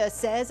Kishida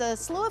says a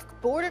slew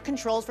of border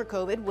controls for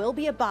COVID will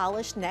be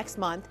abolished next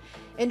month.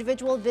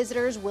 Individual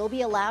visitors will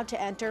be allowed to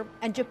enter,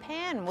 and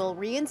Japan will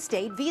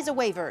reinstate visa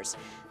waivers.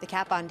 The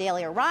cap on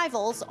daily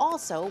arrivals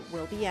also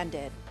will be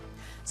ended.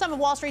 Some of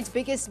Wall Street's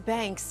biggest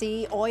banks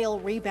see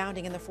oil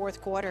rebounding in the fourth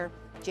quarter.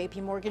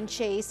 JP Morgan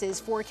Chase is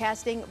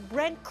forecasting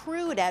Brent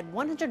crude at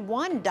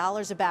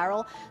 $101 a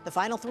barrel the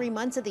final 3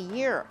 months of the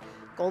year.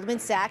 Goldman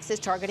Sachs is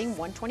targeting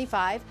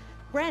 $125.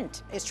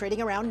 Brent is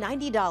trading around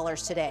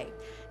 $90 today.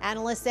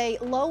 Analysts say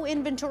low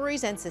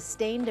inventories and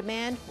sustained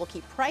demand will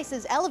keep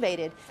prices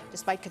elevated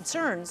despite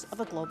concerns of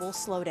a global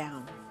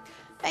slowdown.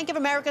 Bank of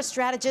America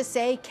strategists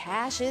say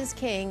cash is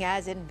king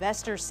as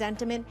investor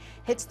sentiment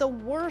hits the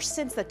worst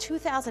since the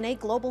 2008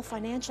 global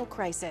financial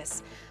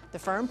crisis. The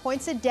firm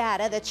points to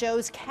data that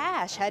shows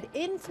cash had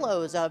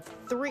inflows of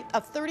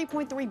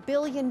 $30.3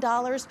 billion,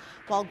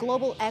 while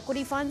global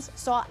equity funds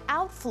saw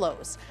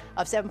outflows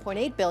of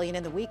 $7.8 billion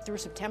in the week through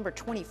September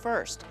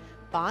 21st.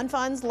 Bond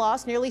funds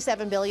lost nearly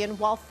 $7 billion,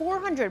 while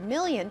 $400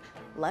 million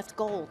left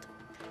gold.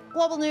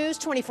 Global news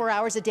 24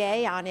 hours a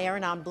day on air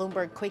and on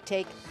Bloomberg Quick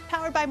Take,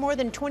 powered by more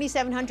than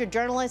 2,700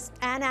 journalists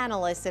and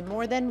analysts in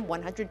more than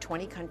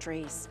 120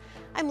 countries.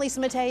 I'm Lisa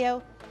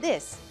Mateo.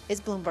 This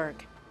is Bloomberg.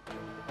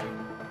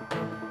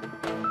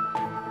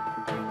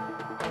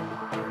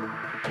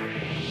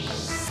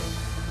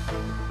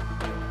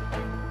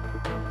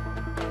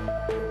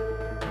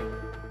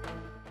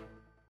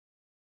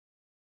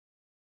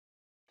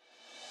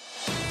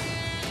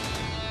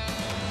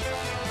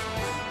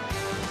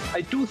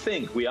 I do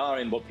think we are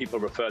in what people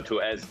refer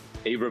to as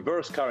a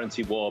reverse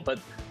currency war. But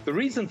the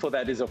reason for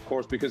that is, of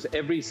course, because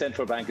every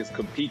central bank is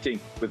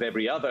competing with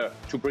every other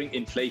to bring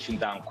inflation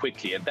down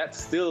quickly. And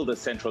that's still the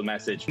central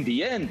message. In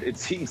the end, it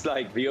seems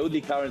like the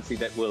only currency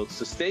that will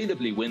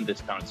sustainably win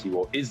this currency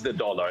war is the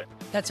dollar.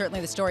 That's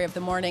certainly the story of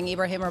the morning.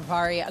 Ibrahim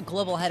Rabari, a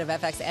global head of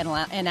FX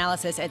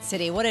analysis at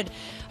Citi. What did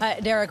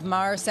Derek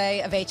Marr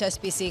say of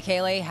HSBC,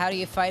 Kaylee? How do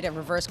you fight a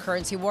reverse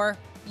currency war?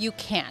 You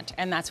can't.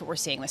 And that's what we're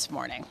seeing this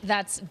morning.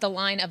 That's the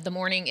line of the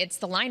morning. It's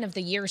the line of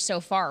the year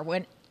so far,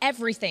 when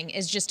everything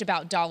is just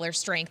about dollar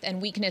strength and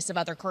weakness of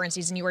other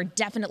currencies. And you are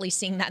definitely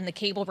seeing that in the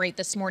cable rate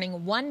this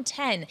morning,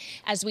 110,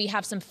 as we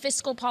have some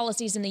fiscal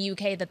policies in the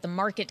UK that the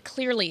market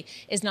clearly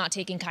is not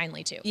taking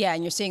kindly to. Yeah,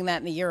 and you're seeing that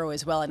in the euro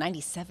as well, a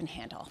 97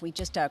 handle. We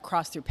just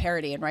crossed through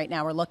parity, and right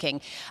now we're looking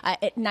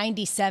at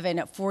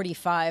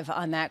 97.45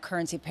 on that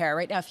currency pair.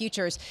 Right now,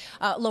 futures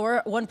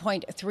lower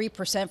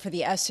 1.3% for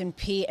the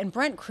S&P, and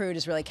Brent crude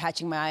is really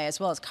catching my eye, as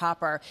well as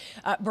copper.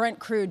 Brent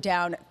crude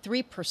down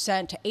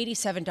 3% to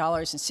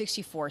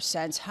 $87.64.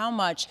 How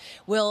much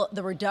will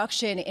the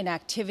reduction in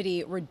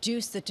activity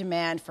reduce the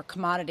demand for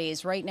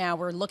commodities? Right now,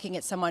 we're looking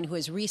at someone who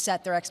has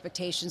reset their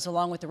expectations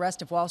along with the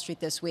rest of Wall Street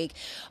this week,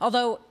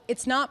 although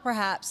it's not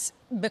perhaps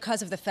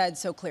because of the Fed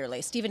so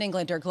clearly. Stephen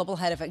Englander, global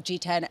head of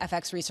G10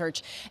 FX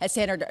research at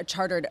Standard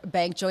Chartered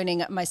Bank,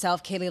 joining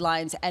myself, Kaylee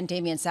Lyons, and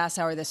Damian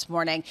Sassower this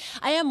morning.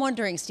 I am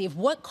wondering, Steve,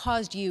 what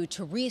caused you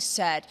to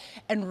reset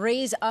and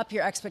raise up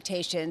your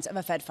expectations of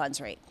a Fed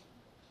funds rate?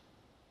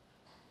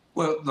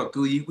 Well, look,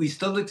 we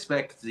still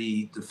expect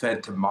the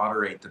Fed to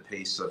moderate the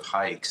pace of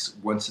hikes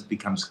once it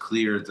becomes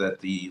clear that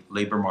the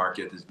labor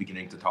market is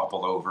beginning to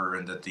topple over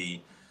and that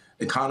the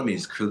economy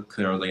is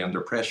clearly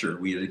under pressure.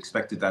 We had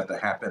expected that to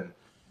happen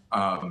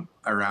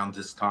around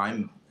this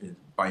time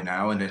by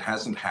now, and it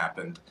hasn't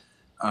happened.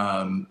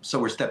 So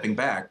we're stepping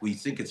back. We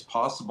think it's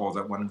possible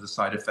that one of the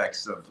side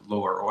effects of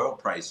lower oil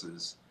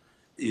prices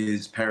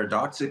is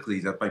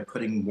paradoxically that by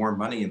putting more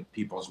money in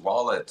people's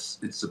wallets,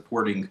 it's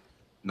supporting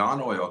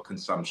non-oil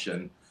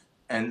consumption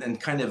and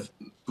kind of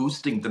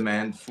boosting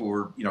demand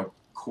for,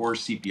 core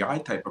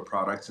CPI type of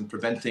products and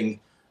preventing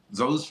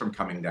those from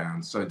coming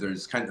down. So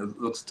there's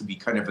looks to be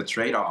kind of a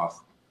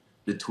trade-off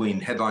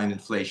between headline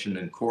inflation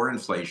and core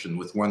inflation,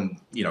 with one,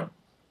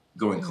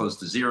 going close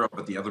to zero,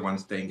 but the other one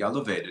staying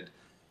elevated.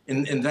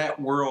 in that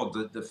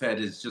world, the Fed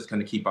is just going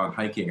to keep on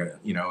hiking, and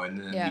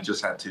then we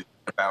just have to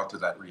bow to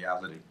that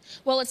reality.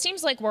 Well, it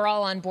seems like we're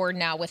all on board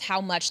now with how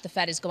much the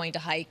Fed is going to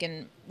hike,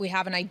 and we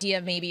have an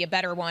idea, maybe a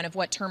better one, of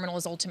what terminal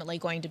is ultimately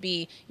going to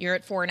be. You're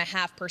at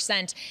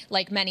 4.5%,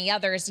 like many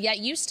others, yet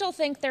you still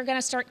think they're going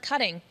to start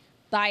cutting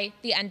by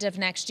the end of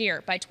next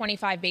year, by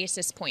 25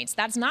 basis points.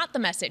 That's not the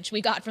message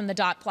we got from the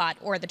dot plot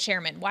or the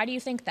chairman. Why do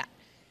you think that?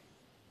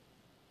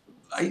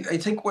 I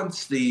think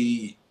once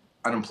the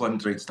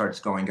unemployment rate starts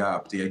going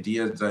up, the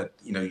idea that,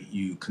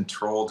 you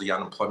control the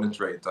unemployment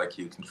rate like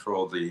you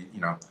control the,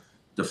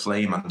 the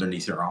flame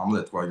underneath your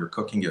omelet while you're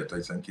cooking it, I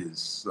think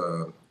is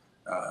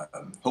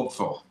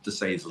hopeful, to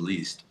say the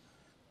least.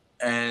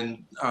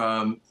 And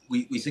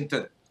we think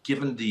that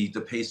given the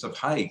pace of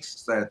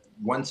hikes, that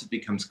once it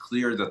becomes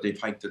clear that they've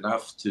hiked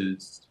enough to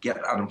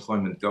get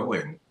unemployment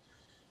going,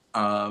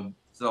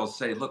 they'll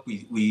say, look,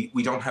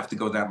 we don't have to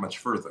go that much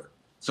further.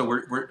 So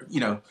we're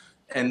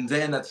and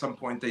then at some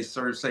point they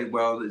sort of say,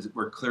 well,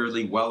 we're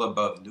clearly well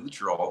above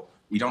neutral.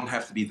 We don't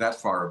have to be that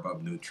far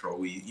above neutral.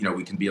 We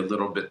can be a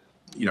little bit,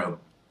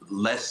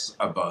 less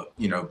above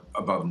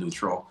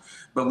neutral.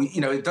 But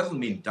it doesn't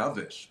mean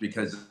dovish,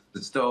 because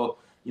it's still,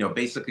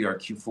 basically our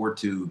Q4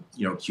 to,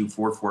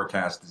 Q4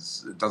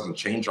 forecast it doesn't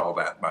change all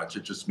that much.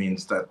 It just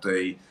means that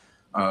they,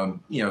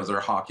 they're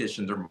hawkish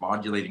and they're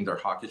modulating their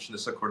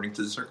hawkishness according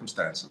to the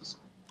circumstances.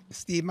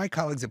 Steve, my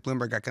colleagues at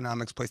Bloomberg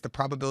Economics place the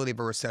probability of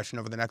a recession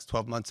over the next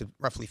 12 months at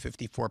roughly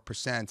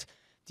 54%.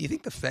 Do you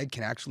think the Fed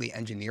can actually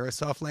engineer a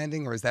soft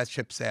landing, or is that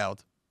ship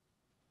sailed?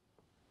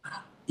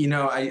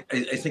 I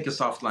think a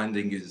soft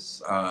landing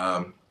is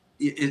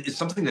it's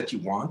something that you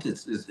want.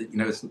 It's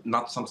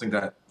not something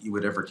that you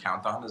would ever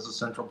count on as a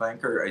central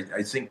banker.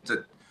 I think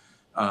that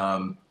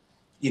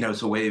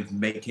it's a way of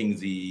making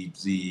the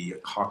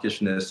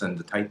hawkishness and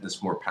the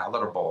tightness more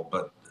palatable.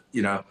 But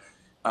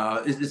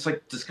it's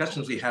like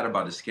discussions we had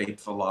about escape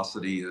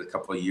velocity a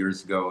couple of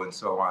years ago and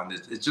so on.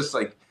 It's just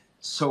like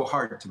so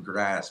hard to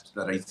grasp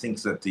that I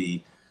think that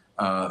the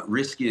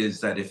risk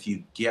is that if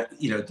you get,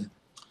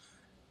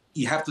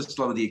 you have to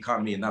slow the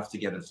economy enough to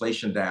get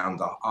inflation down.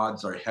 The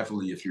odds are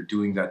heavily, if you're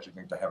doing that, you're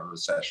going to have a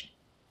recession.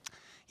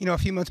 A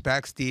few months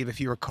back, Steve,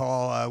 if you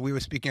recall, we were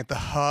speaking at the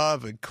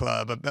Harvard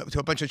Club to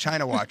a bunch of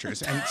China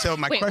watchers. And so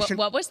my question...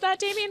 what was that,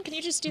 Damien? Can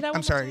you just do that one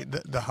I'm sorry,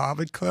 the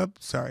Harvard Club?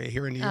 Sorry,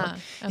 here in New York.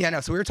 Okay. Yeah,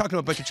 no, so we were talking to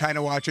a bunch of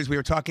China watchers. We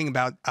were talking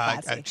about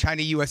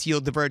China-U.S.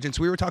 yield divergence.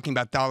 We were talking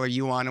about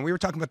dollar-yuan. And we were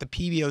talking about the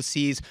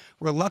PBOC's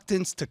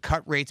reluctance to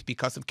cut rates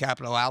because of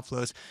capital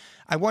outflows.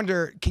 I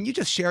wonder, can you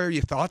just share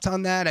your thoughts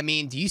on that? I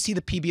mean, do you see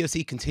the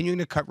PBOC continuing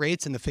to cut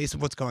rates in the face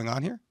of what's going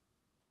on here?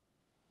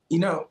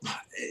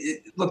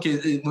 Look,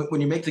 when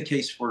you make the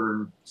case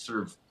for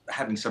sort of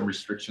having some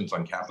restrictions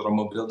on capital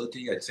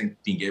mobility, I think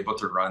being able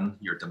to run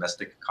your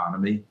domestic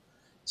economy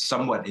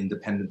somewhat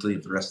independently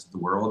of the rest of the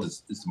world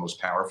is the most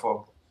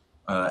powerful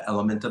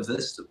element of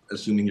this,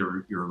 assuming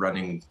you're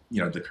running,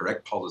 the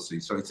correct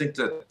policy. So I think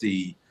that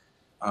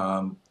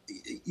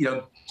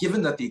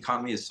given that the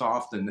economy is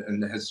soft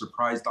and has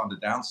surprised on the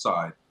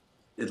downside,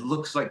 it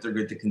looks like they're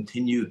going to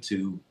continue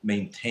to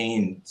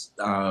maintain,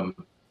 kind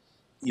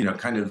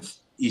of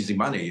easy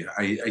money.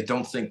 I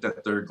don't think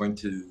that they're going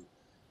to,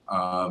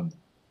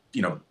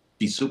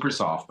 be super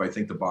soft, but I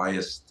think the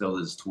bias still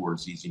is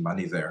towards easy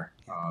money there.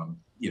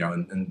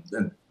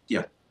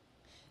 Yeah.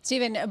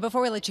 Stephen,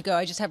 before we let you go,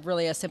 I just have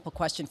really a simple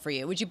question for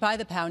you. Would you buy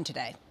the pound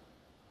today?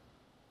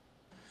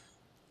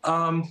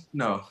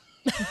 No.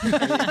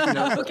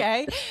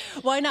 Okay.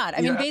 Why not?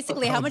 I mean,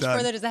 basically, how much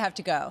further does it have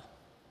to go?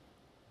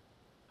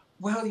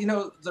 Well,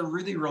 they're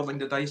really rolling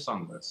the dice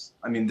on this.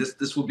 I mean,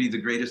 this will be the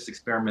greatest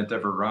experiment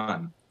ever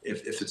run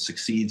if it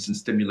succeeds in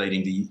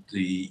stimulating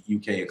the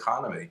UK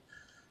economy.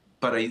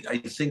 But I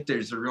think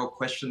there's a real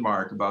question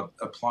mark about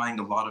applying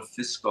a lot of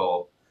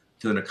fiscal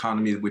to an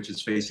economy which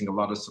is facing a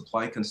lot of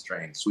supply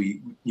constraints.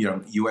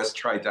 U.S.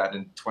 tried that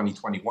in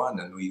 2021,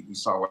 and we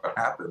saw what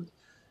happened.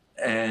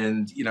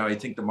 And, I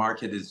think the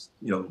market is,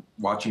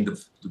 watching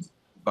the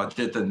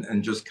budget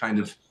and just kind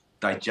of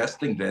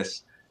digesting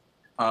this.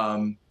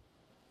 I'd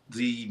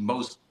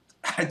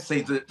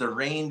say that the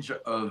range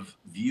of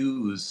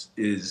views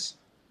is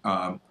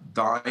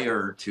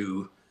dire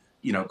to,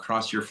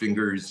 cross your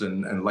fingers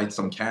and light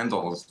some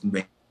candles.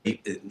 If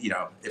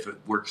it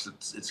works,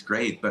 it's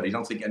great. But I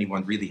don't think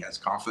anyone really has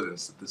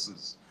confidence that this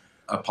is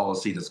a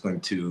policy that's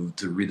going to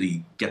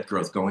really get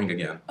growth going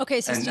again.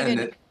 Okay, so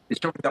Stephen, it's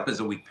showing up as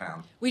a weak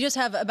pound. We just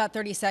have about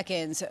 30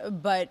 seconds,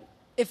 but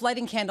if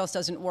lighting candles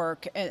doesn't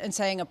work and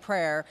saying a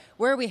prayer,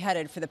 where are we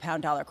headed for the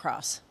pound dollar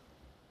cross?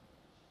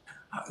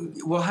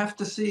 We'll have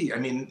to see. I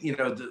mean,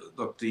 there's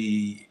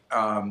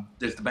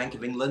the Bank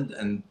of England,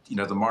 and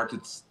the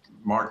market's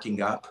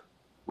marking up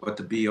what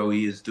the BOE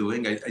is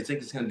doing. I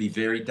think it's going to be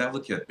very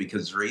delicate,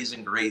 because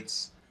raising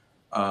rates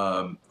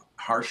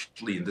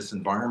harshly in this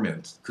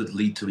environment could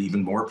lead to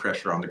even more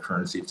pressure on the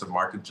currency if the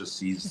market just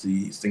sees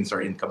these things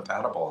are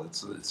incompatible.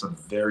 It's a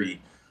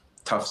very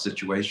tough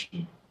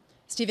situation.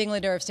 Steve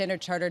Englander of Standard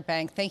Chartered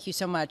Bank, thank you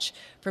so much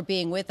for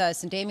being with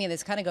us. And Damien,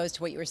 this kind of goes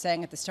to what you were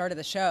saying at the start of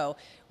the show,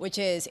 which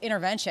is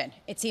intervention.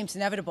 It seems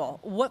inevitable.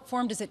 What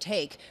form does it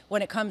take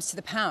when it comes to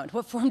the pound?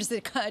 What form does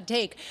it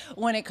take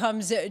when it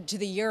comes to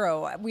the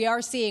euro? We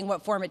are seeing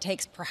what form it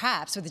takes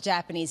perhaps with the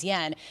Japanese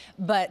yen,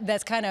 but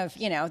that's kind of,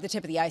 the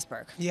tip of the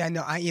iceberg. Yeah,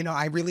 no,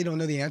 I really don't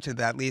know the answer to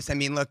that, Lisa. I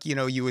mean, look,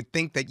 you would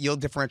think that yield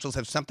differentials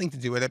have something to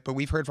do with it, but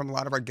we've heard from a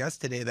lot of our guests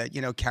today that,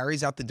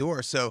 carries out the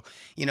door. So,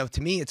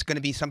 to me, it's going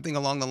to be something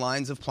along the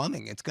lines of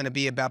plumbing. It's going to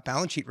be about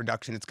balance sheet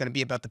reduction. It's going to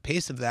be about the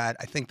pace of that.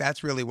 I think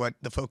that's really what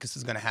the focus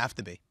is going to have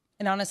to be.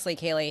 And honestly,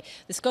 Kaylee,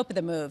 the scope of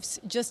the moves,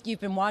 you've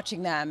been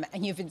watching them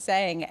and you've been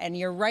saying, and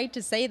you're right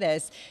to say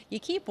this, you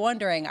keep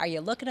wondering, are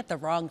you looking at the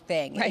wrong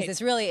thing? Right. Is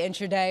this really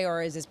intraday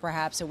or is this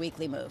perhaps a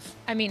weekly move?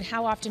 I mean,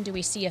 how often do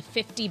we see a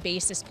 50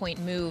 basis point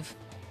move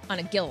on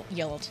a gilt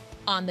yield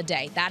on the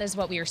day? That is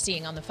what we are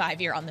seeing on the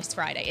 5-year on this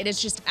Friday. It is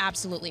just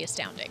absolutely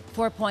astounding.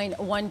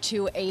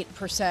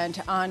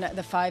 4.128% on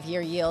the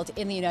 5-year yield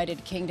in the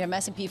United Kingdom.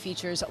 S&P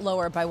futures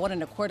lower by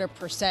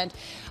 1.25%.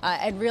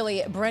 And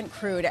really Brent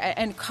crude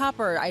and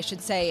copper, I should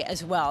say,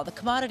 as well. The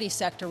commodity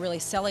sector really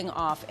selling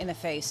off in the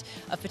face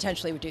of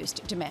potentially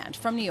reduced demand.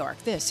 From New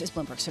York, this is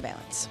Bloomberg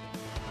Surveillance.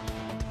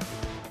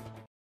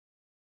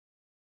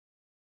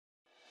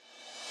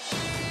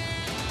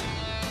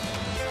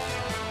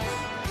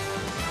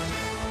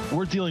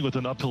 We're dealing with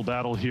an uphill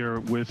battle here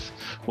with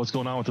what's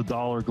going on with the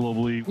dollar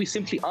globally. We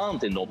simply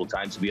aren't in normal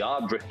times. We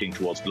are drifting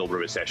towards global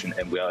recession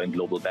and we are in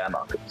global bear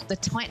markets. The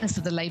tightness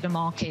of the labor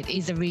market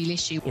is a real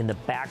issue. In the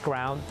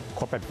background,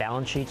 corporate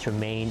balance sheets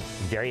remain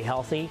very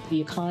healthy. The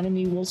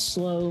economy will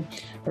slow,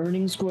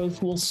 earnings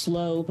growth will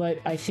slow, but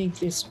I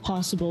think it's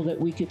possible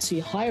that we could see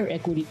higher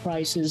equity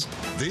prices.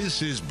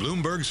 This is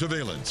Bloomberg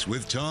Surveillance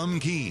with Tom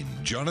Keene,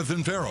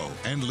 Jonathan Ferro,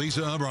 and Lisa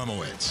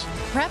Abramowicz.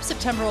 Perhaps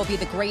September will be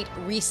the great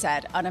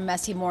reset on a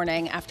messy morning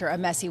after a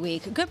messy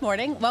week. Good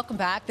morning. Welcome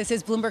back. This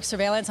is Bloomberg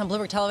Surveillance on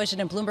Bloomberg Television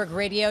and Bloomberg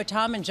Radio.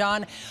 Tom and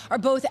John are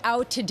both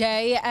out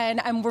today,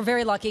 and we're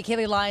very lucky.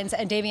 Kaylee Lyons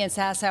and Damian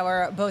Sassow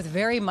are both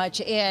very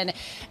much in.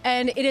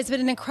 And it has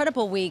been an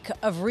incredible week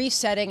of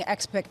resetting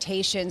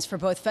expectations for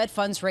both Fed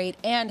funds rate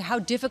and how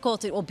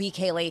difficult it will be,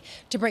 Kaylee,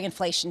 to bring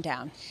inflation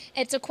down.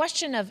 It's a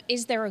question of,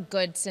 is there a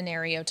good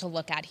scenario to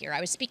look at here?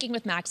 I was speaking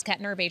with Max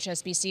Kettner of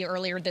HSBC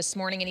earlier this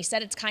morning, and he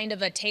said it's kind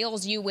of a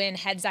tails you win,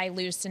 heads I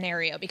lose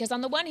scenario. Because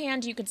on the one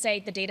hand, you could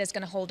say the data is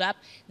going to hold up.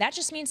 That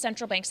just means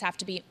central banks have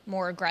to be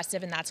more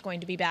aggressive, and that's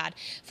going to be bad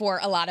for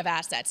a lot of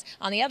assets.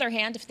 On the other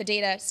hand, if the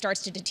data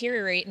starts to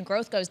deteriorate and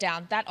growth goes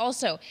down, that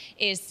also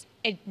is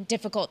a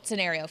difficult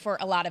scenario for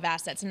a lot of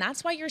assets. And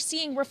that's why you're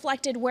seeing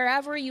reflected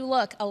wherever you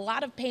look a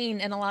lot of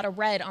pain and a lot of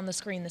red on the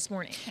screen this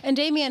morning. And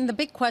Damian, the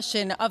big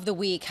question of the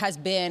week has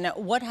been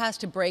what has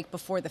to break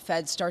before the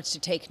Fed starts to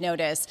take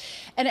notice.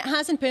 And it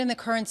hasn't been in the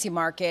currency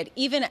market,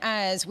 even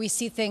as we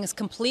see things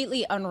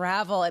completely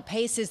unravel at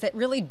paces that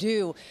really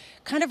do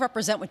kind of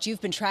represent what you've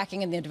been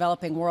tracking in the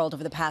developing world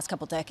over the past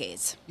couple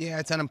decades. Yeah,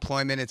 it's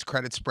unemployment, it's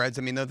credit spreads.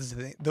 I mean,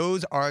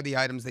 those are the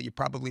items that you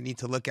probably need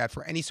to look at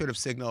for any sort of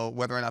signal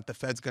whether or not the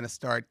Fed's going to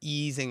start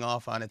easing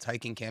off on its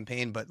hiking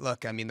campaign. But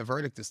look, I mean, the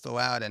verdict is still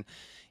out. And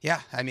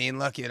yeah, I mean,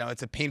 look,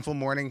 it's a painful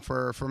morning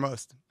for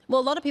most. Well,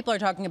 a lot of people are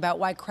talking about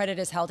why credit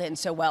has held in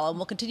so well, and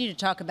we'll continue to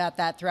talk about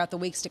that throughout the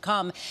weeks to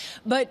come.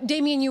 But,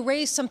 Damian, you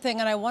raised something,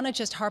 and I want to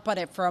just harp on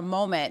it for a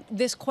moment.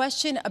 This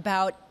question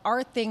about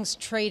are things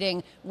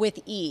trading with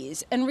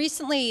ease? And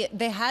recently,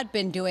 they had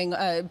been doing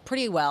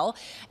pretty well,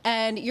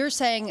 and you're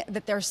saying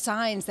that there are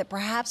signs that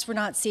perhaps we're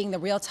not seeing the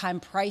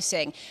real-time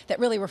pricing that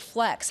really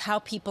reflects how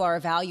people are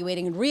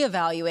evaluating and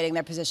reevaluating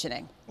their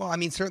positioning. Well, I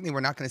mean, certainly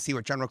we're not going to see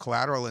what general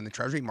collateral in the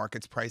Treasury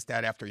market's priced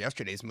at after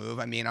yesterday's move.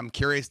 I mean, I'm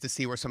curious to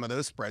see where some of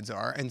those spreads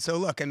are. And so,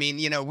 look, I mean,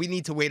 we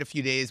need to wait a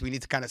few days. We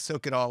need to kind of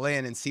soak it all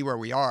in and see where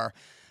we are.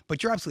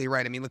 But you're absolutely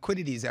right. I mean,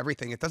 liquidity is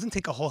everything. It doesn't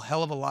take a whole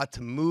hell of a lot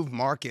to move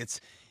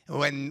markets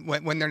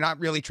when they're not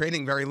really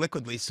trading very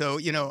liquidly. So,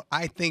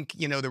 I think,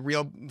 the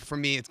real, for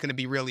me, it's going to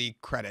be really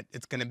credit.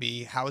 It's going to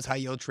be how is high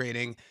yield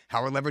trading,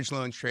 how are leveraged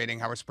loans trading,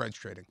 how are spreads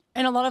trading.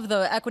 And a lot of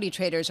the equity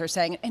traders are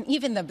saying, and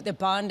even the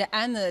bond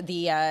and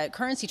the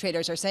currency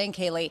traders are saying,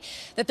 Kaylee,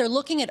 that they're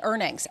looking at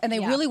earnings and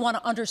they really want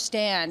to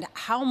understand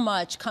how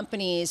much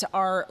companies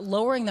are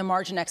lowering their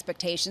margin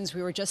expectations.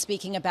 We were just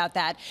speaking about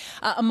that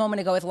a moment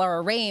ago with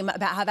Laura Rame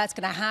about how that's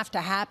going to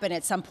happen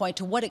at some point,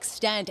 to what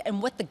extent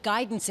and what the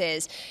guidance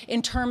is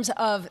in terms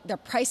of their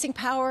pricing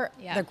power,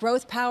 their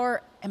growth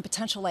power, and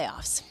potential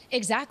layoffs.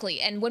 Exactly.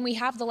 And when we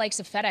have the likes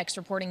of FedEx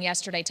reporting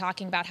yesterday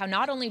talking about how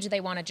not only do they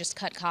want to just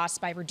cut costs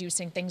by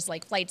reducing things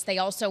like flights, they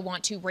also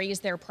want to raise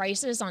their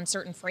prices on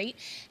certain freight.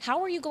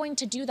 How are you going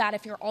to do that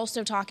if you're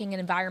also talking an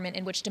environment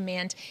in which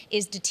demand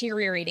is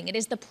deteriorating? It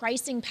is the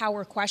pricing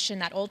power question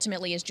that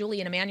ultimately, as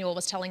Julian Emanuel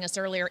was telling us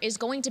earlier, is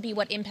going to be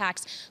what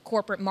impacts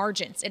corporate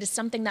margins. It is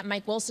something that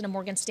Mike Wilson of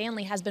Morgan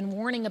Stanley has been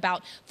warning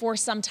about for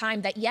some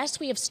time, that yes,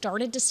 we have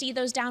started to see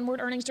those downward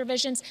earnings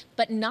revisions,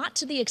 but not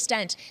to the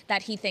extent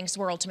that he he thinks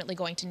we're ultimately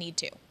going to need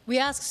to. We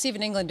asked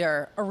Stephen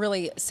Englander a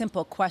really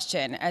simple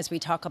question as we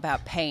talk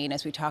about pain,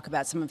 as we talk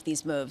about some of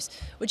these moves.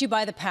 Would you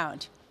buy the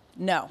pound?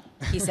 No,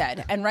 he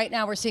said. And right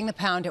now we're seeing the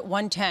pound at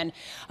 110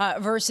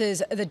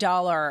 versus the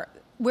dollar.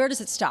 Where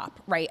does it stop,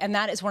 right? And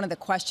that is one of the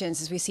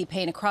questions as we see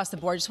pain across the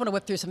board. Just want to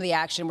whip through some of the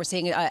action. We're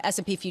seeing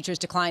S&P futures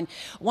decline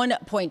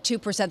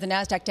 1.2%, the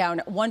NASDAQ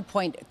down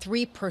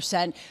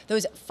 1.3%.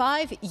 Those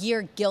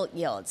 5-year gilt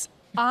yields,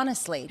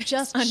 honestly,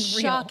 just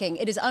shocking.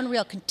 It is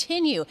unreal.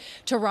 Continue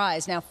to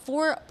rise. Now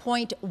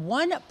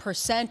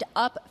 4.1%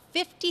 up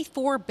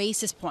 54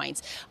 basis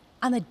points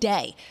on the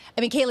day.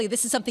 I mean, Kaylee,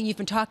 this is something you've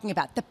been talking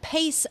about. The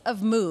pace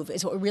of move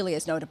is what really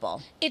is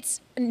notable.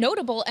 It's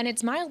notable and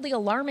it's mildly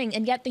alarming,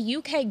 and yet the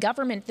UK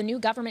government, the new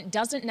government,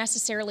 doesn't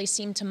necessarily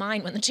seem to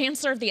mind. When the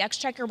Chancellor of the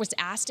Exchequer was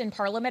asked in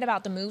Parliament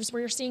about the moves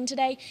we're seeing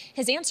today,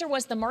 his answer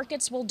was the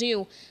markets will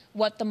do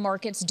what the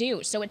markets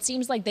do. So it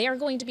seems like they are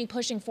going to be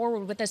pushing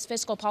forward with this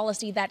fiscal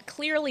policy that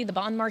clearly the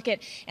bond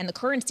market and the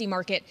currency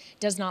market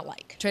does not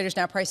like. Traders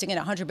now pricing in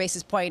a 100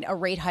 basis point a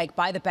rate hike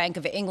by the Bank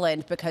of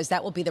England, because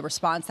that will be the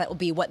response. That will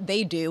be what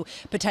they do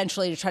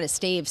potentially to try to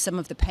stave some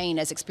of the pain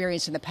as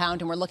experienced in the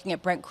pound. And we're looking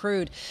at Brent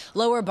crude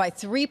lower by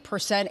 3%,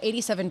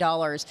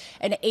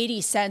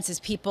 $87.80 as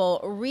people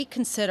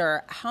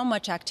reconsider how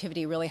much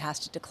activity really has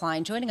to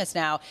decline. Joining us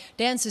now,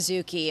 Dan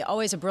Suzuki,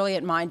 always a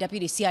brilliant mind,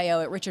 Deputy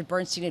CIO at Richard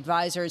Bernstein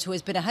Advisors, who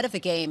has been ahead of the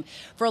game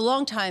for a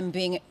long time,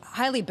 being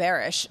highly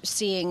bearish,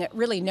 seeing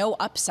really no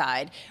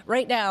upside.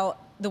 Right now,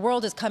 the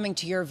world is coming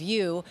to your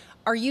view.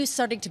 Are you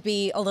starting to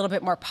be a little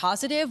bit more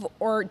positive,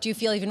 or do you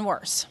feel even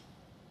worse?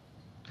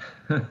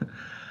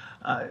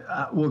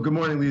 Well, good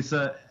morning,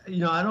 Lisa.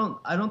 You know,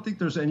 I don't think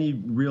there's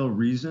any real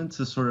reason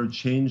to sort of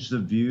change the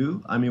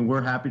view. I mean,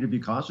 we're happy to be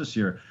cautious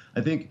here.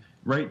 I think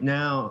right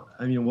now,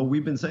 I mean, what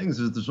we've been saying is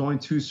there's only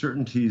two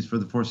certainties for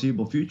the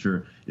foreseeable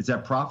future. It's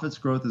that profits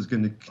growth is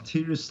going to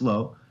continue to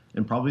slow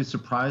and probably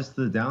surprise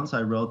to the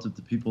downside relative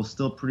to people's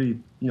still pretty,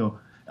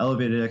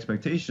 elevated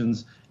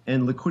expectations.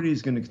 And liquidity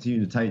is going to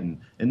continue to tighten.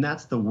 And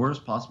that's the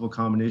worst possible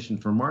combination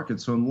for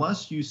markets. So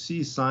unless you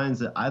see signs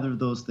that either of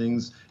those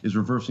things is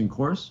reversing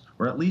course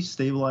or at least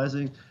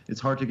stabilizing, it's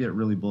hard to get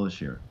really bullish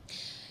here.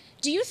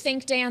 Do you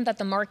think, Dan, that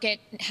the market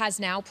has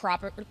now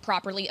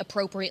properly,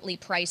 appropriately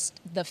priced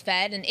the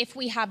Fed? And if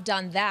we have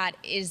done that,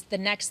 is the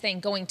next thing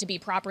going to be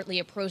properly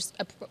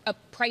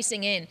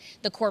pricing in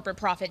the corporate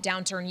profit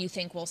downturn you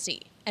think we'll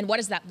see? And what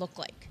does that look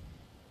like?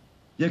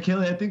 Yeah,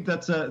 Kaylee, I think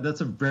that's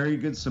a very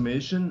good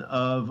summation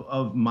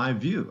of my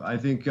view. I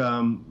think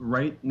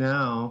right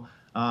now,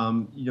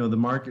 the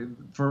market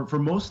for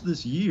most of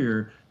this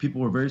year, people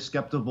were very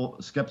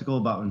skeptical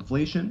about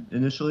inflation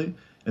initially,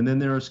 and then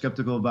they were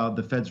skeptical about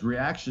the Fed's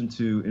reaction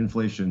to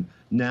inflation.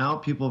 Now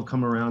people have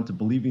come around to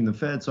believing the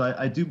Fed, so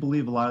I do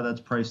believe a lot of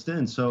that's priced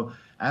in. So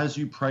as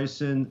you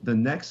price in the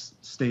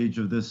next stage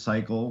of this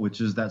cycle,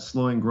 which is that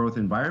slowing growth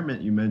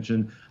environment you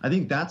mentioned, I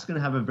think that's going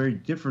to have a very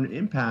different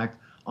impact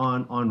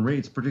on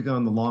rates, particularly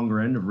on the longer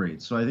end of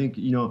rates. So I think,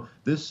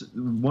 this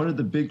one of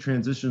the big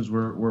transitions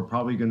we're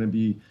probably going to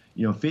be,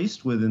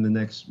 faced with in the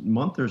next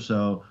month or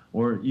so,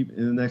 or even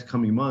in the next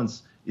coming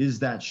months, is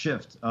that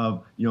shift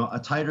of, a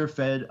tighter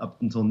Fed up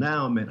until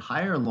now meant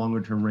higher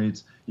longer term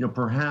rates.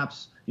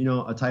 Perhaps,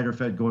 a tighter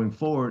Fed going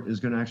forward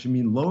is going to actually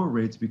mean lower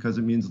rates because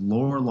it means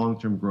lower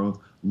long-term growth,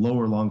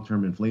 lower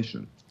long-term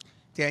inflation.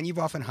 Dan, you've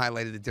often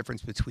highlighted the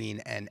difference between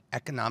an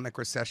economic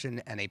recession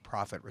and a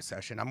profit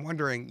recession. I'm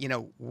wondering,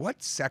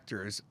 what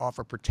sectors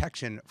offer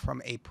protection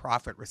from a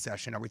profit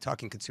recession? Are we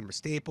talking consumer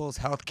staples,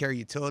 healthcare,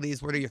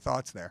 utilities? What are your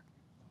thoughts there?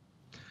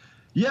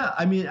 Yeah,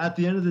 I mean, at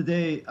the end of the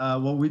day,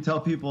 what we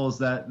tell people is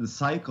that the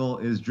cycle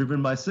is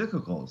driven by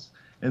cyclicals.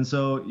 And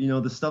so,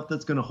 the stuff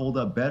that's going to hold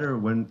up better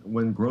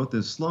when growth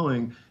is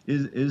slowing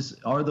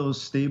are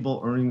those stable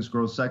earnings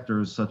growth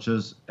sectors, such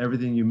as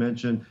everything you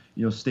mentioned,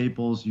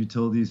 staples,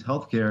 utilities,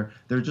 healthcare.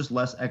 They're just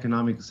less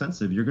economic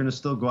sensitive. You're going to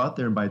still go out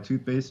there and buy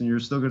toothpaste, and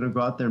you're still going to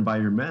go out there and buy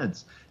your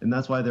meds. And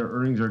that's why their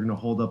earnings are going to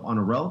hold up on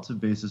a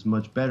relative basis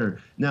much better.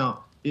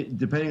 Now,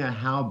 depending on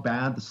how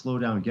bad the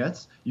slowdown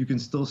gets, you can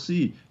still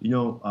see,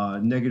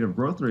 negative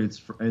growth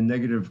rates and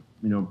negative,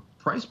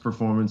 price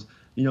performance.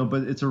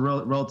 But it's a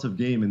relative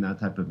game in that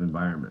type of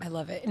environment. I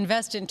love it.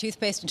 Invest in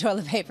toothpaste and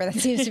toilet paper. That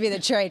seems to be the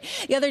trade.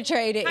 The other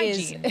trade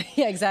is,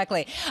 yeah,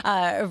 exactly.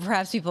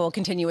 Perhaps people will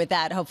continue with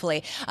that,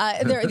 hopefully.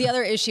 The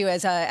other issue,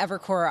 as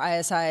Evercore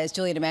ISI's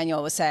Julian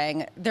Emanuel was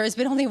saying, there has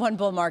been only one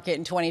bull market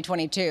in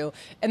 2022,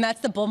 and that's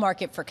the bull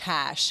market for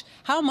cash.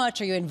 How much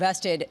are you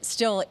invested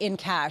still in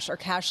cash or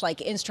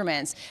cash-like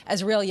instruments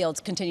as real yields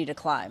continue to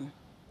climb?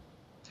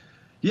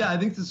 Yeah, I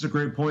think this is a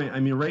great point. I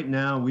mean, right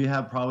now we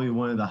have probably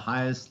one of the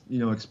highest,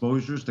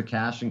 exposures to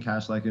cash and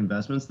cash-like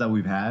investments that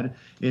we've had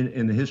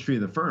in the history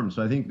of the firm.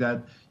 So I think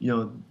that,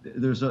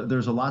 there's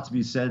a lot to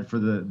be said for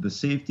the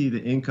safety,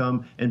 the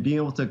income, and being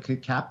able to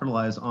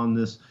capitalize on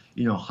this,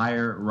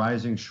 higher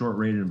rising short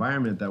rate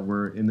environment that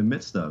we're in the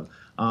midst of.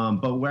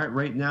 But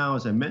right now,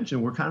 as I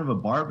mentioned, we're kind of a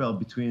barbell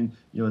between,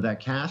 that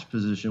cash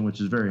position,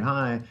 which is very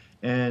high,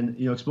 and,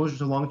 exposure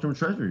to long-term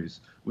treasuries,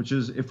 which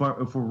is if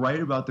we're right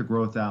about the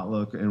growth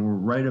outlook and we're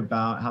right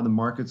about how the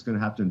market's going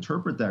to have to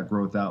interpret that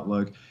growth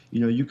outlook,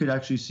 you could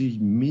actually see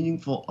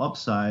meaningful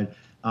upside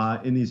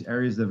in these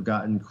areas that have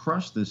gotten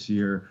crushed this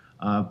year,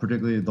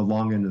 particularly at the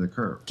long end of the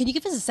curve. Can you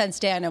give us a sense,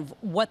 Dan, of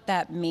what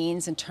that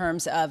means in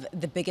terms of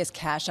the biggest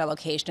cash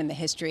allocation in the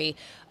history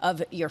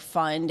of your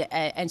fund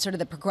and sort of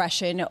the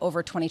progression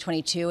over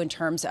 2022 in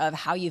terms of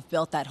how you've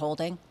built that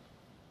holding?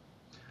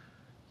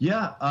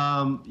 Yeah,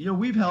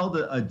 we've held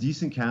a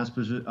decent cash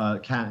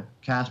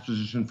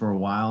position for a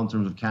while in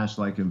terms of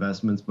cash-like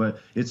investments, but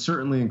it's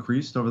certainly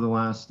increased over the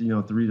last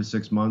 3 to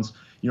 6 months.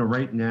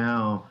 Right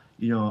now,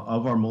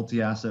 of our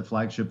multi-asset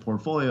flagship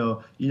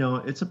portfolio,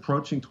 it's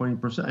approaching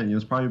 20%.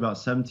 It's probably about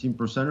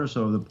 17% or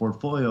so of the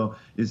portfolio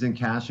is in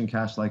cash and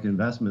cash-like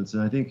investments.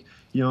 And I think,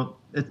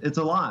 it's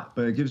a lot,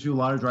 but it gives you a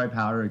lot of dry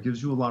powder. It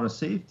gives you a lot of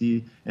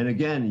safety. And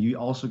again, you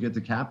also get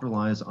to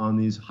capitalize on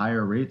these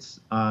higher rates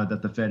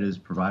that the Fed is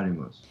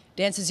providing us.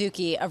 Dan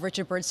Suzuki of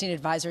Richard Bernstein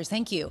Advisors,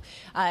 thank you.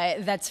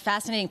 That's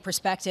fascinating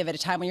perspective at a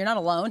time when you're not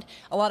alone.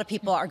 A lot of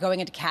people are going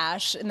into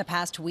cash in the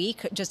past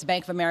week. Just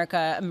Bank of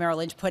America, Merrill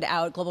Lynch put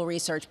out, Global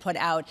Research put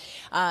out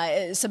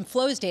some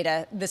flows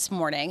data this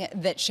morning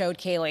that showed,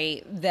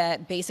 Kaylee,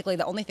 that basically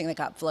the only thing that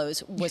got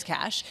flows was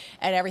cash,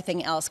 and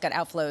everything else got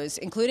outflows,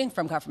 including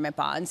from government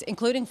bonds,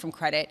 including from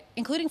credit,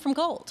 including from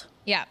gold.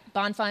 Yeah,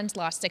 bond funds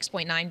lost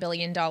 $6.9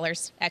 billion.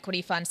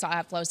 Equity funds saw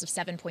outflows of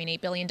 $7.8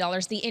 billion.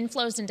 The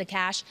inflows into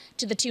cash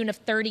to the tune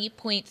of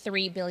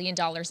 $30.3 billion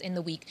in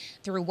the week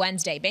through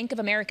Wednesday. Bank of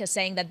America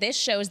saying that this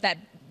shows that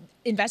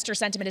investor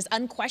sentiment is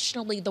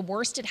unquestionably the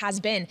worst it has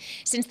been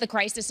since the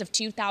crisis of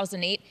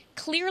 2008.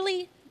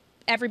 Clearly,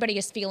 everybody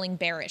is feeling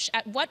bearish.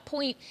 At what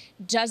point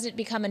does it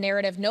become a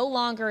narrative no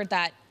longer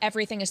that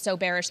everything is so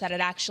bearish that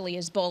it actually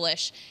is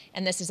bullish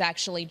and this is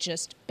actually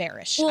just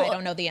bearish? Well, I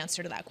don't know the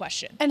answer to that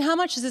question. And how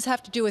much does this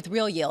have to do with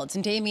real yields?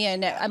 And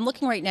Damien, I'm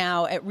looking right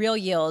now at real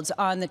yields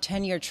on the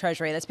 10-year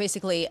Treasury. That's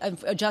basically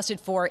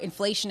adjusted for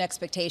inflation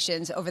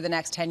expectations over the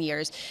next 10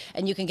 years.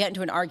 And you can get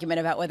into an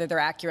argument about whether they're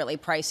accurately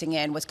pricing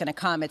in what's going to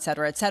come, et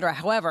cetera, et cetera.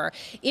 However,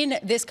 in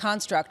this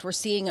construct, we're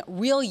seeing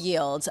real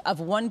yields of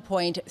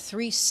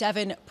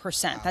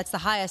 1.37%. That's the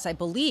highest, I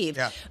believe,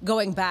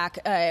 going back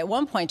at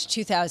one point to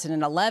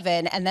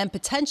 2011, and then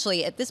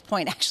potentially at this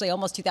point, actually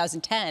almost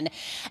 2010,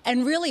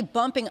 and really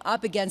bumping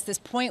up against this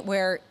point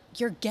where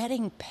you're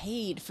getting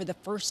paid for the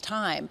first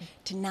time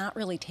to not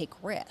really take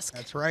risk.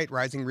 That's right.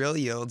 Rising real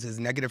yields is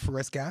negative for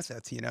risk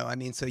assets,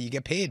 so you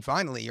get paid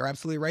finally. You're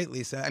absolutely right,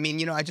 Lisa.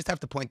 I just have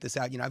to point this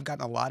out. I've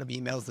gotten a lot of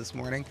emails this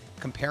morning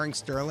comparing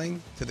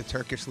sterling to the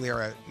Turkish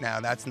lira.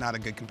 Now, that's not a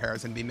good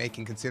comparison to be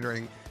making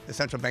considering the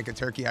Central Bank of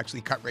Turkey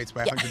actually cut rates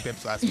by 100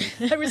 bips last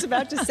week. I was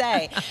about to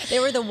say, they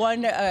were the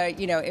one,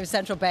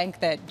 central bank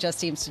that just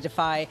seems to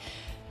defy,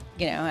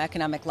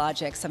 economic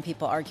logic. Some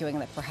people arguing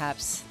that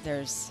perhaps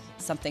there's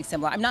something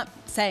similar. I'm not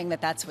saying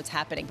that that's what's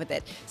happening, but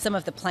that some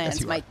of the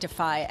plans might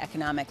defy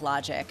economic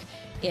logic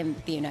in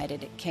the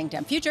United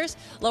Kingdom. Futures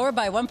lower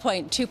by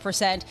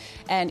 1.2%,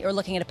 and you're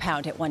looking at a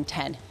pound at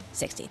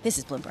 110.60. This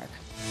is Bloomberg.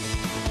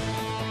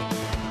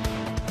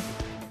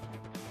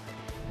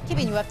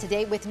 Keeping you up to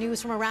date with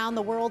news from around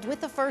the world with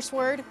the first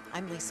word,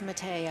 I'm Lisa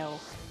Mateo.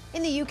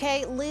 In the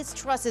UK, Liz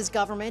Truss's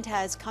government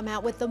has come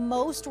out with the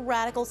most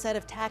radical set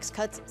of tax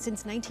cuts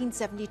since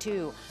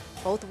 1972.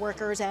 Both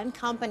workers and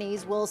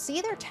companies will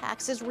see their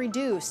taxes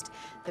reduced.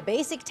 The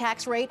basic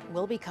tax rate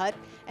will be cut,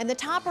 and the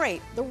top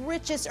rate, the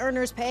richest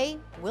earners pay,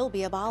 will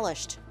be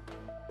abolished.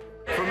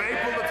 From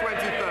April the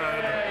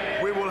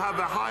 23rd, we will have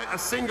a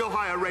single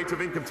higher rate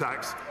of income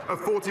tax of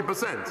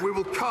 40%. We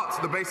will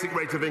cut the basic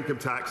rate of income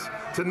tax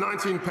to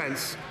 19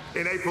 pence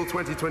in April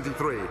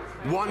 2023,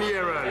 1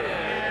 year early.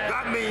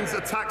 That means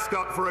a tax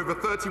cut for over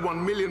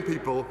 31 million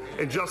people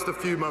in just a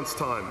few months'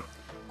 time.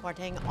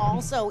 Kwarteng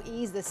also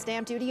eased the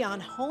stamp duty on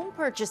home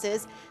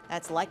purchases.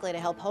 That's likely to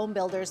help home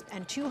builders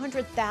and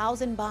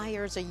 200,000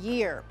 buyers a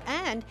year.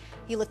 And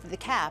he lifted the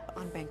cap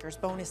on bankers'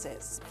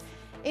 bonuses.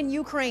 In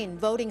Ukraine,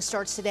 voting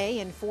starts today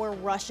in 4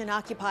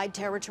 Russian-occupied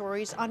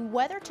territories on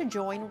whether to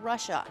join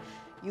Russia.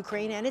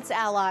 Ukraine and its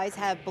allies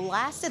have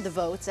blasted the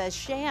votes as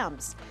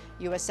shams.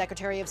 U.S.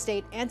 Secretary of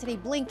State Antony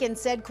Blinken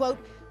said, quote,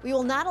 "We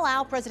will not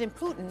allow President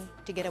Putin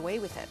to get away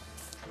with it."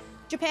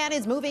 Japan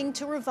is moving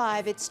to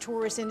revive its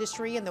tourist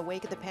industry in the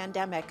wake of the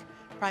pandemic.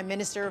 Prime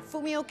Minister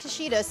Fumio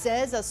Kishida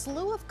says a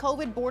slew of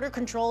COVID border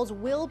controls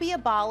will be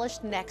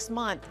abolished next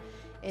month.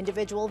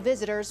 Individual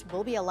visitors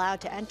will be allowed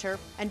to enter,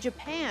 and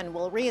Japan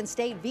will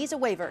reinstate visa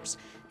waivers.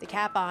 The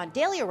cap on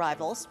daily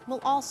arrivals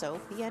will also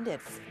be ended.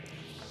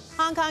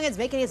 Hong Kong is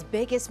making its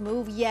biggest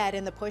move yet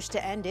in the push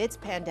to end its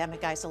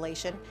pandemic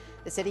isolation.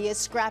 The city is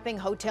scrapping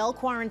hotel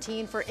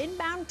quarantine for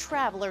inbound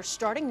travelers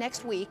starting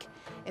next week.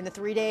 In the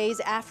 3 days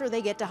after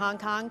they get to Hong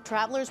Kong,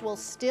 travelers will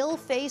still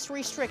face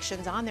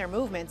restrictions on their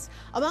movements.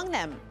 Among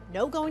them,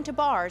 no going to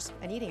bars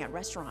and eating at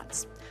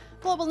restaurants.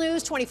 Global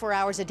news 24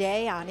 hours a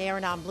day on air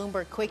and on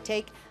Bloomberg Quick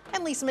Take.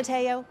 I'm Lisa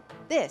Mateo.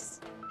 This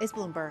is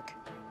Bloomberg.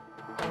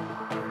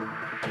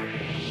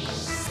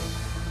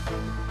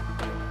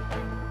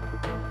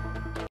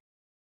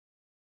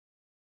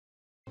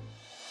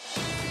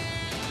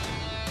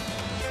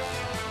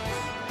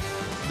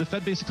 The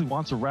Fed basically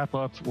wants to wrap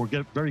up or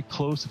get very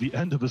close to the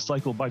end of the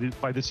cycle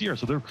by this year.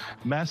 So they're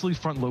massively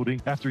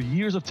front-loading. After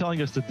years of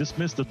telling us to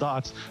dismiss the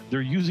dots,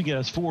 they're using it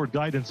as forward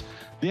guidance.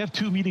 They have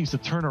 2 meetings to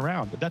turn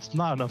around. That's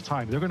not enough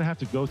time. They're going to have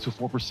to go to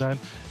 4%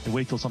 and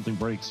wait till something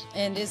breaks.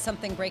 And is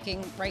something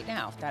breaking right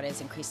now? That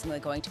is increasingly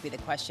going to be the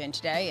question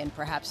today and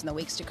perhaps in the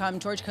weeks to come.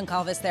 George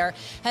Concalves there,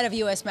 head of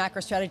U.S.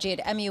 macro strategy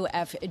at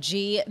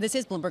MUFG. This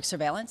is Bloomberg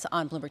Surveillance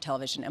on Bloomberg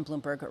Television and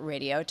Bloomberg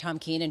Radio. Tom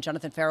Keene and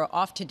Jonathan Ferro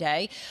off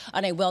today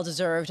on a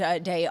well-deserved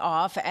day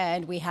off.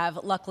 And we have,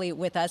 luckily,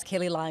 with us,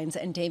 Kaylee Lyons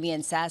and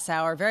Damian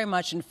Sassower, very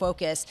much in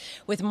focus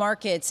with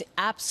markets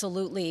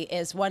absolutely,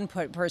 as one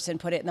person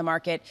put it in the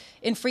market,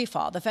 in free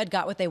fall. The Fed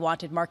got what they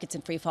wanted, markets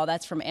in free fall.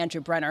 That's from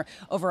Andrew Brenner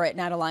over at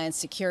Nat Alliance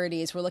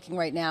Securities. We're looking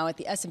right now at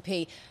the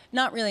S&P,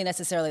 not really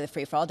necessarily the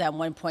free fall, down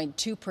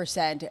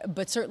 1.2%,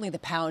 but certainly the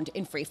pound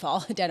in free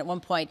fall, down at 1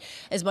 point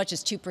as much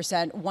as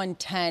 2%,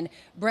 110.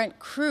 Brent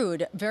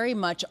crude very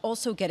much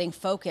also getting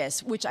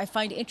focus, which I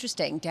find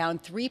interesting, down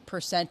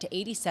 3% to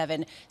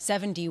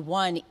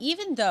 87.71,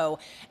 even though,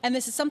 and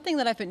this is something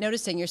that I've been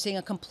noticing, you're seeing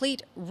a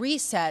complete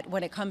reset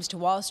when it comes to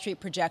Wall Street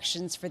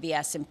projections for the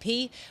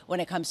S&P, when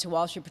it comes to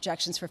Wall Street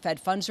projections for Fed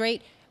funds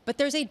rate. But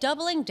there's a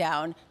doubling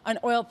down on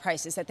oil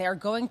prices, that they are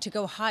going to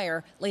go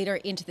higher later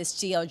into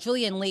this year.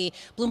 Julian Lee,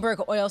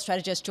 Bloomberg oil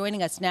strategist,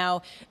 joining us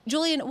now.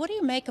 Julian, what do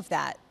you make of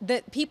that?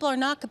 That people are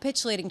not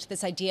capitulating to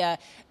this idea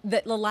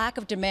that the lack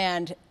of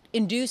demand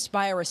induced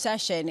by a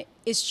recession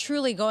is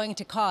truly going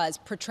to cause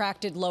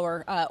protracted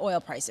lower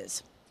oil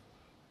prices?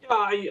 Yeah,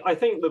 I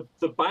think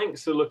the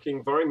banks are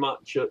looking very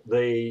much at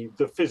the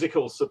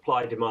physical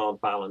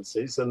supply-demand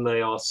balances, and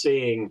they are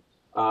seeing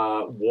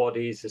what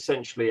is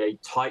essentially a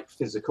tight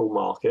physical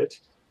market.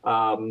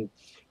 The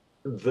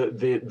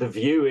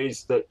view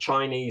is that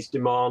Chinese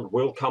demand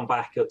will come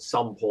back at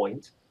some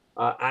point,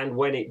 and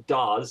when it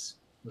does,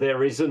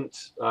 there isn't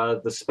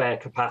the spare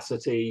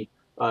capacity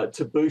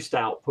to boost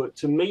output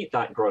to meet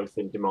that growth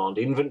in demand.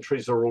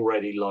 Inventories are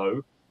already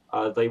low.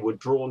 They were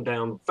drawn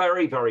down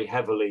very, very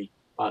heavily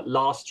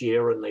last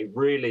year, and they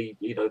really,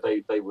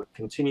 they would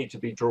continue to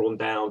be drawn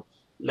down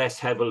less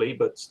heavily,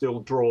 but still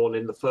drawn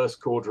in the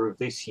first quarter of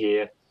this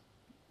year.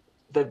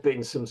 There have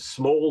been some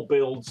small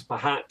builds,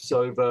 perhaps,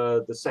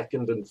 over the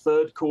second and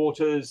third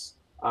quarters,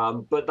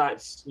 but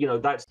that's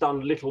done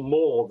little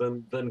more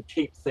than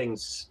keep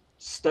things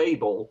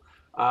stable.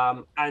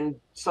 And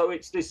so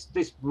it's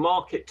this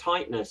market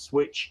tightness,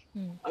 which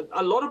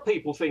a lot of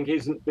people think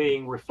isn't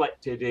being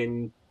reflected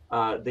in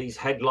these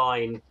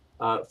headline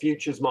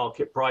futures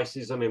market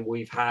prices. I mean,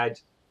 we've had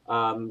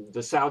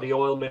the Saudi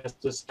oil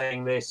minister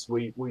saying this.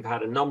 We've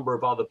had a number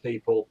of other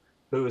people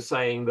who are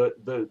saying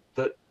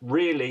that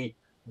really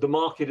the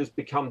market has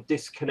become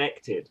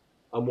disconnected.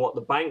 And what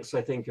the banks,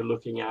 I think, are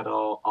looking at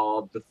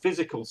are the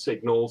physical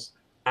signals,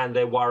 and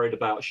they're worried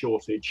about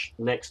shortage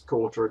next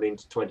quarter and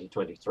into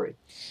 2023.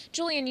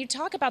 Julian, you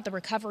talk about the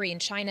recovery in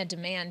China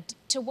demand.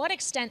 To what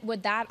extent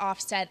would that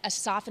offset a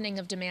softening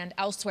of demand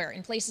elsewhere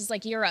in places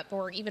like Europe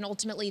or even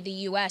ultimately the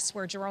U.S.,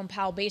 where Jerome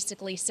Powell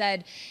basically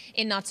said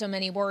in not so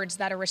many words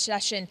that a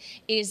recession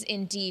is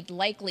indeed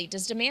likely?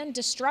 Does demand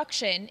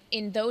destruction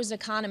in those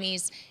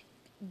economies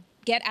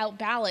get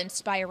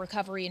outbalanced by a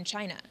recovery in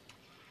China?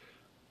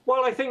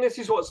 Well, I think this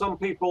is what some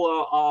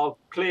people are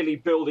clearly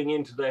building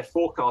into their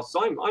forecasts.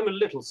 I'm a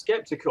little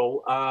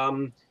skeptical.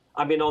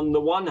 I mean, on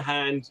the one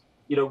hand,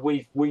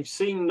 we've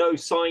seen no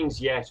signs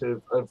yet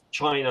of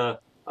China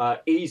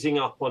easing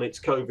up on its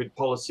COVID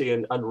policy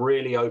and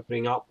really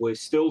opening up. We're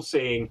still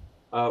seeing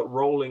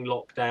rolling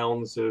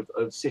lockdowns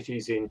of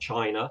cities in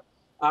China.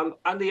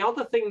 And the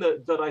other thing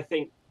that I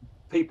think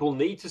people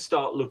need to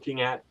start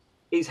looking at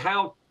is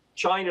how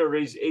China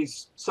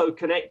is so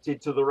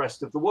connected to the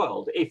rest of the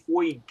world. If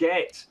we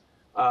get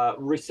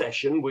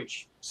recession,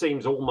 which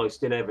seems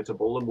almost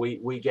inevitable, and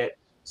we get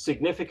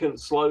significant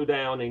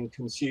slowdown in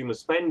consumer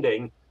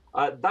spending,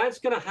 that's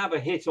going to have a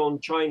hit on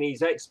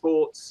Chinese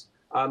exports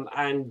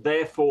and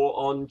therefore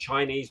on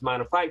Chinese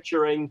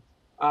manufacturing.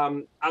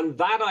 And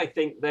that, I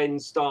think, then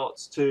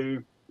starts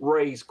to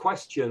raise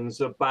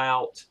questions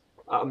about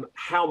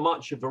how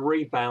much of a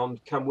rebound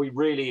can we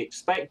really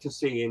expect to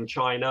see in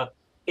China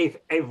if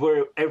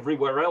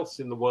everywhere else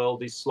in the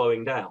world is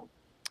slowing down.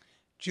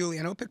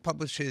 Julian, OPEC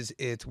publishes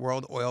its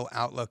World Oil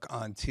Outlook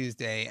on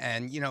Tuesday,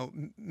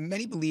 and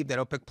many believe that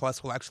OPEC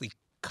Plus will actually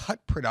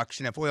cut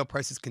production if oil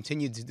prices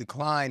continue to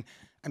decline.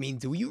 I mean,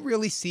 do you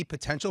really see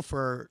potential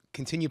for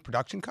continued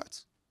production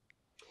cuts?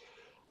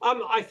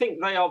 I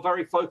think they are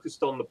very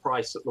focused on the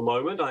price at the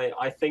moment.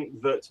 I think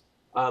that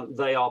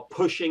they are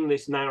pushing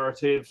this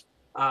narrative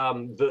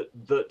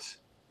that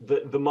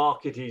the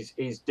market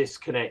is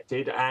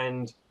disconnected,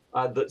 and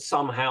that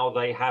somehow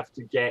they have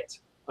to get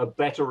a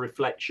better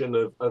reflection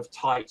of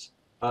tight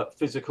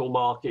physical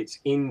markets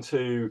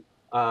into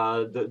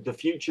the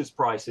futures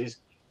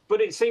prices.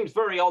 But it seems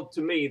very odd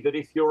to me that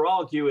if you're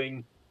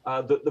arguing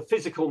that the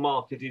physical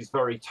market is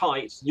very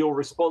tight, your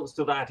response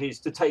to that is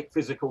to take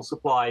physical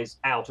supplies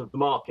out of the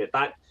market.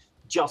 That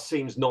just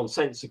seems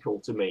nonsensical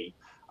to me.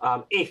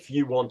 If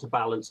you want a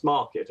balanced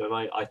market, and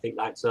I think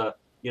that's a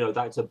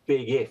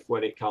big if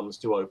when it comes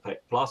to OPEC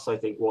Plus. I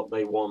think what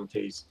they want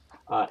is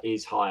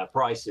higher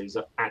prices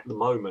at the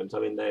moment. I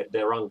mean,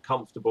 they're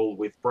uncomfortable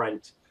with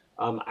Brent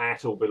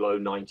at or below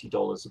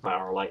 $90 a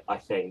barrel, I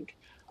think.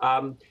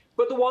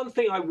 But the one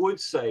thing I would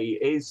say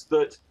is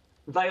that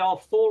they are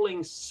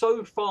falling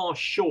so far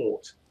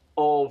short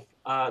of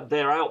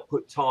their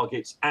output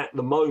targets at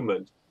the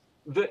moment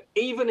that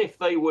even if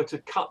they were to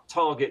cut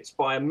targets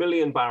by 1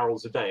 million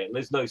barrels a day, and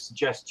there's no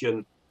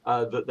suggestion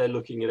that they're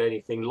looking at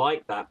anything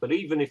like that, but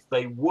even if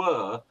they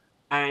were,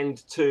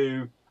 and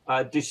to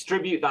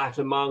distribute that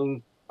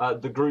among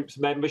the group's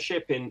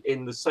membership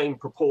in the same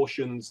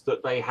proportions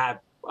that they have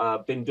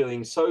been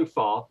doing so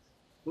far,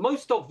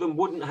 most of them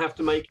wouldn't have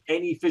to make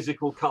any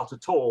physical cut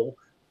at all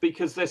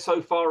because they're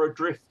so far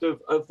adrift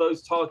of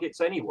those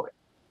targets anyway.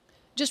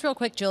 Just real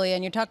quick,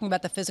 Julian, you're talking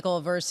about the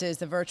physical versus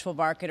the virtual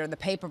market or the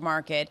paper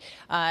market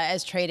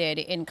as traded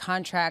in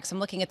contracts. I'm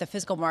looking at the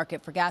physical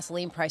market for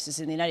gasoline prices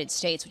in the United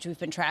States, which we've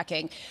been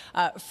tracking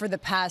for the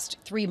past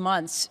 3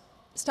 months.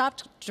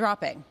 Stopped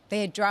dropping.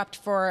 They had dropped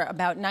for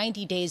about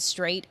 90 days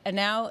straight, and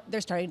now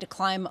they're starting to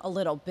climb a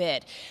little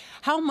bit.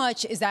 How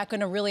much is that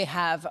going to really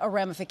have a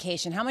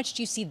ramification? How much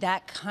do you see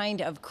that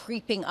kind of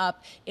creeping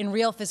up in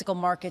real physical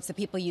markets that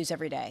people use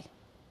every day?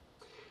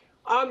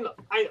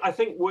 I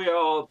think we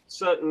are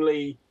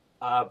certainly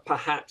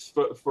perhaps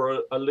for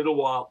a little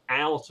while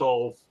out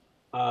of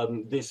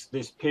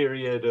this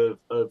period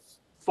of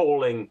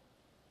falling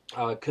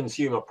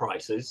consumer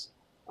prices.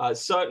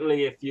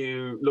 Certainly, if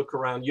you look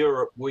around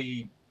Europe,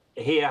 we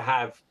here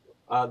have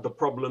the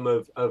problem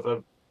of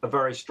a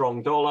very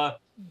strong dollar,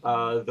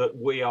 that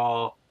we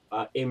are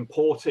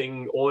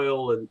importing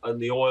oil and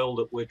the oil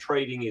that we're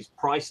trading is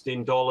priced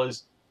in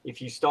dollars.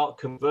 If you start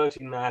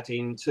converting that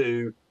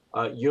into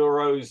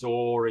euros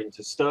or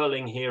into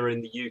sterling here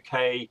in the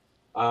UK,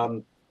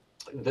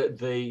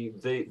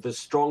 the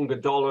stronger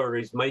dollar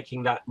is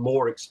making that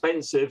more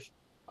expensive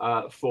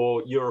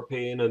for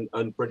European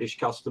and British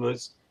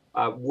customers.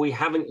 We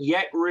haven't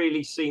yet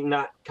really seen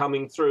that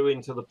coming through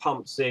into the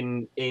pumps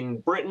in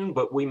Britain,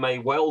 but we may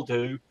well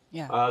do.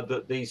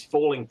 That these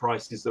falling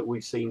prices that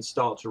we've seen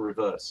start to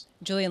reverse.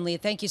 Julian Lee,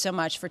 thank you so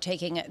much for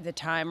taking the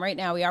time. Right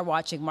now, we are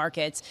watching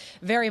markets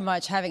very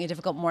much having a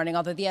difficult morning,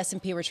 although the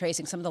S&P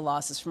retracing some of the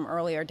losses from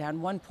earlier, down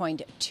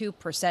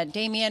 1.2%.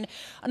 Damien,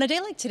 on a day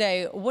like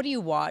today, what do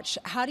you watch?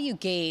 How do you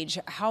gauge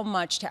how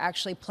much to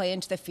actually play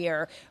into the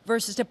fear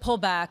versus to pull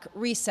back,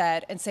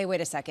 reset, and say,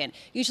 wait a second?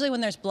 Usually when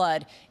there's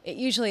blood, it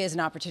usually is an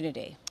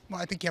opportunity. Well,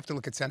 I think you have to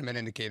look at sentiment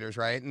indicators,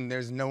 right? And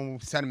there's no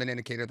sentiment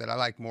indicator that I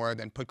like more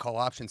than put call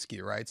option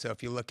skew, right? So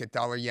if you look at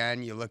dollar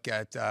yen, you look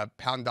at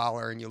pound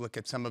dollar, and you look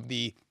at some of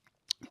the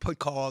put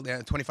call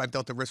 25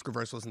 delta risk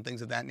reversals and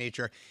things of that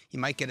nature, you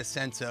might get a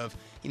sense of,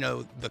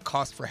 the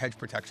cost for hedge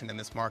protection in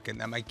this market.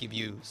 And that might give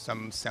you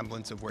some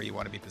semblance of where you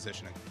want to be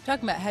positioning.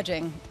 Talking about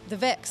hedging, the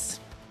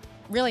VIX.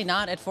 Really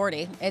not at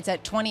 40. It's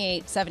at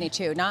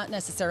 28.72, not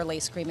necessarily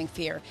screaming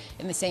fear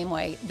in the same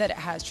way that it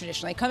has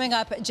traditionally. Coming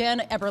up, Jan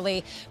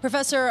Eberle,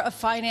 professor of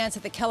finance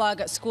at the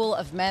Kellogg School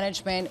of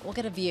Management. We'll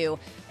get a view,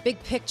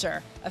 big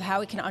picture of how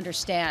we can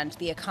understand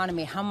the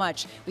economy, how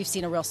much we've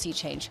seen a real sea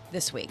change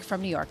this week.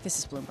 From New York, this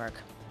is Bloomberg.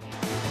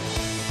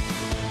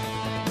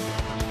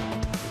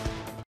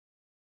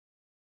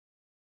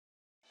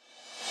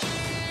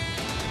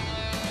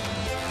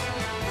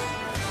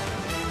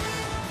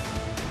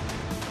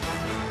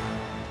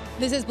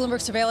 This is Bloomberg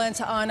Surveillance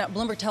on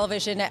Bloomberg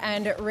Television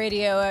and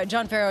Radio.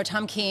 John Ferro,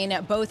 Tom Keene,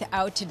 both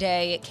out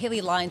today.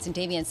 Kaylee Lyons and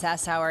Damian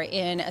Sassower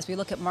in as we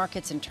look at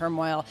markets in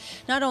turmoil,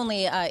 not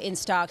only in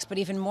stocks, but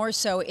even more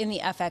so in the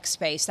FX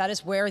space. That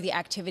is where the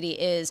activity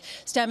is,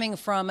 stemming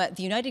from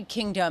the United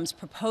Kingdom's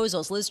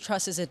proposals. Liz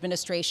Truss's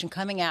administration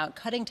coming out,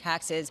 cutting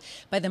taxes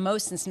by the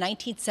most since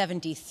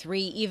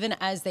 1973, even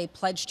as they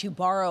pledged to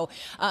borrow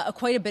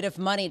quite a bit of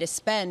money to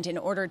spend in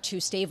order to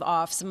stave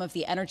off some of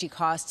the energy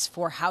costs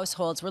for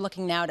households. We're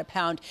looking now to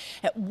pound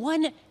at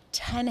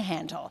 110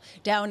 handle,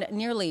 down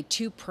nearly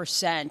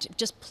 2%,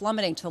 just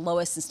plummeting to the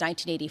lowest since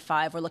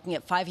 1985. We're looking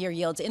at 5-year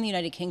yields in the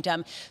United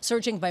Kingdom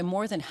surging by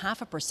more than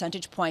half a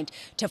percentage point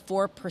to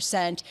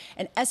 4%,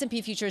 and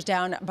S&P futures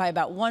down by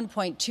about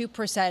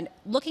 1.2%.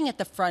 Looking at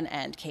the front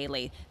end,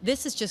 Kaylee,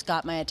 this has just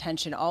got my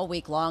attention all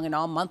week long and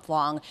all month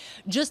long.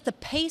 Just the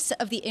pace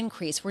of the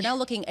increase. We're now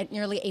looking at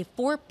nearly a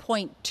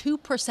 4.2%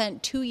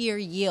 2-year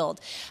yield,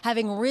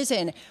 having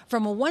risen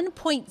from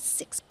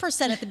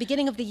 1.6% at the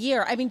beginning of the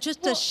year. I mean,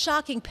 just a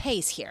shocking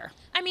pace here.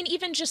 I mean,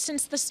 even just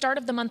since the start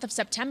of the month of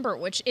September,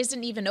 which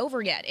isn't even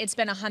over yet, it's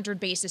been a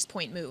 100 basis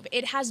point move.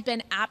 It has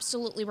been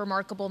absolutely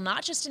remarkable,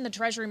 not just in the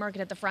Treasury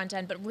market at the front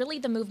end, but really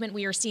the movement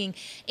we are seeing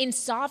in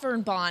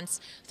sovereign bonds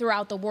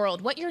throughout the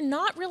world. What you're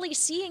not really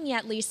seeing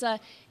yet, Lisa,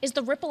 is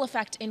the ripple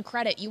effect in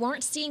credit. You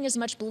aren't seeing as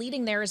much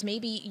bleeding there as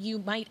maybe you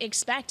might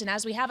expect. And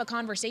as we have a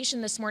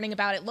conversation this morning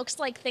about it looks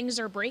like things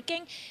are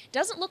breaking,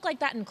 doesn't look like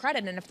that in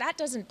credit. And if that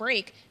doesn't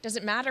break, does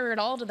it matter at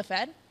all to the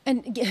Fed?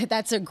 And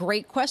that's a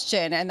great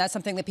question, and that's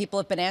something that people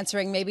have been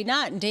answering, maybe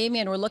not. And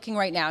Damien, we're looking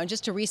right now, and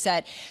just to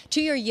reset,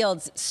 two-year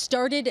yields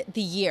started the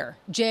year,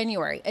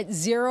 January, at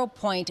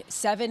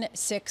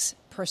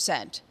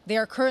 0.76%. They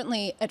are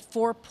currently at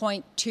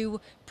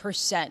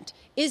 4.2%.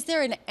 Is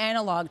there an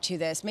analog to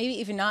this, maybe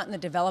even not in the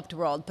developed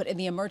world, but in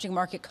the emerging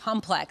market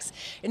complex,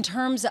 in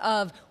terms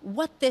of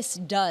what this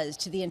does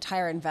to the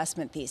entire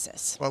investment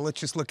thesis? Well, let's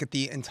just look at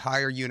the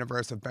entire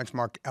universe of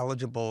benchmark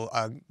eligible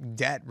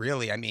debt,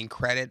 really. I mean,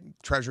 credit,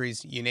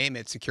 treasuries, you name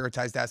it,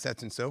 securitized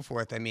assets and so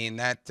forth. I mean,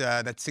 that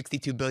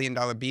 $62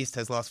 billion beast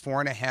has lost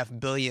 $4.5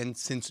 billion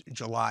since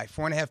July.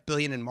 $4.5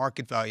 billion in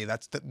market value.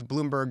 That's the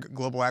Bloomberg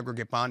Global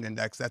Aggregate Bond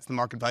Index. That's the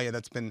market value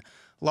that's been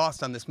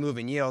lost on this move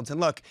in yields. And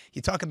look,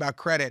 you talk about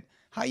credit.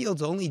 High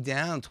yield's only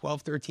down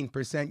 12,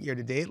 13% year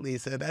to date,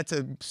 Lisa. That's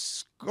a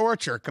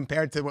scorcher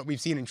compared to what we've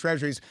seen in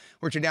treasuries,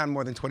 which are down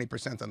more than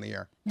 20% on the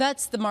year.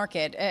 That's the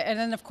market. And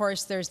then, of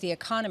course, there's the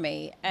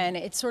economy. And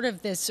it's sort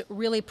of this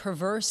really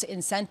perverse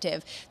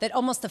incentive that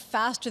almost the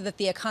faster that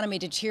the economy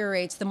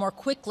deteriorates, the more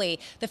quickly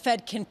the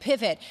Fed can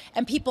pivot.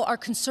 And people are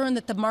concerned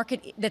that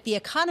the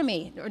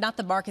economy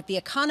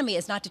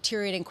is not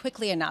deteriorating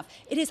quickly enough.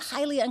 It is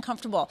highly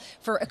uncomfortable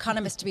for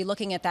economists to be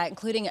looking at that,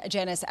 including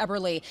Janice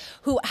Eberly,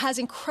 who has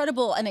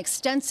incredible and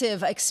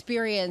extensive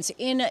experience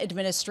in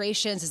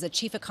administrations as a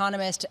chief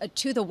economist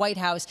to the White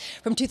House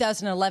from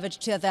 2011 to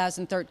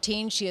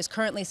 2013. She is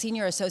currently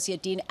senior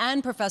associate dean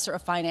and professor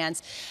of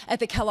finance at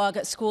the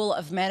Kellogg School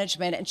of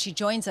Management, and she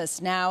joins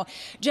us now.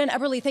 Jen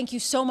Eberly, thank you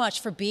so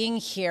much for being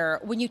here.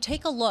 When you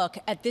take a look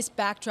at this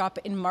backdrop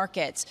in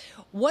markets,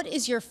 what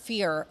is your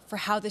fear for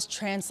how this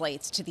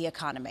translates to the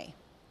economy?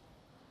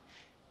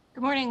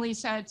 Good morning,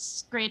 Lisa.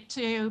 It's great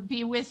to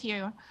be with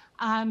you.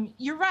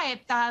 You're right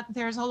that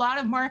there's a lot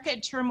of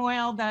market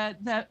turmoil.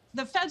 The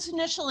Fed's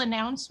initial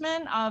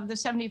announcement of the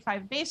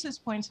 75 basis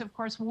points, of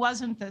course,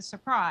 wasn't the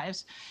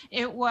surprise.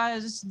 It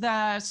was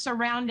the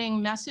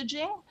surrounding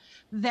messaging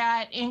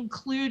that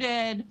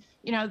included,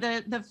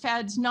 the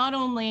Fed's not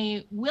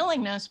only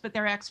willingness, but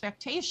their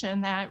expectation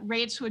that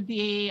rates would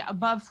be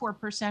above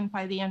 4%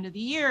 by the end of the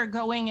year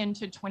going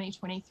into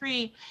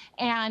 2023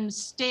 and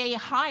stay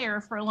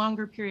higher for a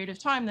longer period of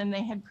time than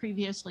they had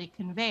previously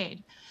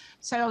conveyed.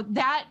 So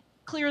that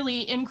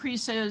clearly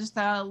increases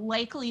the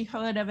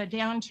likelihood of a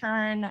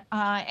downturn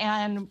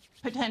and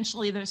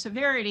potentially the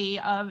severity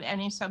of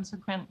any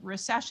subsequent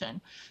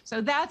recession.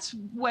 So that's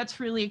what's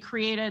really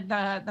created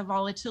the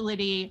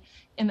volatility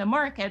in the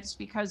markets,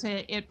 because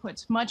it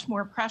puts much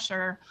more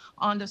pressure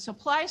on the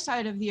supply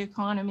side of the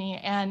economy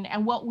and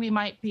what we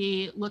might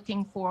be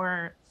looking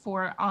for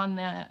on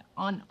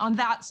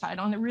that side,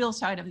 on the real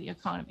side of the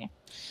economy.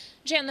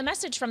 Jan, the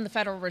message from the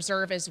Federal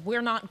Reserve is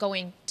we're not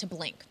going to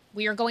blink.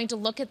 We are going to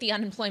look at the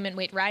unemployment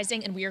rate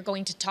rising, and we are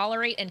going to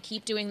tolerate and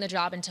keep doing the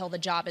job until the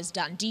job is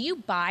done. Do you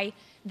buy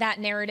that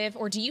narrative,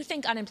 or do you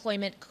think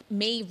unemployment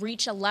may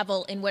reach a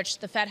level in which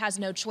the Fed has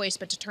no choice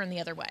but to turn the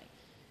other way?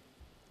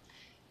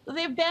 Well,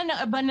 they've been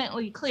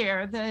abundantly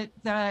clear.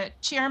 The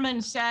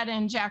chairman said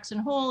in Jackson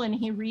Hole, and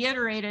he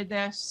reiterated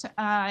this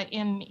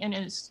in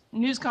his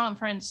news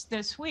conference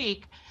this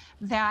week,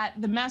 that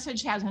the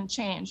message hasn't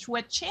changed.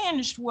 What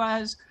changed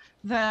was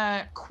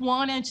the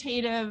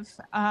quantitative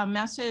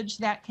message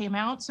that came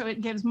out, so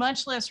it gives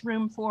much less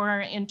room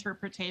for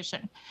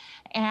interpretation.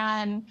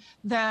 And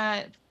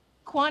the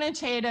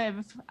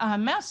quantitative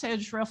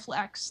message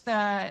reflects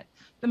the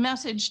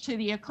message to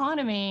the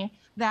economy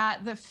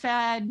that the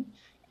Fed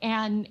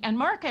and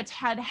markets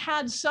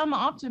had some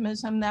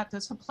optimism that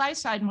the supply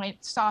side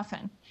might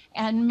soften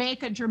and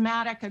make a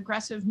dramatic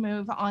aggressive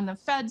move on the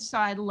Fed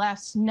side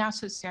less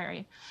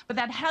necessary. But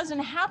that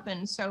hasn't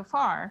happened so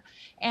far.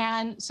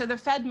 And so the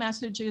Fed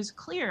message is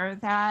clear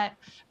that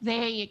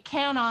they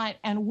cannot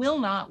and will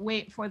not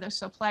wait for the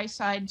supply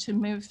side to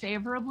move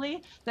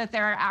favorably, that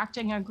they're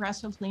acting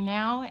aggressively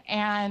now.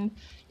 And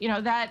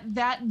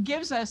that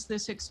gives us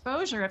this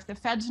exposure. If the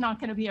Fed's not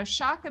going to be a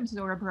shock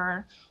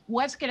absorber,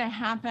 what's going to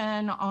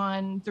happen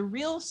on the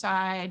real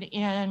side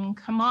in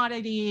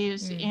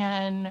commodities,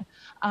 in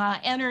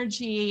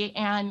energy,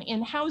 and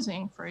in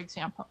housing, for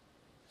example?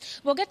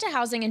 We'll get to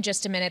housing in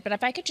just a minute, but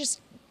if I could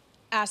just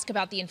ask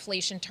about the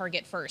inflation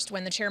target first.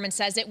 When the chairman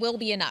says it will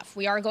be enough,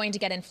 we are going to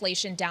get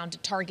inflation down to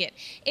target.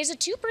 Is a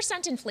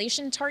 2%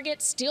 inflation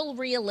target still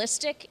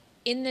realistic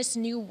in this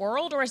new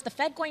world, or is the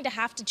Fed going to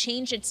have to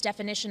change its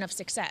definition of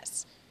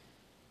success?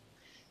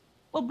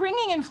 Well,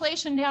 bringing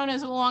inflation down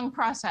is a long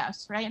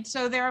process, right?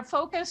 So they're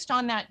focused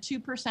on that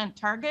 2%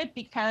 target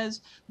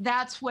because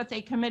that's what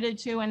they committed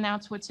to and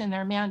that's what's in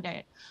their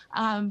mandate.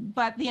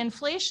 But the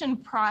inflation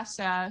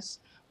process,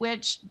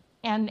 which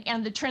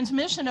and the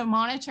transmission of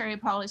monetary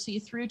policy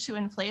through to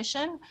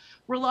inflation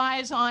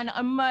relies on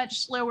a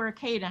much slower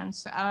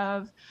cadence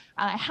of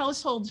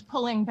households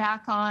pulling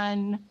back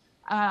on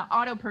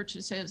auto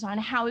purchases, on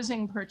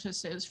housing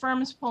purchases,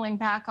 firms pulling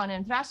back on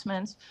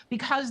investments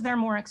because they're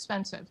more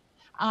expensive.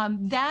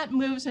 That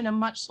moves in a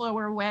much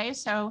slower way.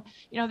 So,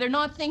 they're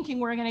not thinking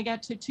we're going to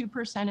get to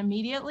 2%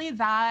 immediately.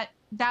 That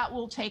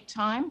will take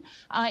time.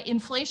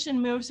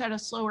 Inflation moves at a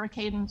slower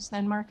cadence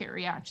than market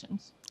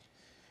reactions.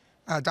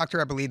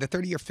 Dr. Eberle, the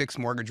 30-year fixed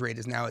mortgage rate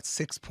is now at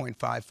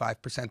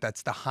 6.55%.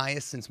 That's the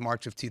highest since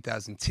March of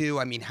 2002.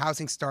 I mean,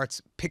 housing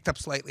starts picked up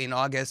slightly in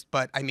August,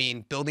 but I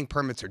mean, building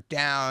permits are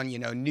down,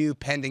 new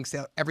pending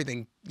sale,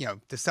 everything,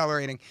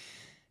 decelerating.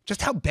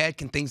 Just how bad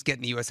can things get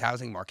in the U.S.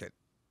 housing market?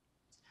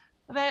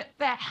 The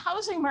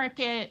housing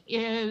market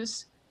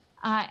is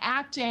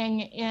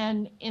acting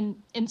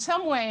in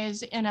some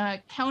ways in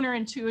a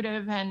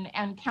counterintuitive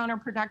and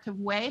counterproductive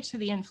way to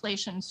the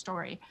inflation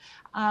story.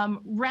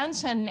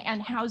 Rents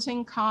and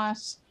housing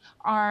costs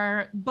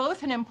are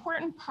both an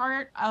important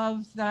part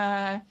of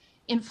the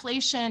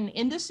inflation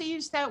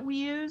indices that we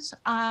use,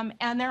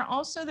 and they're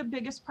also the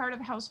biggest part of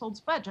households'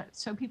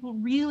 budgets. So people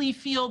really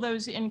feel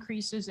those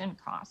increases in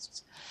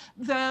costs.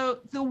 The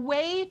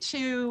way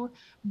to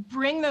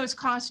bring those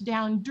costs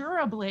down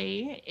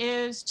durably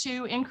is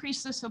to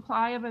increase the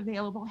supply of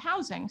available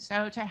housing.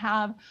 So to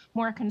have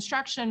more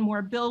construction,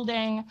 more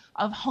building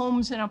of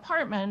homes and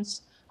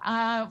apartments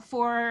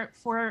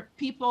for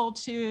people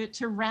to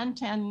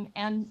rent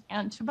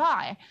and to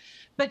buy.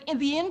 But in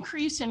the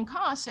increase in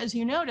costs, as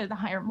you noted, the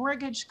higher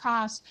mortgage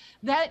costs,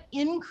 that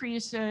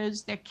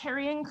increases the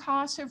carrying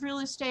costs of real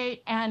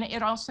estate, and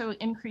it also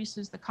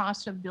increases the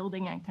cost of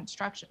building and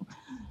construction.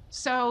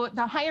 So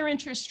the higher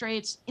interest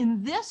rates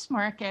in this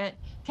market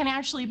can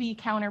actually be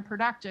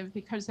counterproductive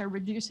because they're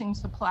reducing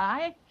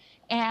supply,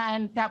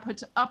 and that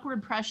puts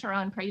upward pressure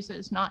on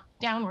prices, not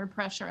downward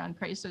pressure on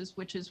prices,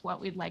 which is what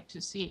we'd like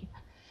to see.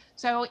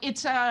 So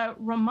it's a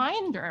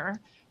reminder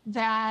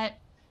that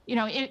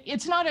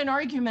it's not an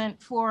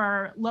argument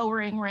for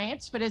lowering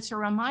rates, but it's a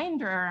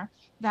reminder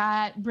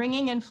that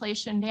bringing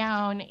inflation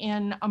down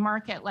in a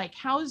market like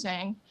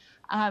housing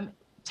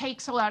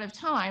takes a lot of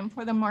time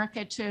for the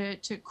market to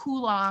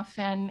cool off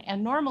and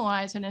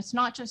normalize. And it's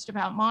not just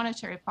about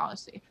monetary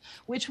policy,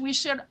 which we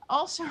should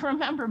also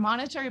remember.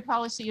 Monetary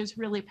policy is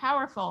really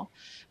powerful,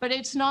 but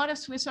it's not a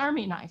Swiss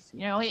Army knife.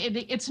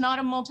 It's not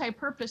a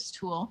multi-purpose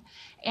tool.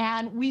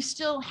 And we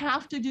still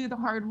have to do the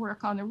hard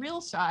work on the real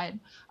side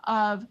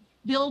of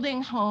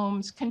building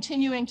homes,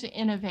 continuing to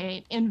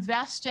innovate,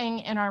 investing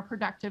in our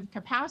productive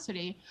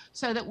capacity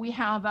so that we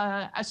have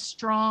a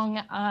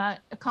strong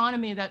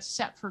economy that's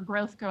set for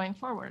growth going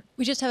forward.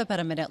 We just have about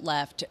a minute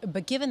left,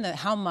 but given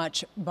how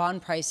much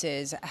bond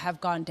prices have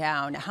gone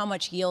down, how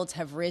much yields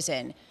have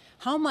risen,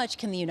 how much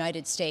can the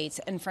United States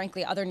and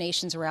frankly other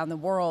nations around the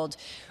world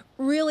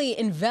really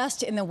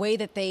invest in the way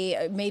that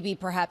they maybe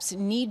perhaps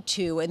need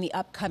to in the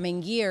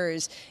upcoming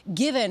years,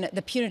 given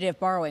the punitive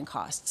borrowing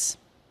costs?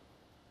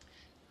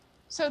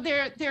 So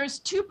there's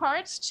two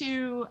parts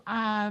to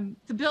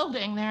the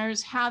building.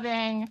 There's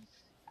having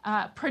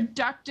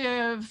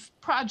productive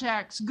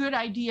projects, good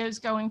ideas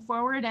going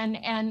forward,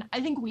 and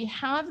I think we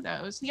have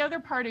those. The other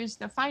part is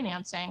the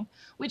financing,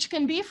 which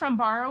can be from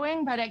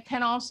borrowing, but it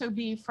can also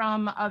be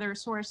from other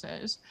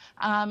sources,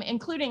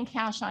 including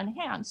cash on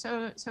hand.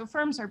 So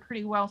firms are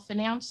pretty well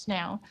financed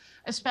now,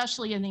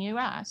 especially in the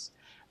U.S.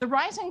 The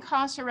rising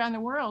costs around the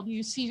world,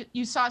 you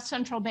saw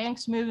central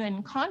banks move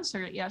in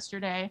concert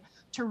yesterday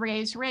to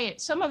raise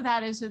rates. Some of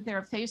that is that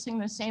they're facing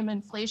the same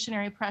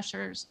inflationary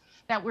pressures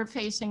that we're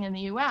facing in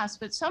the US,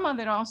 but some of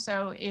it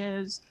also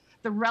is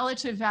the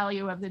relative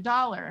value of the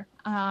dollar.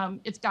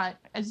 It's got,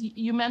 as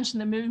you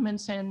mentioned, the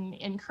movements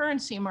in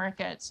currency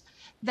markets.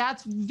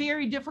 That's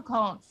very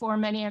difficult for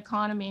many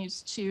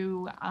economies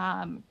to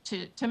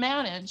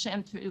manage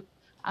and to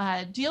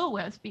deal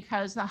with,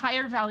 because the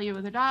higher value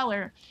of the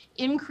dollar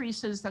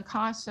increases the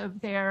cost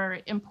of their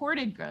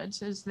imported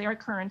goods as their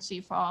currency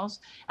falls.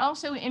 It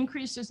also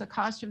increases the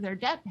cost of their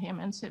debt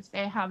payments if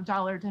they have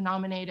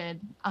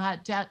dollar-denominated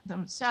debt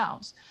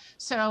themselves.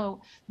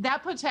 So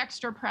that puts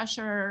extra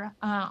pressure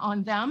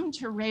on them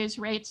to raise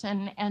rates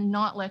and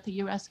not let the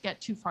U.S.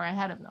 get too far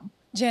ahead of them.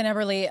 Jan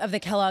Eberle of the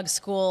Kellogg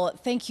School,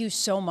 thank you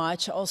so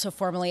much. Also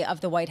formerly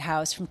of the White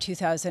House from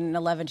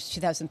 2011 to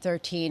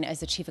 2013 as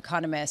the chief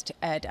economist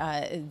at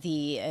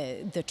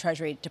the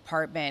Treasury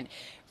Department.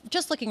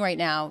 Just looking right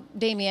now,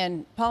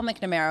 Damien, Paul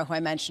McNamara, who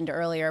I mentioned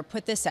earlier,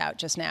 put this out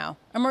just now.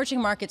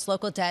 Emerging markets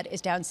local debt is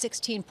down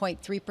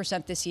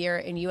 16.3% this year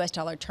in U.S.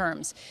 dollar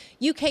terms.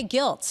 UK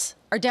gilts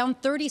are down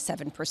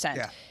 37%.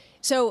 Yeah.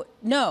 So,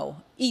 no,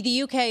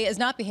 the UK is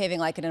not behaving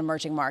like an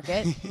emerging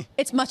market.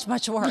 It's much,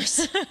 much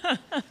worse. Well,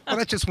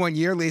 that's just 1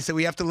 year, Lisa.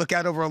 We have to look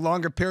out over a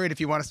longer period if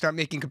you want to start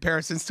making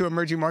comparisons to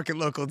emerging market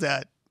local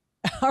debt.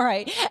 All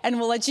right. And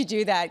we'll let you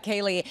do that.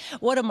 Kaylee,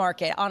 what a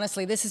market.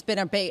 Honestly, this has been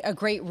a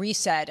great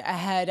reset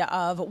ahead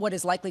of what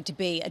is likely to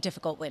be a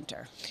difficult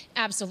winter.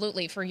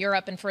 Absolutely, for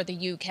Europe and for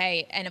the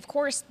UK. And of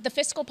course, the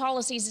fiscal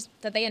policies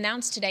that they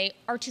announced today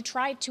are to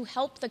try to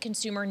help the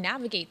consumer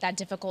navigate that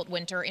difficult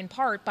winter, in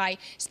part by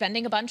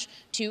spending a bunch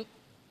to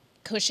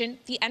cushion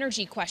the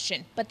energy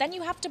question. But then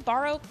you have to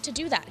borrow to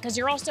do that because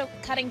you're also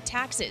cutting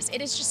taxes. It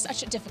is just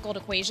such a difficult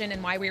equation,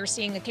 and why we are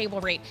seeing a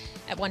cable rate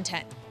at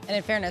 110. And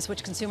in fairness,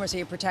 which consumers are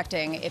you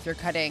protecting if you're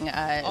cutting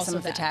some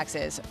of the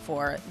taxes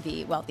for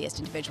the wealthiest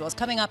individuals?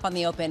 Coming up on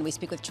The Open, we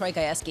speak with Troy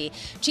Gajewski,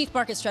 Chief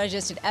Market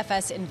Strategist at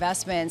FS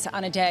Investments,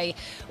 on a day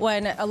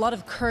when a lot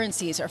of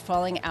currencies are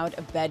falling out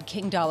of bed,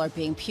 King dollar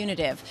being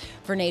punitive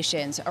for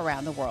nations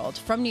around the world.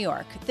 From New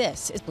York,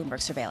 this is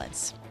Bloomberg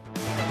Surveillance.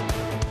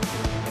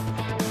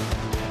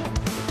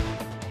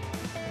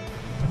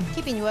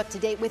 Keeping you up to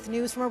date with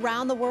news from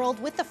around the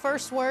world with the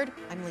first word,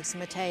 I'm Lisa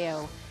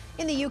Mateo.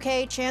 In the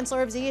UK,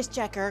 Chancellor of the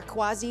Exchequer,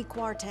 Kwasi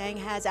Kwarteng,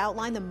 has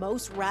outlined the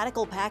most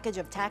radical package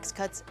of tax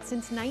cuts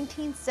since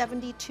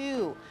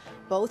 1972.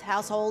 Both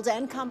households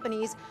and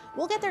companies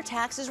will get their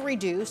taxes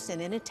reduced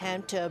in an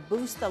attempt to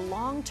boost the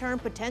long-term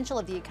potential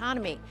of the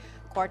economy.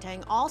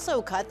 Kwarteng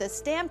also cut the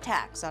stamp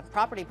tax on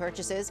property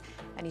purchases,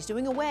 and he's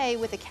doing away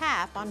with a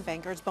cap on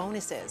bankers'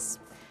 bonuses.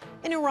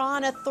 In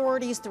Iran,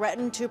 authorities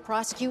threatened to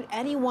prosecute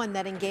anyone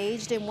that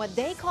engaged in what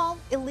they call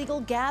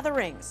illegal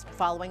gatherings,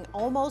 following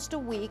almost a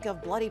week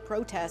of bloody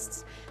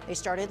protests. They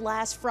started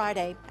last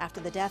Friday after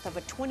the death of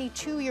a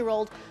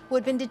 22-year-old who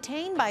had been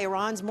detained by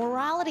Iran's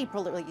morality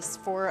police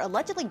for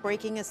allegedly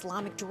breaking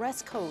Islamic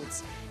dress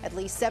codes. At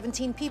least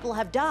 17 people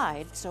have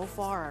died so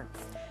far.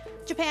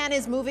 Japan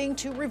is moving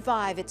to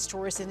revive its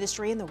tourist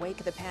industry in the wake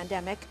of the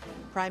pandemic.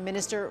 Prime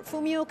Minister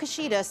Fumio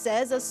Kishida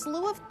says a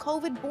slew of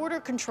COVID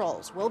border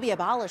controls will be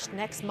abolished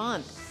next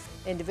month.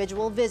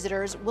 Individual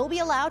visitors will be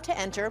allowed to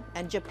enter,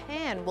 and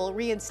Japan will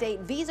reinstate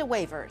visa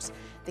waivers.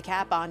 The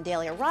cap on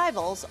daily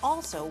arrivals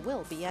also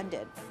will be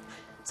ended.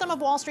 Some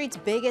of Wall Street's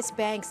biggest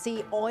banks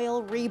see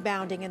oil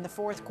rebounding in the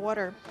fourth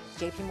quarter.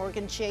 JP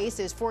Morgan Chase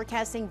is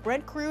forecasting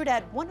Brent crude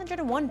at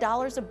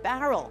 $101 a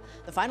barrel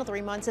the final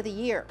 3 months of the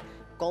year.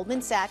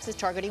 Goldman Sachs is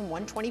targeting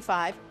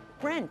 $125.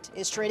 Brent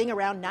is trading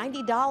around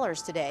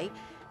 $90 today.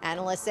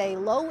 Analysts say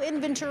low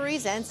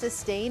inventories and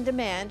sustained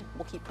demand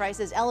will keep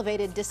prices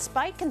elevated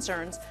despite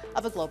concerns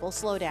of a global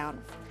slowdown.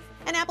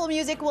 And Apple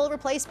Music will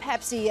replace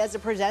Pepsi as the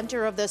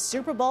presenter of the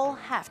Super Bowl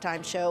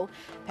halftime show.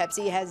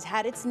 Pepsi has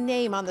had its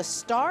name on the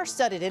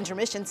star-studded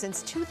intermission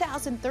since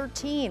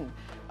 2013.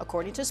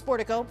 According to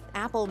Sportico,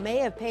 Apple may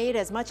have paid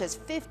as much as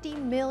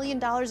 $50 million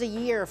a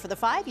year for the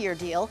 5-year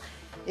deal.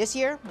 This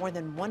year, more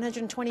than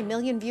 120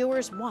 million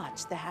viewers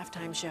watched the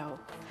halftime show.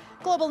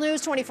 Global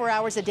news 24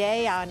 hours a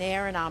day, on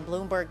air and on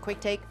Bloomberg Quick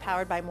Take,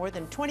 powered by more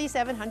than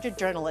 2,700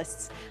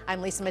 journalists.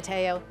 I'm Lisa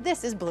Mateo.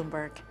 This is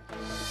Bloomberg.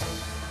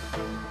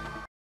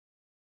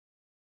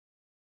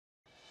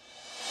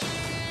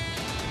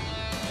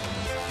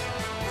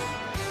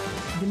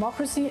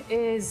 Democracy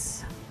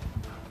is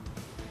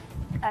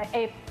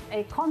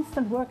a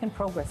constant work in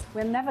progress.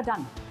 We're never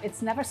done.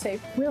 It's never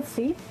safe. We'll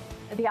see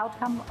the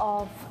outcome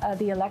of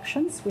the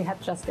elections. We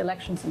had just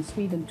elections in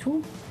Sweden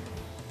too.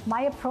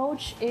 My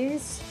approach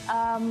is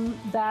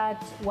that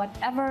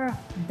whatever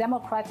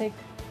democratic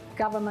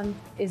government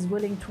is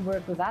willing to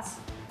work with us,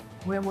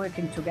 we're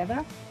working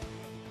together.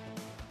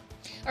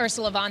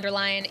 Ursula von der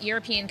Leyen,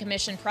 European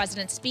Commission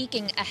President,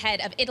 speaking ahead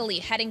of Italy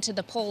heading to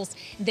the polls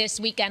this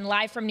weekend.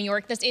 Live from New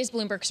York, this is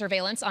Bloomberg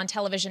Surveillance on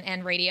television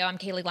and radio. I'm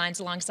Kaylee Lyons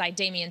alongside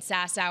Damian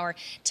Sassower,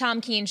 Tom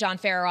Keene, John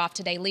Ferro off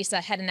today.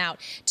 Lisa heading out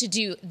to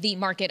do the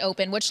market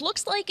open, which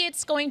looks like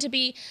it's going to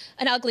be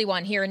an ugly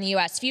one here in the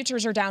U.S.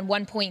 Futures are down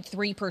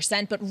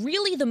 1.3%, but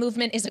really the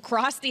movement is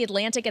across the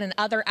Atlantic and in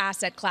other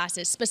asset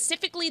classes,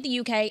 specifically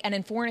the UK and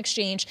in foreign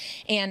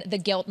exchange and the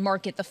gilt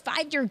market. The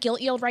 5-year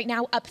gilt yield right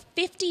now up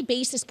 50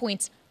 basis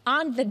points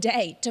on the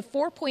day to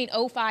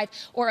 4.05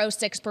 or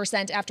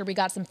 06% after we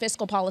got some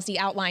fiscal policy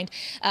outlined,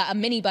 a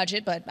mini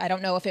budget, but I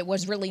don't know if it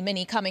was really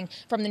mini, coming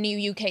from the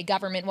new UK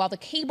government, while the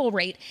cable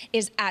rate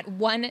is at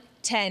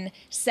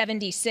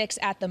 110.76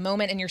 at the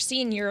moment. And you're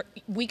seeing your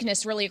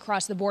weakness really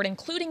across the board,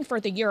 including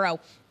for the euro,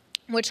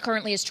 which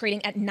currently is trading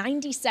at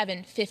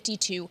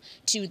 97.52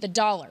 to the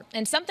dollar.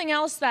 And something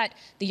else that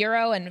the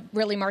euro and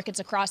really markets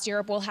across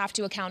Europe will have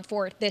to account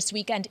for this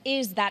weekend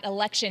is that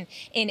election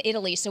in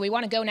Italy. So we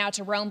want to go now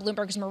to Rome.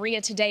 Bloomberg's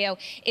Maria Taddeo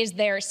is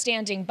there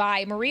standing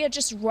by. Maria,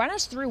 just run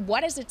us through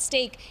what is at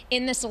stake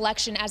in this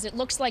election, as it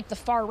looks like the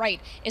far right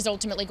is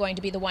ultimately going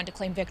to be the one to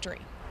claim victory.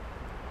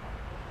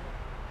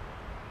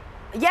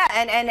 Yeah,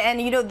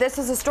 and you know, this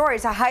is a story.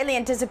 It's a highly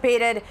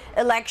anticipated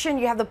election.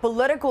 You have the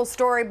political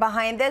story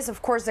behind this.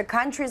 Of course, the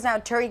country is now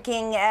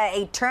taking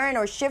a turn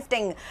or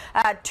shifting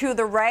to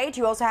the right.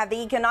 You also have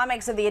the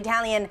economics of the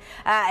Italian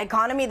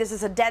economy. This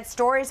is a debt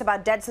story. It's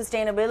about debt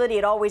sustainability.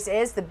 It always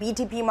is. The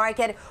BTP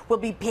market will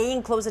be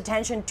paying close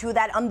attention to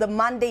that on the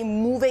Monday,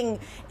 moving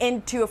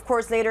into, of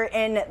course, later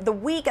in the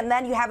week. And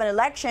then you have an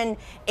election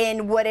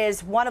in what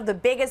is one of the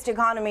biggest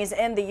economies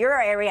in the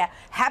euro area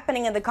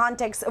happening in the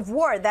context of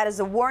war. That is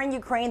the war in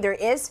Ukraine. There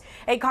is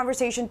a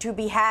conversation to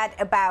be had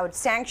about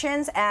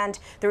sanctions, and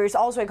there is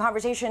also a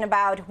conversation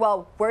about,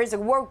 well, where is the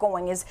war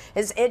going?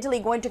 Is Italy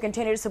going to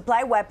continue to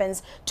supply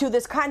weapons to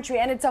this country?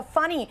 And it's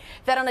funny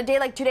that on a day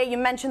like today, you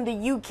mentioned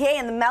the UK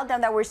and the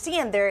meltdown that we're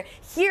seeing there.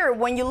 Here,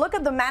 when you look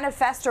at the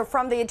manifesto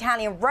from the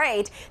Italian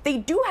right, they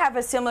do have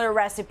a similar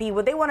recipe.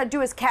 What they want to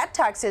do is cut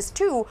taxes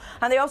too,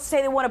 and they also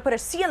say they want to put a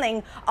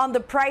ceiling on the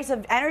price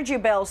of energy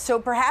bills. So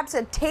perhaps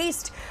a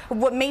taste of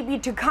what may be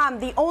to come.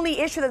 The only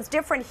issue that's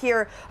different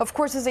here, of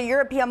course, is the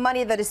European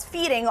money that is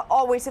feeding,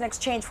 always in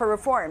exchange for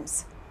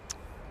reforms.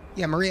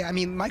 Yeah, Maria, I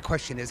mean, my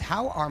question is,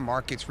 how are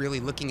markets really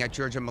looking at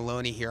Giorgia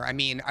Meloni here? I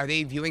mean, are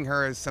they viewing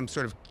her as some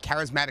sort of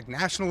charismatic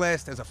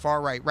nationalist, as a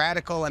far-right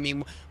radical? I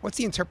mean, what's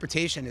the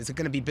interpretation? Is it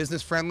going to be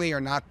business-friendly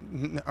or not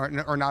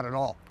at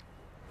all?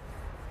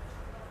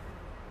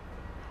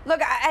 Look,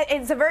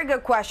 it's a very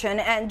good question,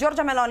 and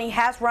Giorgia Meloni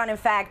has run, in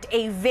fact,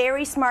 a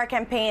very smart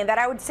campaign that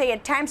I would say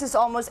at times is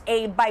almost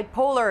a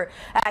bipolar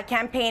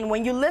campaign.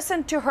 When you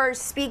listen to her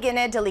speak in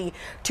Italy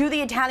to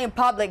the Italian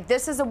public,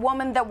 this is a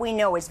woman that we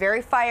know is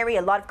very fiery,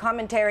 a lot of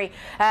commentary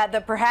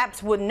that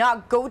perhaps would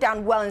not go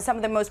down well in some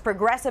of the most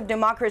progressive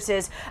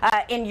democracies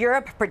in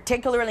Europe,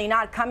 particularly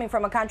not coming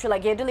from a country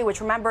like Italy,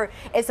 which, remember,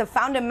 is a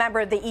founding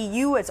member of the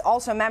EU. It's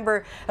also a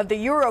member of the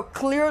Euro,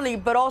 clearly,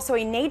 but also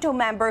a NATO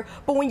member.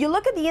 But when you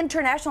look at the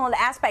international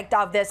aspect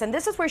of this, and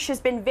this is where she's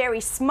been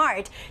very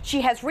smart, she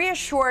has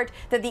reassured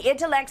that the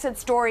Italy exit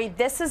story,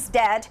 this is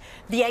dead.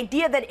 The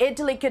idea that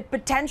Italy could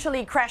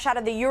potentially crash out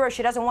of the euro,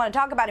 she doesn't want to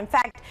talk about. In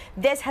fact,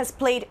 this has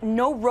played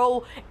no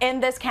role in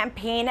this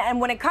campaign.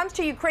 And when it comes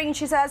to Ukraine,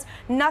 she says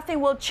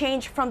nothing will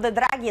change from the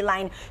Draghi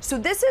line. So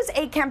this is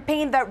a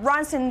campaign that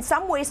runs in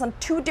some ways on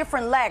two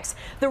different legs.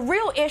 The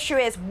real issue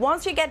is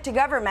once you get to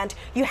government,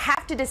 you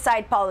have to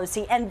decide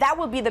policy, and that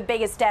will be the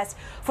biggest test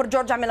for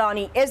Giorgia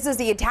Meloni. Is this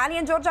the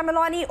Italian Giorgia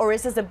Meloni, or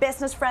is this a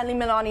business-friendly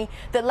Meloni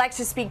that likes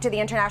to speak to the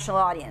international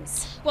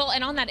audience? Well,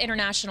 and on that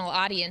international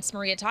audience,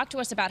 Maria, talk to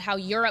us about how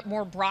Europe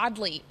more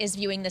broadly is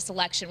viewing this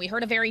election. We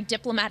heard a very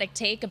diplomatic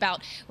take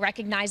about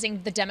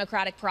recognizing the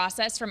democratic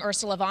process from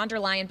Ursula von der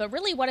Leyen, but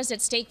really what is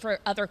at stake for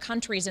other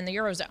countries in the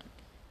Eurozone?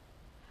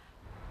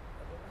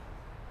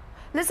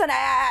 Listen,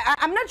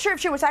 I'm not sure if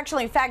she was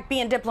actually, in fact,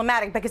 being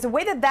diplomatic, because the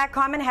way that that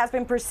comment has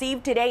been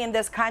perceived today in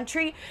this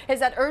country is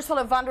that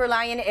Ursula von der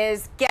Leyen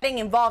is getting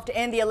involved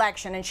in the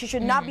election, and she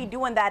should not be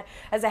doing that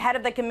as a head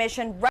of the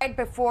commission right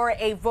before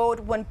a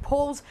vote when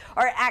polls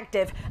are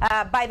active.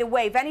 By the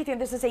way, if anything,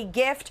 this is a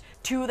gift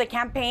to the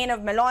campaign of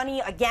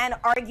Meloni, again,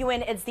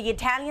 arguing it's the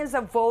Italians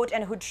that vote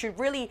and who should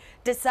really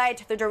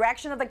decide the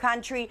direction of the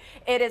country.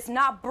 It is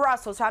not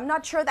Brussels. So I'm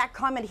not sure that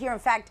comment here, in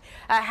fact,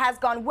 has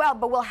gone well,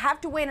 but we'll have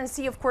to wait and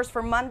see, of course,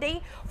 for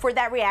Monday for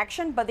that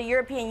reaction. But the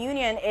European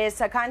Union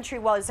is a country,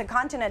 well, it's a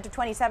continent of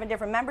 27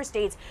 different member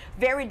states,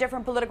 very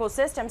different political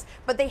systems,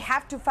 but they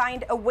have to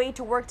find a way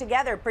to work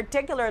together,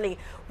 particularly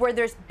where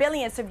there's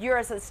billions of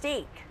euros at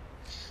stake.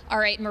 All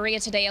right, Maria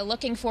Tadeo,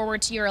 looking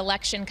forward to your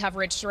election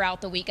coverage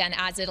throughout the weekend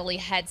as Italy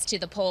heads to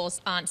the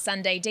polls on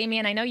Sunday.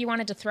 Damien, I know you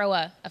wanted to throw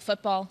a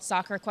football,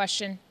 soccer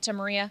question to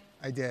Maria.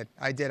 I did.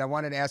 I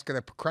wanted to ask her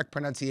the correct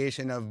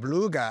pronunciation of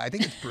Brugge. I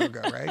think it's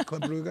Brugge, right?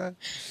 Club Brugge?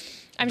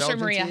 I'm sure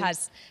Maria team?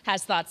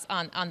 has thoughts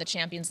on the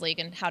Champions League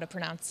and how to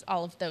pronounce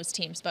all of those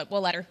teams, but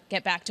we'll let her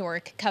get back to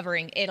work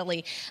covering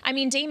Italy. I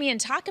mean, Damien,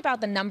 talk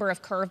about the number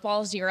of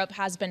curveballs Europe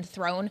has been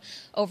thrown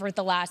over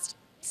the last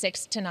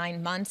 6 to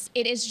 9 months.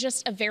 It is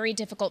just a very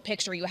difficult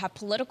picture. You have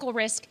political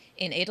risk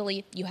in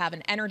Italy, you have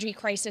an energy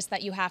crisis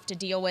that you have to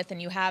deal with,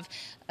 and you have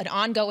an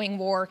ongoing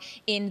war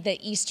in the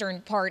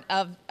eastern part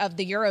of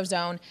the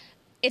Eurozone.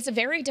 It's a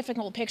very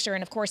difficult picture,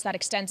 and of course that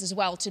extends as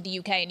well to the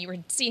UK, and you were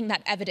seeing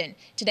that evident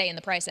today in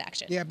the price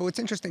action. Yeah, but what's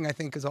interesting, I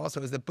think, is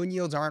that bund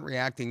yields aren't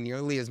reacting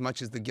nearly as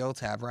much as the gilts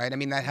have, right? I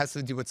mean, that has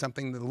to do with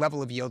something, the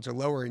level of yields are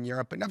lower in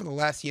Europe, but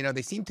nevertheless, you know,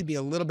 they seem to be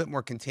a little bit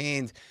more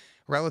contained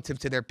relative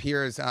to their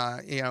peers,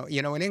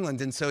 you know, in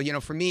England. And so, you know,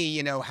 for me,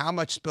 you know, how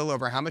much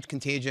spillover, how much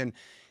contagion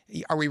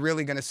are we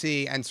really going to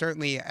see? And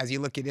certainly, as you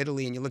look at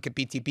Italy and you look at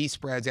BTP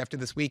spreads after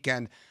this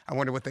weekend, I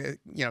wonder what the,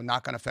 you know,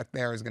 knock-on effect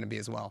there is going to be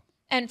as well.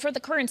 And for the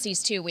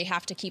currencies, too, we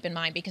have to keep in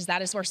mind, because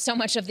that is where so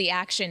much of the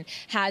action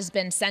has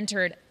been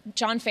centered.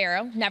 John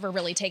Ferro never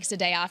really takes a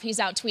day off. He's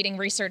out tweeting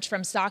research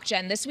from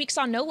SocGen. This week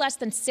saw no less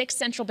than 6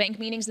 central bank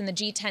meetings in the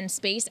G10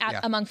 space.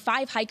 Among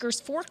 5 hikers,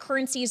 4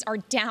 currencies are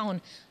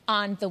down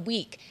on the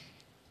week.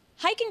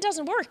 hiking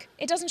doesn't work.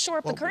 It doesn't shore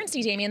up the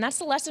currency, Damien. That's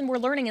the lesson we're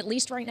learning, at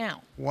least right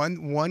now.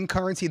 One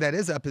currency that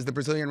is up is the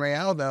Brazilian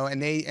real, though,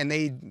 and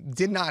they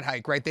did not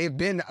hike, right? They've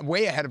been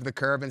way ahead of the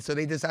curve, and so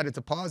they decided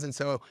to pause. And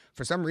so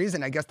for some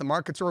reason, I guess the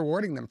markets are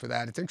rewarding them for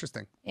that. It's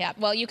interesting. Yeah,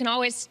 well, you can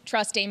always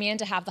trust Damien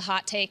to have the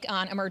hot take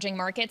on emerging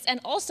markets and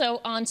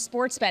also on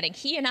sports betting.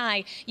 He and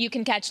I, you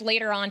can catch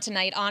later on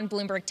tonight on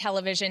Bloomberg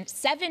Television,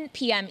 7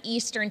 p.m.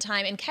 Eastern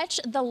time, and catch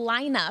the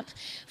lineup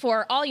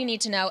for all you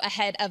need to know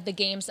ahead of the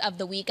games of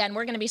the weekend.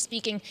 We're going to be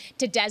speaking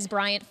to Des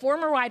Bryant,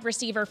 former wide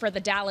receiver for the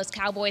Dallas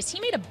Cowboys. He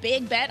made a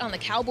big bet on the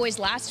Cowboys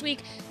last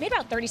week, made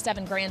about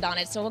 37 grand on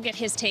it. So we'll get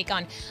his take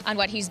on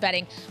what he's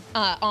betting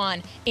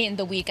on in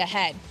the week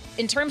ahead.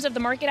 In terms of the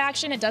market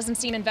action, it doesn't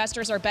seem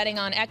investors are betting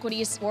on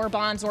equities or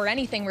bonds or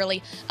anything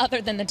really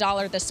other than the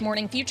dollar this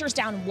morning. Futures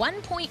down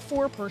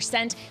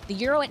 1.4%, the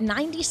euro at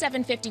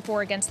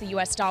 97.54 against the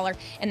U.S. dollar,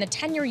 and the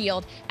 10-year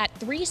yield at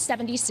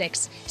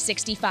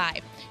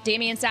 376.65.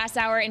 Damian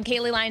Sassower and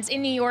Kaylee Lyons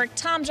in New York.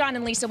 Tom, John,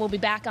 and Lisa will be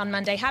back on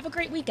Monday. Have a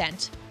great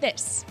weekend.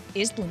 This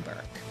is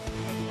Bloomberg.